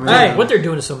 Ooh, man. Hey, what they're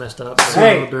doing is so messed up.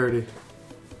 So dirty.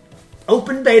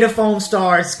 Open beta Foam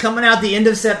Stars coming out the end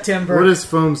of September. What is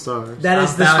Foam Stars?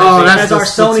 That's our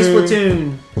Sony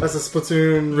Splatoon. That's a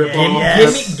Splatoon ripoff.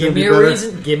 Yes. Give me a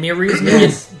reason. Give me a reason to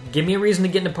get. Give me a reason to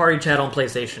get in the party chat on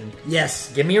PlayStation.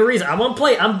 Yes. Give me a reason. I want to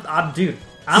play. I'm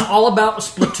all about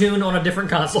Splatoon on a different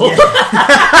console. I'm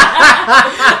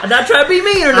not trying to be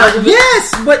mean or nothing.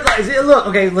 Yes, but look.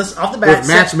 Okay, let's off the bat. With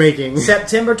matchmaking.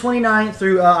 September 29th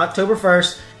through October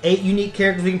 1st. 8 unique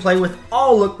characters we can play with.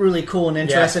 All look really cool and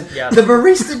interesting. Yeah. The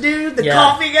barista dude, the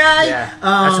coffee guy. Yeah,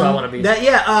 that's what I want to be.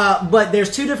 But there's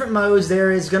 2 different modes.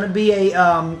 There is going to be a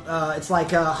it's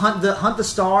like a hunt the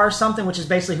star or something, which is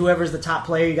basically whoever's the top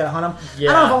player. You got to hunt them.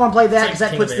 Yeah. I don't know if I want to play that because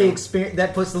that puts the experience,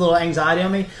 that puts the little anxiety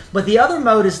on me. But the other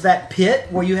mode is that pit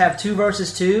where you have 2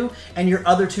 versus 2, and your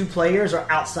other 2 players are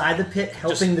outside the pit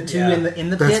helping the 2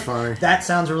 in the That's pit. funny. That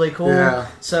sounds really cool. Yeah.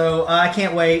 So I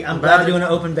can't wait. I'm glad they're doing an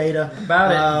open beta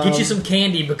about it. Get you some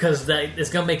candy because it's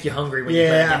gonna make you hungry when you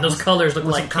play it. And those colors look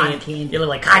like candy. You look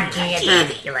like cotton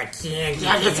candy. You like candy.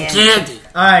 Yeah, get some candy.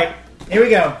 All right, here we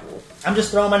go. I'm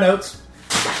just throwing my notes.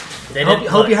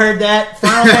 Hope you heard that.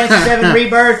 Final Fantasy VII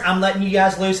Rebirth. I'm letting you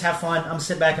guys loose. Have fun. I'm gonna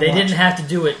sit back and watch. They didn't have to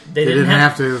do it. They didn't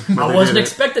have to. I wasn't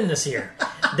expecting this here.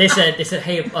 They said,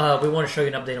 hey, we want to show you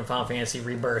an update on Final Fantasy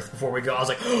Rebirth before we go. I was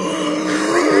like,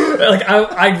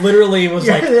 I literally was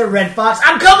like, Red Fox.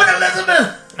 I'm coming,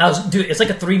 Elizabeth. Dude, it's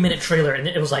like a 3-minute trailer, and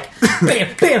it was like,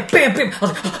 bam, bam, bam, bam. I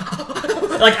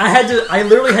was like, I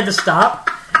literally had to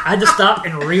stop. I had to stop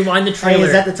and rewind the trailer. Hey,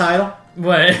 is that the title?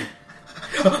 What?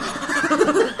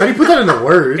 How do you put that into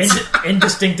words?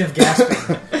 Indistinctive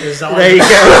gasping. Is all There you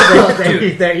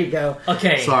go. There you go.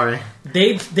 Okay. Sorry.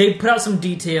 They put out some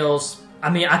details. I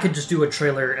mean, I could just do a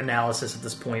trailer analysis at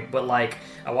this point, but like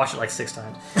I watched it like 6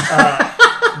 times.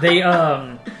 They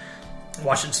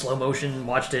watched it in slow motion,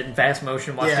 watched it in fast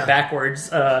motion, watched it backwards.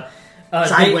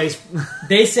 Sideways.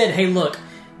 They said, "Hey, look,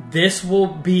 this will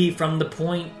be from the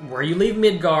point where you leave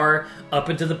Midgar up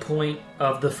into the point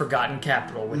of the Forgotten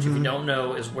Capital, which, if you don't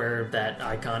know, is where that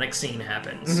iconic scene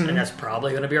happens. And that's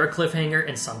probably going to be our cliffhanger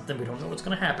and something. We don't know what's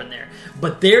going to happen there.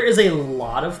 But there is a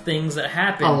lot of things that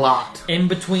happen in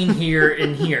between here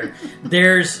and here.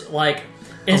 There's, like...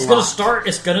 It's going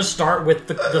to start with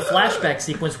the flashback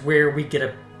sequence where we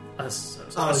get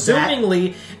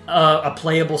assumingly a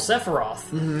playable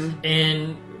Sephiroth.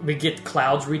 And... we get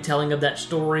Cloud's retelling of that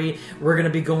story. We're going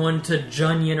to be going to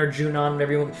Junyan or Junon,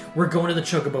 whatever you want. We're going to the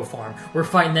Chocobo farm. We're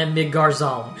fighting that Midgar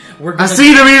Zalm. I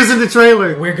see them using the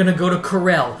trailer. We're going to go to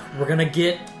Corel. We're going to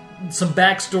get some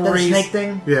backstories. That snake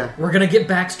thing? Yeah. We're going to get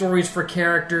backstories for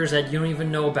characters that you don't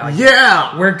even know about.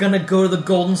 Yeah. We're going to go to the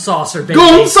Golden Saucer, baby.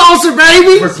 Golden Saucer,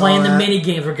 baby! We're playing the mini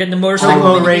games. We're getting the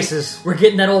motorcycle mini races. We're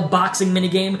getting that old boxing mini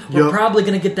game. We're probably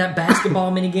going to get that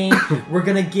basketball mini game. We're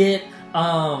going to get...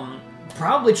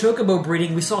 probably Chocobo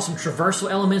breeding. We saw some traversal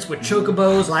elements with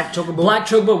Chocobos. Black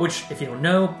Chocobo, which, if you don't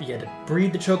know, you had to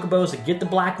breed the Chocobos to get the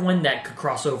black one that could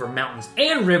cross over mountains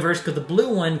and rivers, because the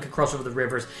blue one could cross over the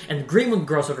rivers, and the green one could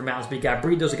cross over mountains, but you gotta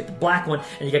breed those to get the black one,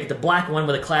 and you gotta get the black one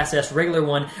with a Class S regular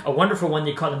one, a wonderful one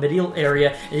you caught in the medieval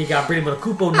area, and you gotta breed them with a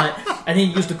Kupo nut, and then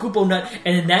you use the Kupo nut,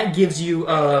 and then that gives you...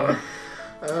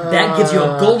 that gives you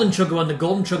a golden chocobo, and the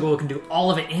golden chocobo can do all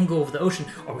of it and go over the ocean.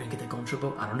 Are we gonna get that golden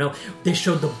chocobo? I don't know. They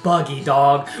showed the buggy,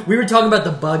 dog. We were talking about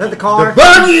the buggy. The car. The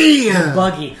buggy! The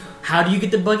buggy. How do you get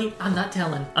the buggy? I'm not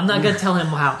telling. I'm not gonna tell him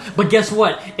how. But guess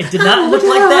what? It did not look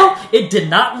like that. It did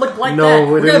not look like that.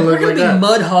 We're gonna be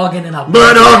mud hogging in a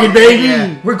mud hogging, baby.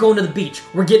 Yeah. We're going to the beach.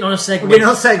 We're getting on a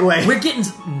Segway. We're getting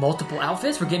multiple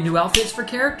outfits. We're getting new outfits for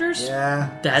characters.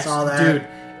 Yeah, that's I saw that. Dude.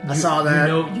 I saw that.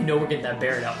 You know we're getting that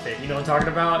Barrett outfit. You know what I'm talking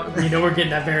about? You know we're getting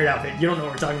that Barrett outfit. You don't know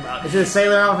what we're talking about. Is it a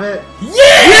sailor outfit? Yeah!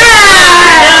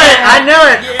 I knew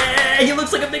it! Yeah! He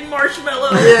looks like a big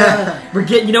marshmallow. Yeah. we're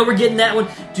getting that one.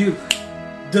 Dude,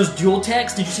 those dual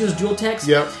techs, did you see those dual techs?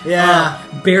 Yep. Yeah.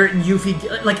 Barrett and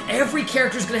Yuffie, like every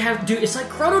character's gonna have, dude, it's like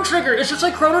Chrono Trigger. It's just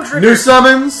like Chrono Trigger. New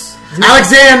summons.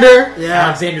 Alexander. Yeah.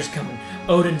 Alexander's coming.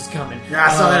 Odin's coming. Yeah,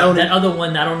 I saw that Odin. That other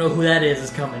one, I don't know who that is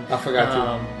coming. I forgot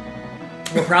to.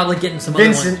 We're probably getting some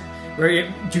Vincent. other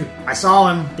ones. Dude, I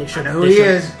saw him. They should I know who he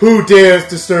is. Who dares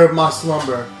disturb my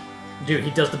slumber? Dude,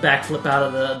 he does the backflip out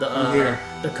of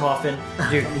the coffin.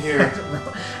 Dude, I'm here.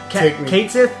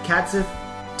 Kate Sith? Cat Sith?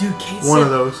 Dude, Kate One Sith. of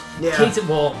those. Yeah. Kate Sith,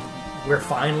 well, we're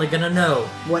finally gonna know.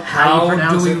 How you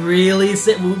pronounce do we really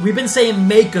say? We've been saying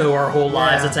Mako our whole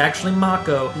lives. Yeah. It's actually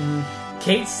Mako.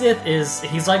 Kate Sith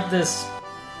he's like this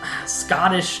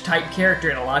Scottish type character,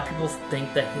 and a lot of people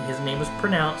think that his name is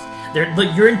pronounced.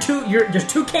 There's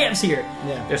two camps here.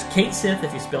 Yeah. There's Kate Sith,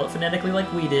 if you spell it phonetically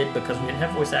like we did, because we didn't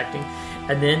have voice acting,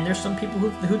 and then there's some people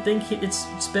who think it's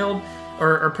spelled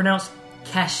or pronounced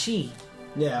Kashi.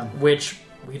 Yeah. Which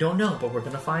we don't know, but we're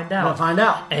gonna find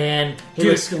out. And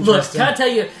dude, look, can I tell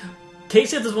you, Kate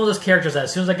Sith is one of those characters that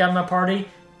as soon as I got in my party,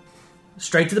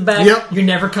 straight to the back. Yep. You're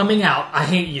never coming out. I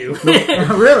hate you.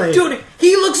 Really? Dude,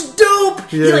 he looks dope.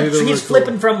 Yeah, He's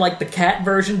flipping from like the cat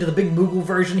version to the big Moogle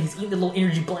version. He's eating the little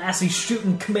energy blast. He's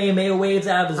shooting Kamehameha waves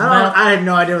out of his mouth. I had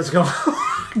no idea what's going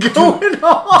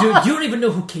on. Dude, you don't even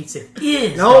know who Kate Sith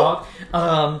is, Nope.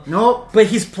 dog. Nope. But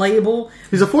he's playable.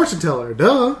 He's a fortune teller.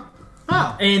 Duh.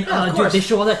 Oh, and of dude, course. they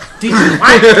show all that. Dude,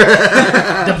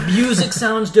 the music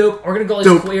sounds dope. We're gonna go all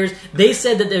these players. They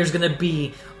said that there's gonna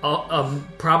be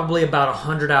probably about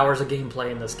 100 hours of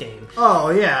gameplay in this game. Oh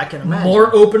yeah, I can imagine.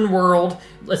 More open world.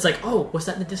 It's like, oh, what's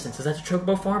that in the distance? Is that the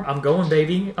Chocobo farm? I'm going,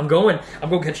 baby. I'm going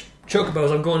catch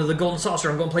Chocobos. I'm going to the Golden Saucer.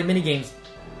 I'm going to play mini games.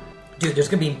 Dude, there's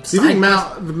gonna be. Do you think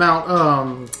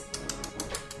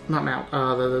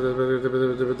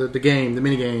the game, the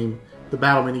mini game, the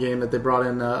battle mini game that they brought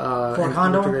in Fort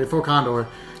Condor? Fort Condor.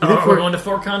 We're going to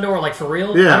Fort Condor, like for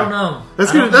real? Yeah. I don't know.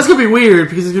 That's gonna be weird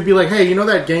because it's gonna be like, hey, you know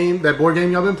that game, that board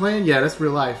game y'all been playing? Yeah, that's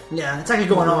real life. Yeah, it's actually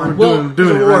going on. Well,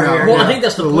 doing it right now. Well, yeah. I think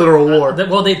that's the literal war.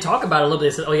 Well, they talk about it a little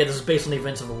bit. They said, oh yeah, this is based on the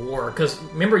events of a war. Because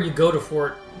remember, you go to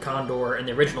Fort Condor in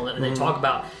the original, and they talk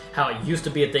about how it used to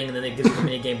be a thing, and then they give you a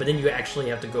mini game, but then you actually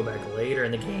have to go back later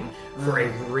in the game for a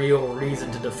real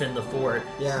reason to defend the fort.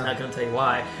 Yeah. I'm not going to tell you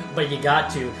why, but you got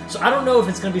to. So I don't know if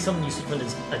it's going to be something you see from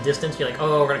a distance. You're like,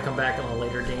 oh, we're going to come back on a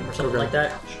later game or something like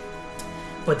that.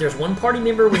 But there's one party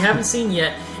member we haven't seen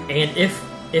yet, and if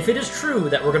it is true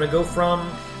that we're going to go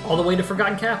from all the way to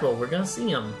Forgotten Capital. We're gonna see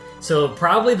him. So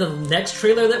probably the next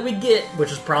trailer that we get,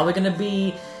 which is probably gonna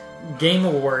be Game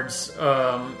Awards.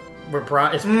 We're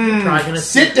probably gonna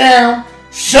sit down,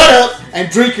 shut up, and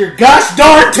drink your gosh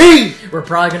darn tea. We're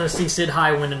probably gonna see Sid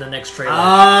High-Win in the next trailer.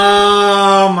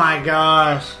 Oh my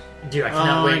gosh, dude! I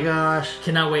cannot wait. Oh my gosh,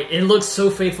 cannot wait! It looks so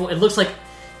faithful. It looks like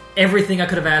everything I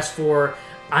could have asked for.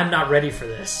 I'm not ready for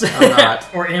this. I'm not.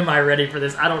 Or am I ready for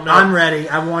this? I don't know. I'm ready.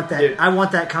 I want that. Dude. I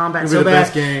want that combat It'll so be the bad.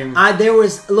 best game.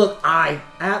 I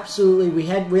absolutely. We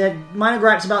had minor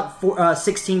gripes about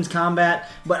 6 teams combat,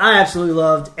 but I absolutely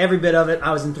loved every bit of it.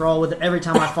 I was enthralled with it every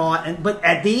time I fought. But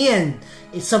at the end,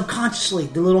 it's subconsciously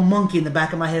the little monkey in the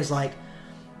back of my head is like,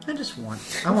 I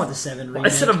want the 7 remake. I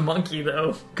said a monkey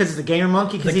though, because it's the gamer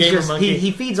monkey. Because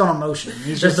he feeds on emotion.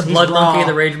 He's just the blood raw. monkey,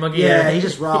 the rage monkey. Yeah, he's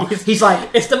just raw. He's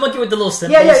like, it's the monkey with the little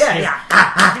symbols. Yeah.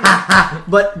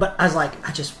 But I was like,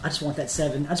 I just want that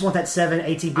 7. I just want that 7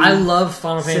 ATB. I love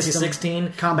Final Fantasy system,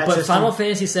 16 combat but system. Final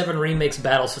Fantasy 7 Remake's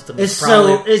battle system It's is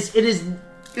probably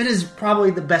it is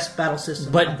probably the best battle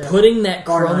system. But out there. putting that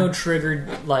Bar chrono none. triggered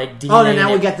like DNA Oh,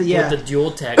 now we got the with the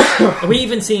dual text. We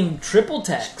even seen triple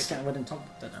text. I didn't talk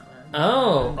about that.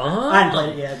 Oh, I haven't played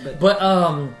it yet,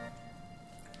 but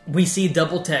we see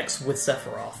double text with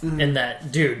Sephiroth, and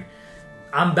that dude.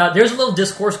 There's a little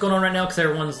discourse going on right now because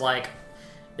everyone's like,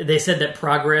 they said that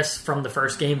progress from the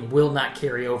first game will not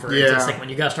carry over into the second one.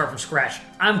 You got to start from scratch.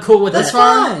 I'm cool with that. That's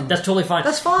fine. That's totally fine.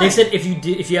 That's fine. They said if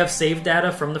you have save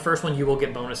data from the first one, you will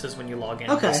get bonuses when you log in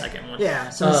to the second one. Yeah.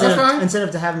 So fine. instead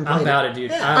of to having played I'm about it,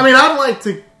 dude. Yeah. I mean, I'd like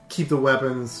to keep the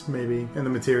weapons maybe and the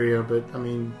materia, but I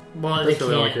mean, well, they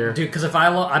can't, dude. Because if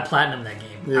I platinum that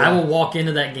game, I will walk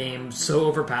into that game so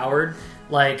overpowered.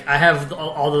 Like I have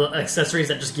all the accessories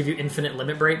that just give you infinite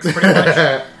limit breaks, pretty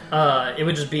much. It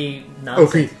would just be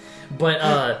nonsense. OP.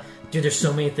 But dude, there's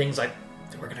so many things like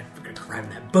we're gonna drive in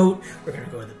that boat. We're gonna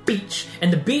go to the beach,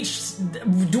 and the beach.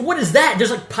 What is that?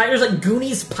 There's like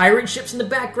Goonies pirate ships in the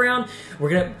background.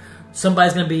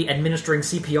 Somebody's going to be administering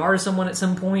CPR to someone at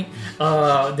some point.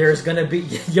 There's going to be...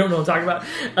 You don't know what I'm talking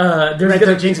about. Red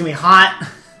 13's going to be hot.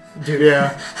 Dude.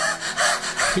 Yeah.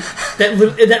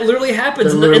 That literally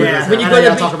happens. When you go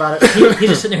to talk about it.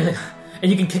 He's just sitting there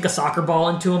and you can kick a soccer ball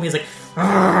into him. He's like...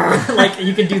 like,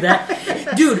 you can do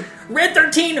that. Dude, Red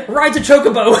 13 rides a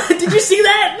chocobo. Did you see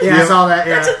that? Yeah, I saw that,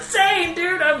 yeah. That's insane,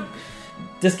 dude.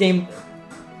 This game...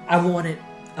 I want it.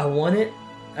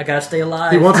 I gotta stay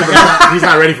alive. He wants it, but he's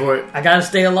not ready for it. I gotta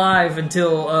stay alive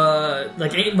until,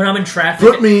 when I'm in traffic.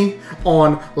 Put me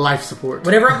on life support.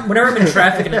 Whenever I'm in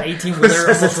traffic and an 18-wheeler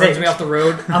almost runs me off the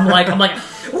road, I'm like, watch it!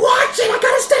 I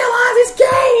gotta stay alive! These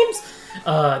games!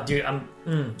 Dude,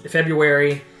 I'm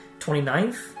February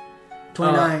 29th?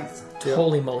 29th.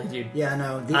 Holy moly, dude. Yeah, I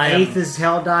know. The 8th is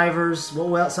Helldivers.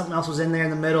 Well, something else was in there in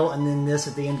the middle, and then this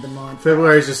at the end of the month.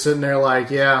 February's just sitting there like,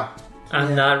 yeah.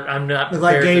 I'm not. Look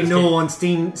like Gabe Newell on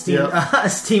Steam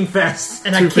Fest.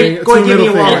 And I can't go ahead and give me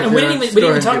a wallet. And we didn't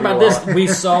even talk about this. We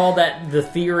saw that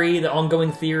the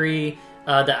ongoing theory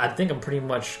that I think I'm pretty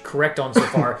much correct on so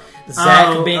far.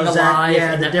 Zack being alive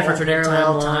and the that different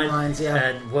alternate timelines. Yeah,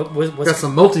 and what's got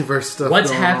some multiverse stuff.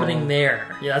 What's going happening on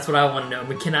there? Yeah, that's what I want to know.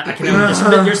 I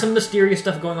cannot. There's some mysterious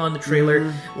stuff going on in the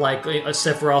trailer, like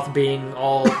Sephiroth being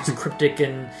all cryptic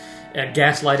and.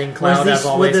 Gaslighting Cloud as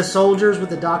always. With the soldiers, with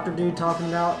the doctor dude talking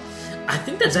about. I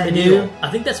think that's medieval. I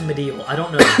think that's medieval. I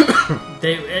don't know.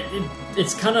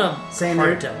 It's kind of saying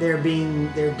hard to tell.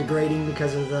 They're degrading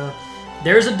because of the.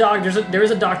 There's a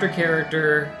doctor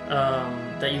character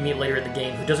that you meet later in the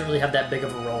game who doesn't really have that big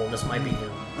of a role. This might be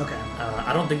him. Okay.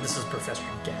 I don't think this is Professor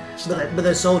Gas. But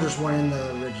the soldiers weren't in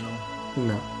the original.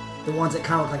 No. The ones that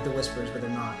kind of look like the Whispers, but they're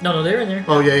not. No, they're in there.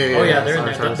 Oh yeah. Oh yeah, they're in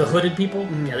there. The hooded people.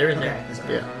 Mm-hmm. Yeah, they're in there.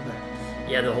 Yeah.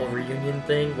 Yeah, the whole reunion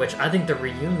thing, which I think the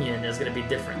reunion is going to be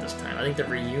different this time. I think the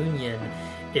reunion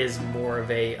is more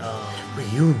of a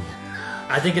reunion.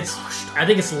 I think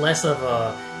it's less of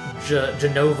a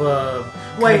Genova.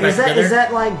 Wait, is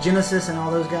that like Genesis and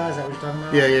all those guys? Is that what you're talking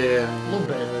about? Yeah. A little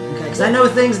bit. Okay, because I know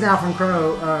things now from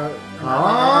Chrono.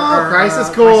 Crisis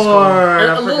Core.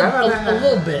 A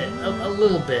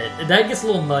little bit. That gets a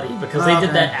little muddy because they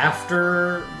did that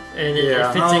after. And it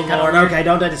fits in kind of. Okay,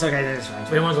 don't do this. Okay, that's fine.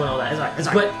 We don't want to go into all that. It's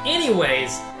fine. But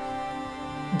anyways,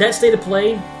 that state of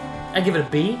play, I give it a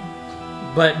B.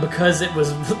 But because it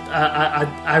was,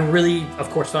 I really, of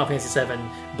course, Final Fantasy VII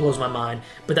blows my mind.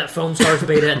 But that Foam Stars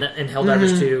beta and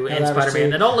Helldivers 2 and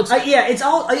Spider-Man, that all looks. It's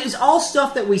all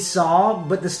stuff that we saw,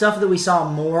 but the stuff that we saw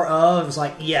more of is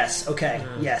like, yes, okay,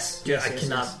 yes. Dude, yes, I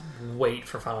cannot wait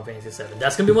for Final Fantasy VII.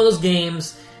 That's gonna be one of those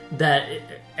games that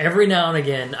every now and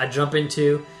again I jump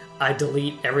into. I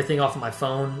delete everything off of my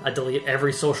phone. I delete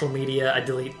every social media. I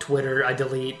delete Twitter. I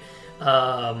delete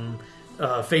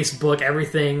Facebook,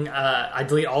 everything. I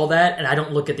delete all that, and I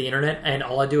don't look at the internet. And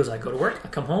all I do is I go to work, I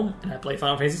come home, and I play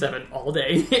Final Fantasy VII all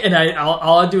day. And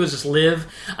all I do is just live.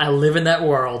 I live in that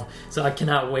world, so I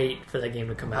cannot wait for that game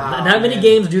to come out. And not many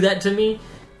games do that to me.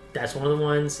 That's one of the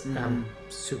ones. I'm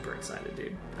super excited,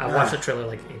 dude. I watched the trailer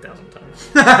like 8,000 times.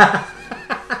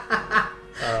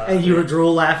 And you were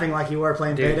drool laughing like you were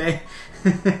playing Dude. Payday.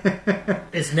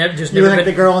 It's never just You never were like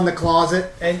been. the girl in the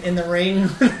closet and in the ring.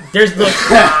 There's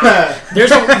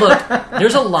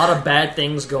a lot of bad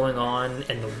things going on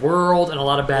in the world, and a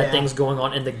lot of bad things going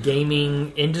on in the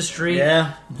gaming industry.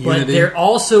 Yeah. But Unity. there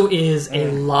also is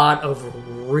a lot of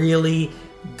really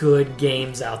good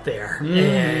games out there,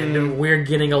 and we're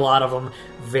getting a lot of them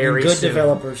very Good soon.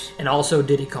 developers. And also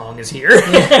Diddy Kong is here.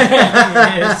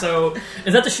 So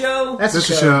is that the show? That's This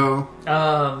the is a show.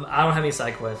 show. I don't have any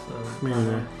side quests. Me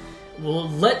neither. Well,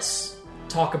 let's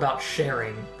talk about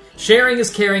sharing. Sharing is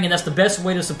caring, and that's the best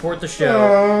way to support the show.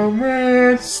 Oh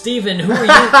man! Steven, who are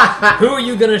you? Who are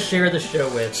you gonna share the show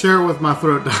with? Share it with my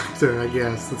throat doctor, I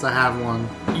guess, since I have one.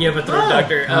 You have a throat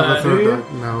doctor. I have a do throat you?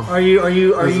 doctor. No. Are you?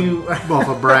 Off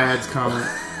of Brad's comment.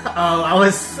 Oh, I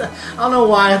don't know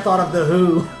why I thought of the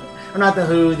Who, or not the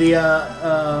Who.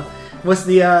 What's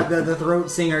the throat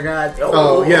singer guy?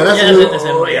 Oh, yeah, that's Yeah, the Who. that's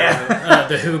it. Yeah,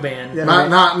 the Who band. Yeah.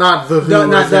 Not the Who. No,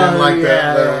 not as the in, Who. like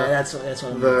Yeah, the, that's what.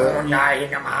 the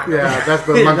Yeah, that's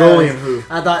the Mongolian Who.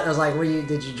 I thought I was like,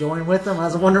 did you join with them? I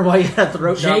was wondering why you had a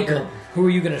throat Jacob, doctor. who are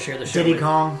you gonna share the show Diddy with?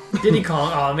 Kong. Diddy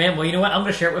Kong. Oh man, well you know what? I'm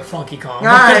gonna share it with Funky Kong. All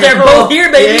right, Because they're cool. both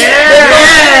here, baby.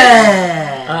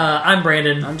 Yeah. I'm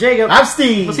Brandon. I'm Jacob. I'm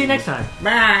Steve. We'll see you next time.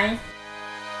 Bye.